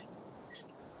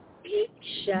 Big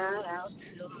shout out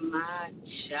to my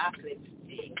chocolate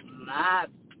stick, my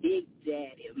big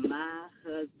daddy, my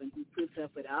husband who puts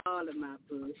up with all of my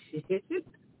bullshit.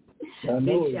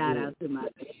 Big shout out to my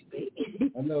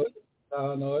baby. I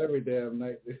know every damn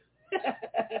night.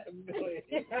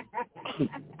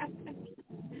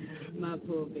 My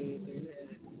poor baby.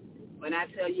 When I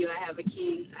tell you I have a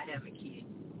kid, I have a kid.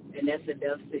 And that's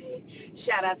enough said.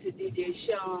 Shout out to DJ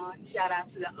Sean. Shout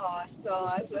out to the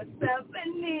All-Stars. What's up,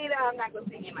 Anita? I'm not going to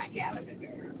sing in my calendar,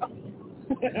 girl.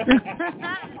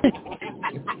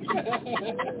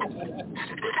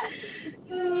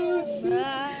 No.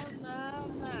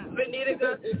 Anita go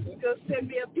send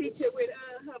me a picture with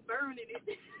her burning it.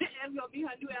 That's going to be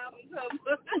her new album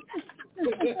cover.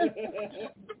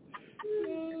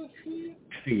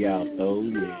 Y'all so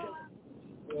yeah.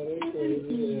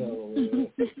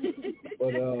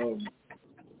 But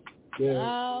yeah.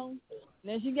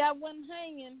 Then she got one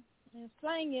hanging and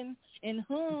singing and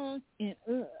hung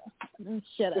and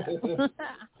shut up.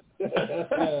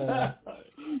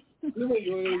 Let me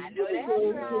go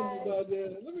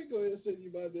ahead and send you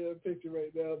my damn picture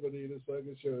right now, Benita, so I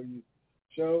can show you.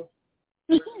 Show.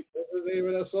 What's the name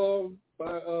of that song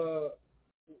by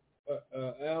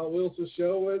Al Wilson?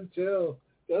 Show and Tell.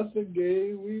 That's the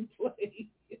game we play.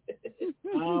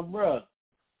 Bruh.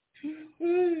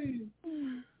 Hey.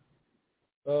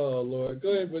 Oh, Lord. Go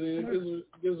ahead, Benita.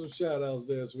 Give some shout-outs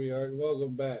there, sweetheart.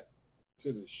 Welcome back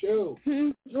to the show.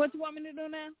 What you want me to do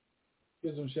now?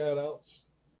 Give some shout-outs.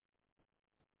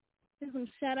 Give some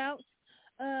shout-outs.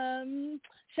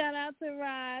 Shout out to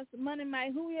Rise, Money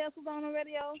Mike. Who else was on the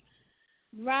radio?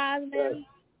 Rise, man.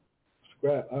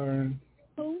 Scrap Iron.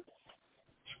 Who?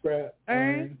 Scrap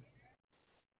Iron.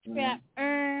 Scrap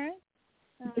Iron.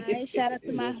 All right, shout out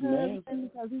to my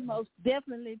husband because he most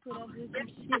definitely put up with some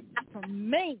shit from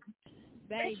me,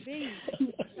 baby.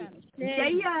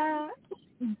 Yeah.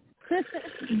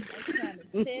 I'm trying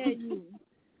to tell you,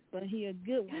 but he a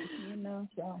good one, you know.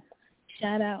 So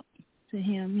shout out to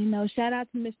him, you know. Shout out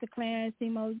to Mr. Clarence, you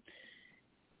know.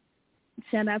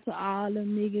 Shout out to all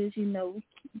them niggas, you know,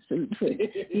 for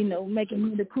you know, making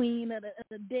me the queen of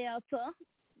the Delta.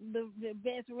 The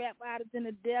best rap artists in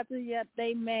the Delta. Yep,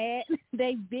 they mad.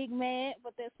 They big mad,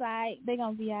 but that's all right. They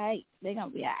gonna be all right. They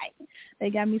gonna be all right. They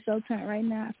got me so turned right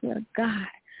now, I swear to God.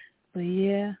 But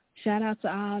yeah, shout out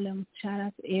to all them. Shout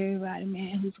out to everybody,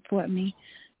 man, who support me,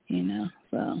 you know.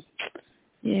 So,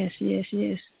 yes.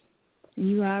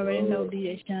 You already know,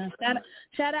 DJ Sean.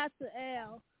 Shout out to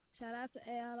Al. Shout out to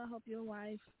Al. I hope your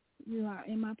wife, you are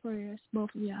in my prayers,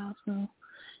 both of y'all. So,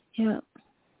 yep.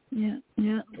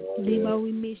 Debo,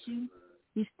 we miss you.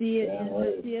 We still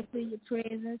feel your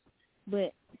presence.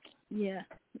 But, yeah,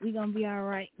 we going to be all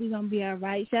right.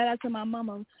 Shout out to my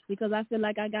mama, because I feel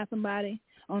like I got somebody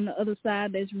on the other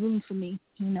side that's rooting for me,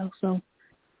 you know. So,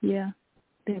 yeah,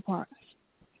 that part.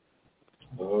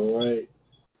 All right.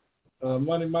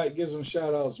 Money Mike, give some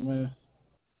shout-outs, man.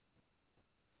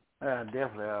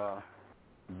 Definitely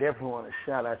want to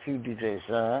shout out you, DJ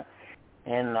Sean,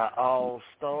 and All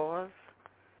Stars.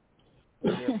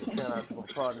 Definitely shout out to my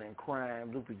partner in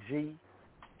crime, Loopy G.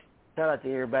 Shout out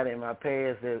to everybody in my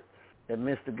past that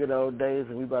missed the good old days,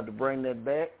 and we about to bring that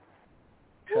back.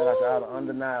 Shout out to all the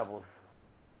undeniables.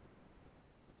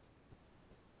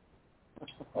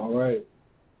 All right.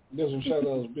 Give some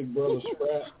shout-outs, Big Brother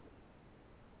Sprat.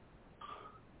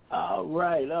 All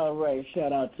right.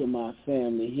 Shout out to my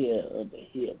family here of the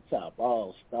Hilltop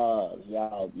All Stars.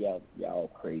 Y'all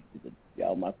crazy.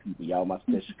 Y'all my people. Y'all my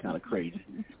special kind of crazy.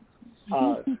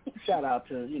 Shout out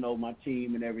to, you know, my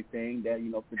team and everything, that,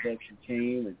 you know, production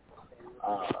team, and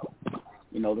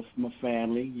you know, my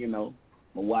family, you know,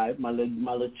 my wife, my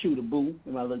little chooter boo,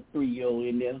 and my little 3-year-old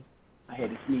in there. I had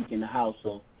to sneak in the house,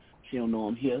 so she don't know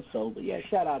I'm here. So, but yeah,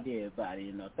 shout out to everybody,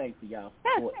 you know. Thanks for y'all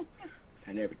support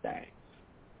and everything.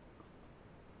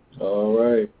 All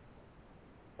right.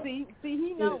 See,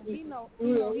 he know. We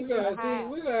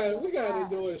gotta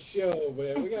do a show,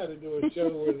 man. We gotta do a show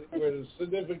where the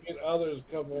significant others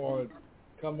come on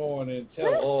and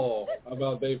tell all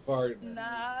about their partner.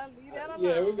 Nah, leave that alone.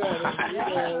 Yeah, we gotta.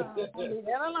 Leave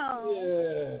that alone.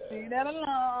 Yeah. Leave that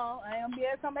alone. I ain't gonna be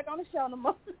able to come back on the show no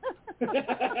more.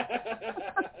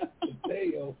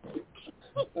 Damn.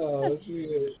 Oh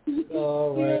shit.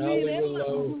 All right, I'll leave it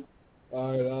alone.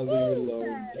 All right, I'll leave it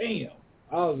alone. Damn.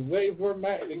 I was waiting for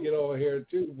Mac to get on here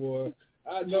too, boy.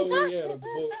 I know he had a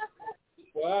book.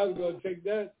 Well, I was gonna take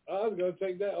that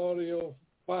audio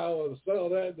file and sell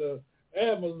that to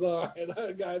Amazon, and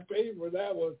I got paid for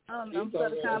that one. I'm so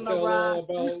kind of right.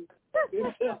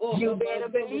 You better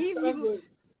believe you.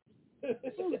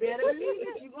 You better believe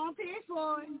it. You gonna pay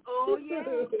for it. Oh yeah.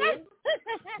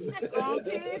 You gonna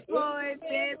pay for it,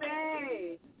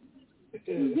 baby.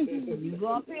 You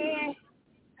gonna pay.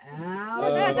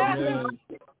 Man.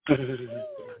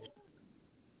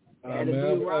 That'll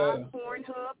be Rock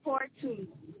Pornhub Part 2.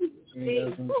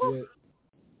 That's some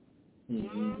shit.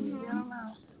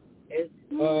 It's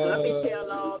puppy tail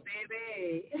all,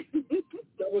 baby.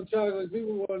 Double chocolate.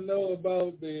 People want to know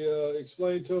about the.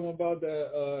 Explain to them about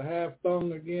that half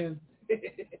thong again.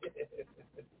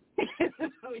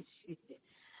 Oh shit!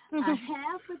 A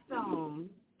half a thong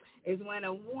is when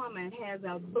a woman has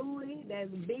a booty that's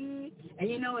big, and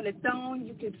you know in the thong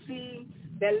you can see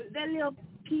that little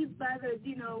piece by the,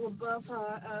 you know, above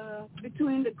her,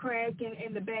 between the crack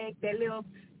and the back, that little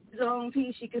thong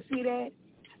piece, you can see that.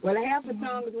 Well, a half a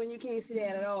thong is when you can't see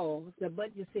that at all. The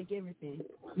butt just stick everything.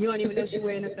 You don't even know she's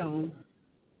wearing a thong.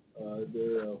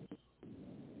 Damn.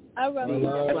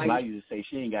 I used to say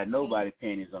she ain't got nobody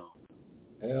panties on.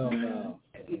 Hell no.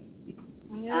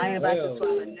 I ain't about to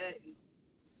swallow nothing.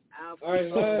 All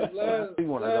right, last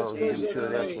question sure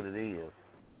that's what it is.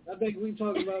 I think we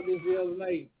talked about this the other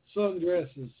night.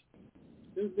 Sundresses.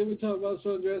 Did we talk about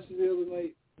sundresses the other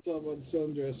night? Talk about the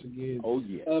sundress again. Oh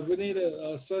yeah.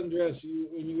 Vanita, sundress.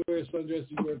 When you wear a sundress,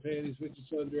 you wear panties with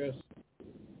your sundress.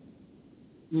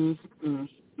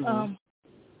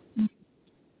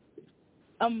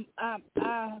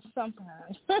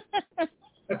 Sometimes.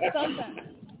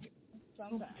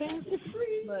 Fancy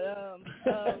free. But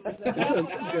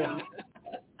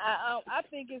I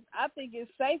think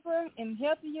it's safer and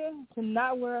healthier to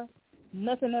not wear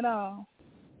nothing at all.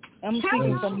 I'm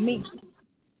speaking for me.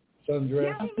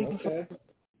 Sundress. Okay.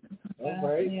 All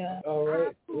right. Yeah. All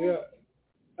right. Yeah.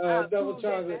 Double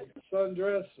chocolate.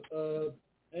 Sundress.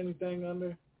 Anything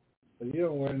under? You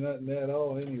don't wear nothing at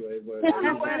all anyway. But I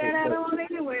don't wear that at all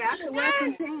anyway. I could wear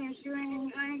some pants. I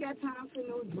ain't got time for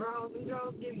no drawers. And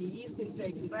drawers give you yeast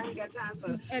infections. I ain't got time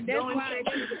for no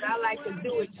infections because I like to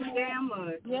do it too damn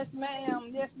much. Yes,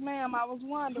 ma'am. Yes, ma'am. I was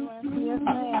wondering. Yes,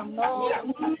 ma'am. No.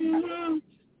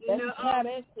 That's not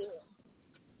that shit.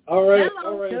 All right,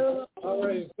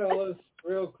 fellas.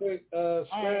 Real quick,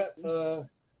 Scrap,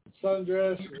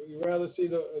 sundress. You rather see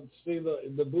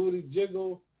the booty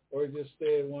jiggle or just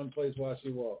stay in one place while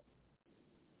she walks?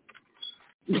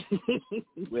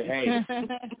 Well, hey,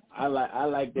 I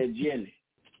like that jelly.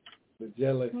 The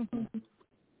jelly.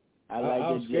 I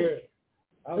like the jelly.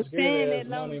 I'm scared to ask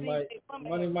Money Mike.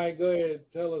 Money Mike, go ahead.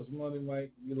 Tell us, Money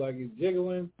Mike. You like it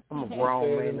jiggling? I'm a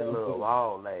grown man that love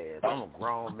all ass. I'm a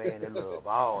grown man that love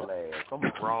all ass. I'm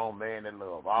a grown man that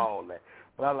love all ass.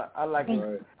 But I like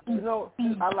it. You know,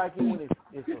 I like it when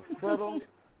it's a subtle.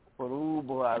 But ooh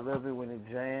boy, I love it when it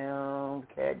jams.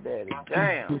 Cat daddy,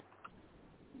 jam.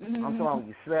 I'm talking about when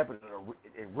you slap it,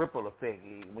 it ripple effect.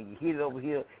 When you hit it over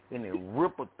here, then it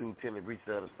ripple through till it reaches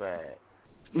the other side.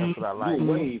 That's what I like.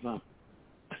 Wave, huh?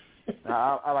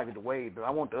 I like it to wave, but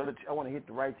I want to hit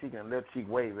the right cheek and the left cheek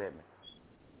wave at me.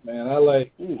 Man, I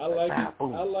like it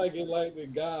like the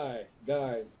guy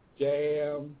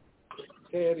jam,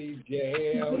 Teddy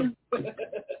jam.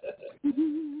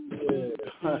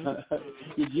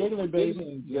 You're jiggling,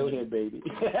 baby. Go ahead, baby.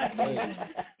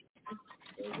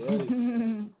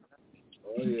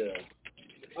 Oh yeah.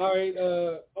 All right.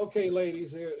 Okay, ladies.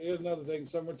 Here's another thing.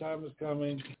 Summertime is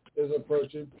coming. Is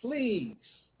approaching. Please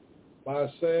buy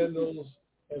sandals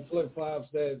and flip flops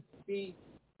that fit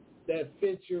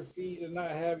your feet and not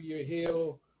have your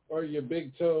heel or your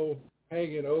big toe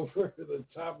hanging over the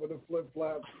top of the flip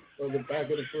flop or the back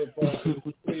of the flip flop.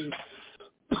 Please.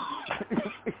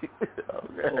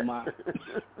 Oh my.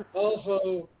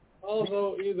 Also,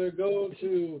 either go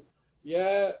to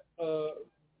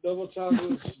Double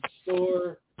Chocolate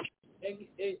store and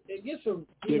get some,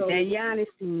 that Giannis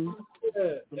team.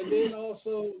 Yeah, and then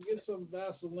also get some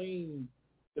Vaseline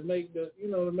to make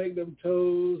make them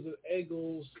toes and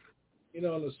ankles,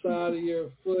 on the side of your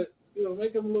foot,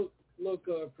 make them look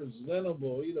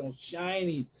presentable,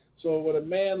 shiny. So when a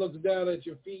man looks down at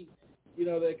your feet,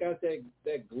 they got that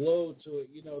glow to it,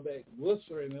 that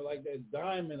glycerin, and like that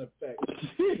diamond effect.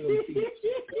 You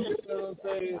know what I'm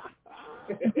saying?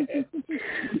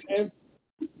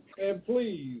 and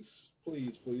please.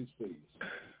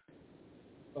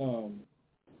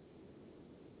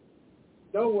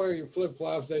 Don't wear your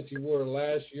flip-flops that you wore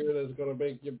last year that's going to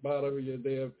make your bottom of your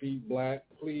damn feet black.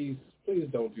 Please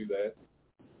don't do that.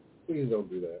 Please don't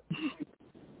do that.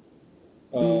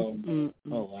 Oh,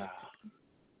 wow.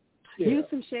 Yeah. Use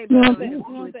some shea butter in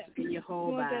your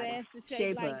whole body. That ass to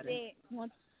shake like that.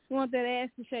 Want that ass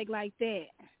to shake like that.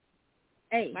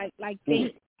 Hey. Like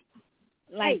that.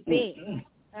 Like that.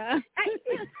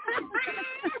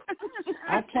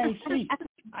 I can't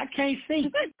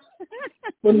see.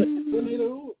 Bonita,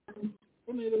 who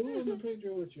in the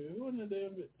picture with you? Who in the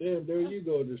damn there you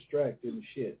go, distracting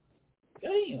shit.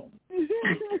 Damn.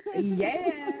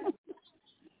 Yeah.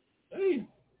 Damn.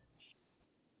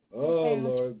 Oh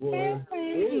Lord, boy. We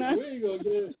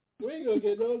ain't gonna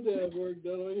get no damn work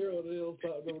done on here on the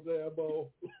Hilltop, no damn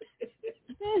ball.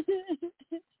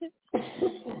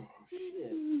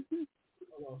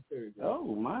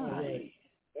 Oh my.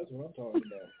 That's what I'm talking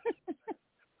about.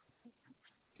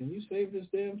 Can you save this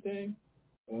damn thing?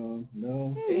 No.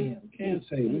 Damn, can't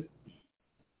save it.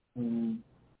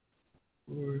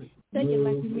 Take it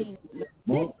like you mean.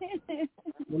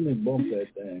 Let me bump that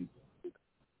thing.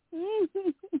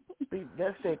 See,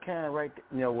 that's that kind right there.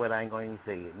 You know what? I ain't going to even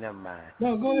say it. Never mind.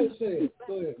 No, go ahead and say it.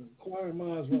 Go ahead. Inquiring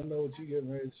minds want to know what you're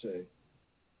getting ready to say.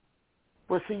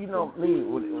 Well, see, me,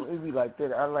 it be like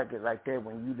that. I like it like that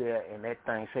when you there and that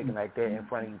thing shaking like that in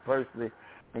front of you personally,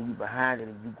 and you behind it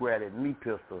and you grab that meat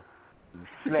pistol, you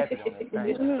slap it on that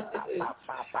thing. Pop,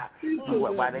 pop, pop, pop.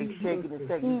 While they shaking and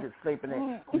shaking, you just slapping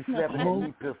that, you slapping that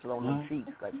meat pistol on their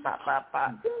cheeks, like pop, pop,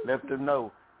 pop. Let them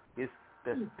know it's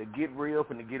the get real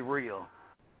from the get real.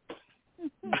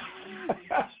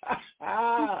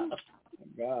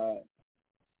 God.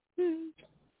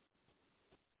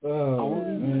 Oh,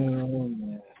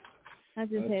 man. I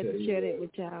just had to share that with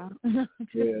y'all.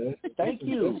 Yeah. Thank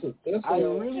you. I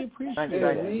really appreciate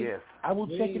it. Yes. I will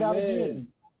check it out again.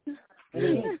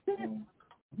 I'm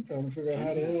trying to figure out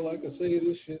how the hell I can say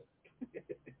this shit.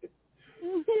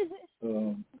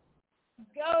 Go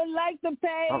like the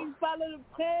page, follow the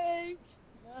page.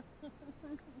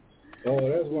 Oh,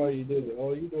 that's why you did it.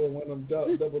 Oh, you doing one of them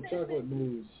double chocolate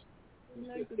moves.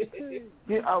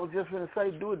 Yeah, I was just going to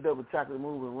say, do a double chocolate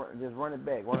move and just run it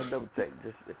back. Run a double take.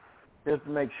 Just to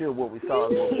make sure what we saw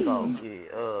is what we saw.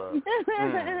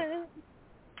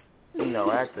 You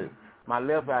know, actually, my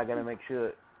left eye got to make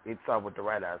sure it saw what the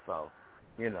right eye saw.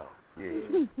 You know,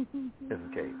 just in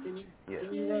case.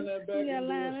 Can you run that back and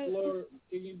do it slower?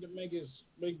 Can you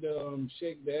make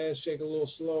the ass shake a little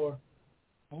slower?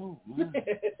 Oh, man.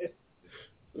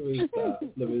 Let me stop.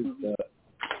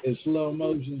 In slow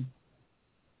motion.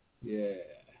 Yeah.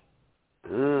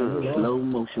 Slow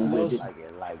motion with it.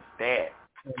 Like that.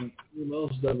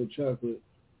 Most of the chocolate.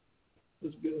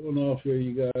 Let's get one off here,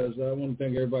 you guys. I want to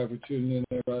thank everybody for tuning in,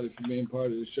 everybody for being part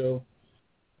of the show.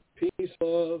 Peace,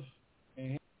 love,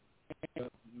 and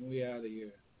we out of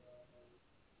here.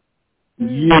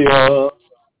 Yeah.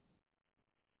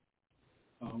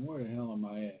 Where the hell am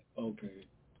I at? Okay.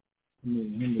 Let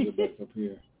me get back up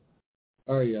here.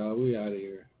 All right, y'all. We out of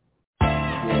here.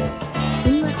 Yeah.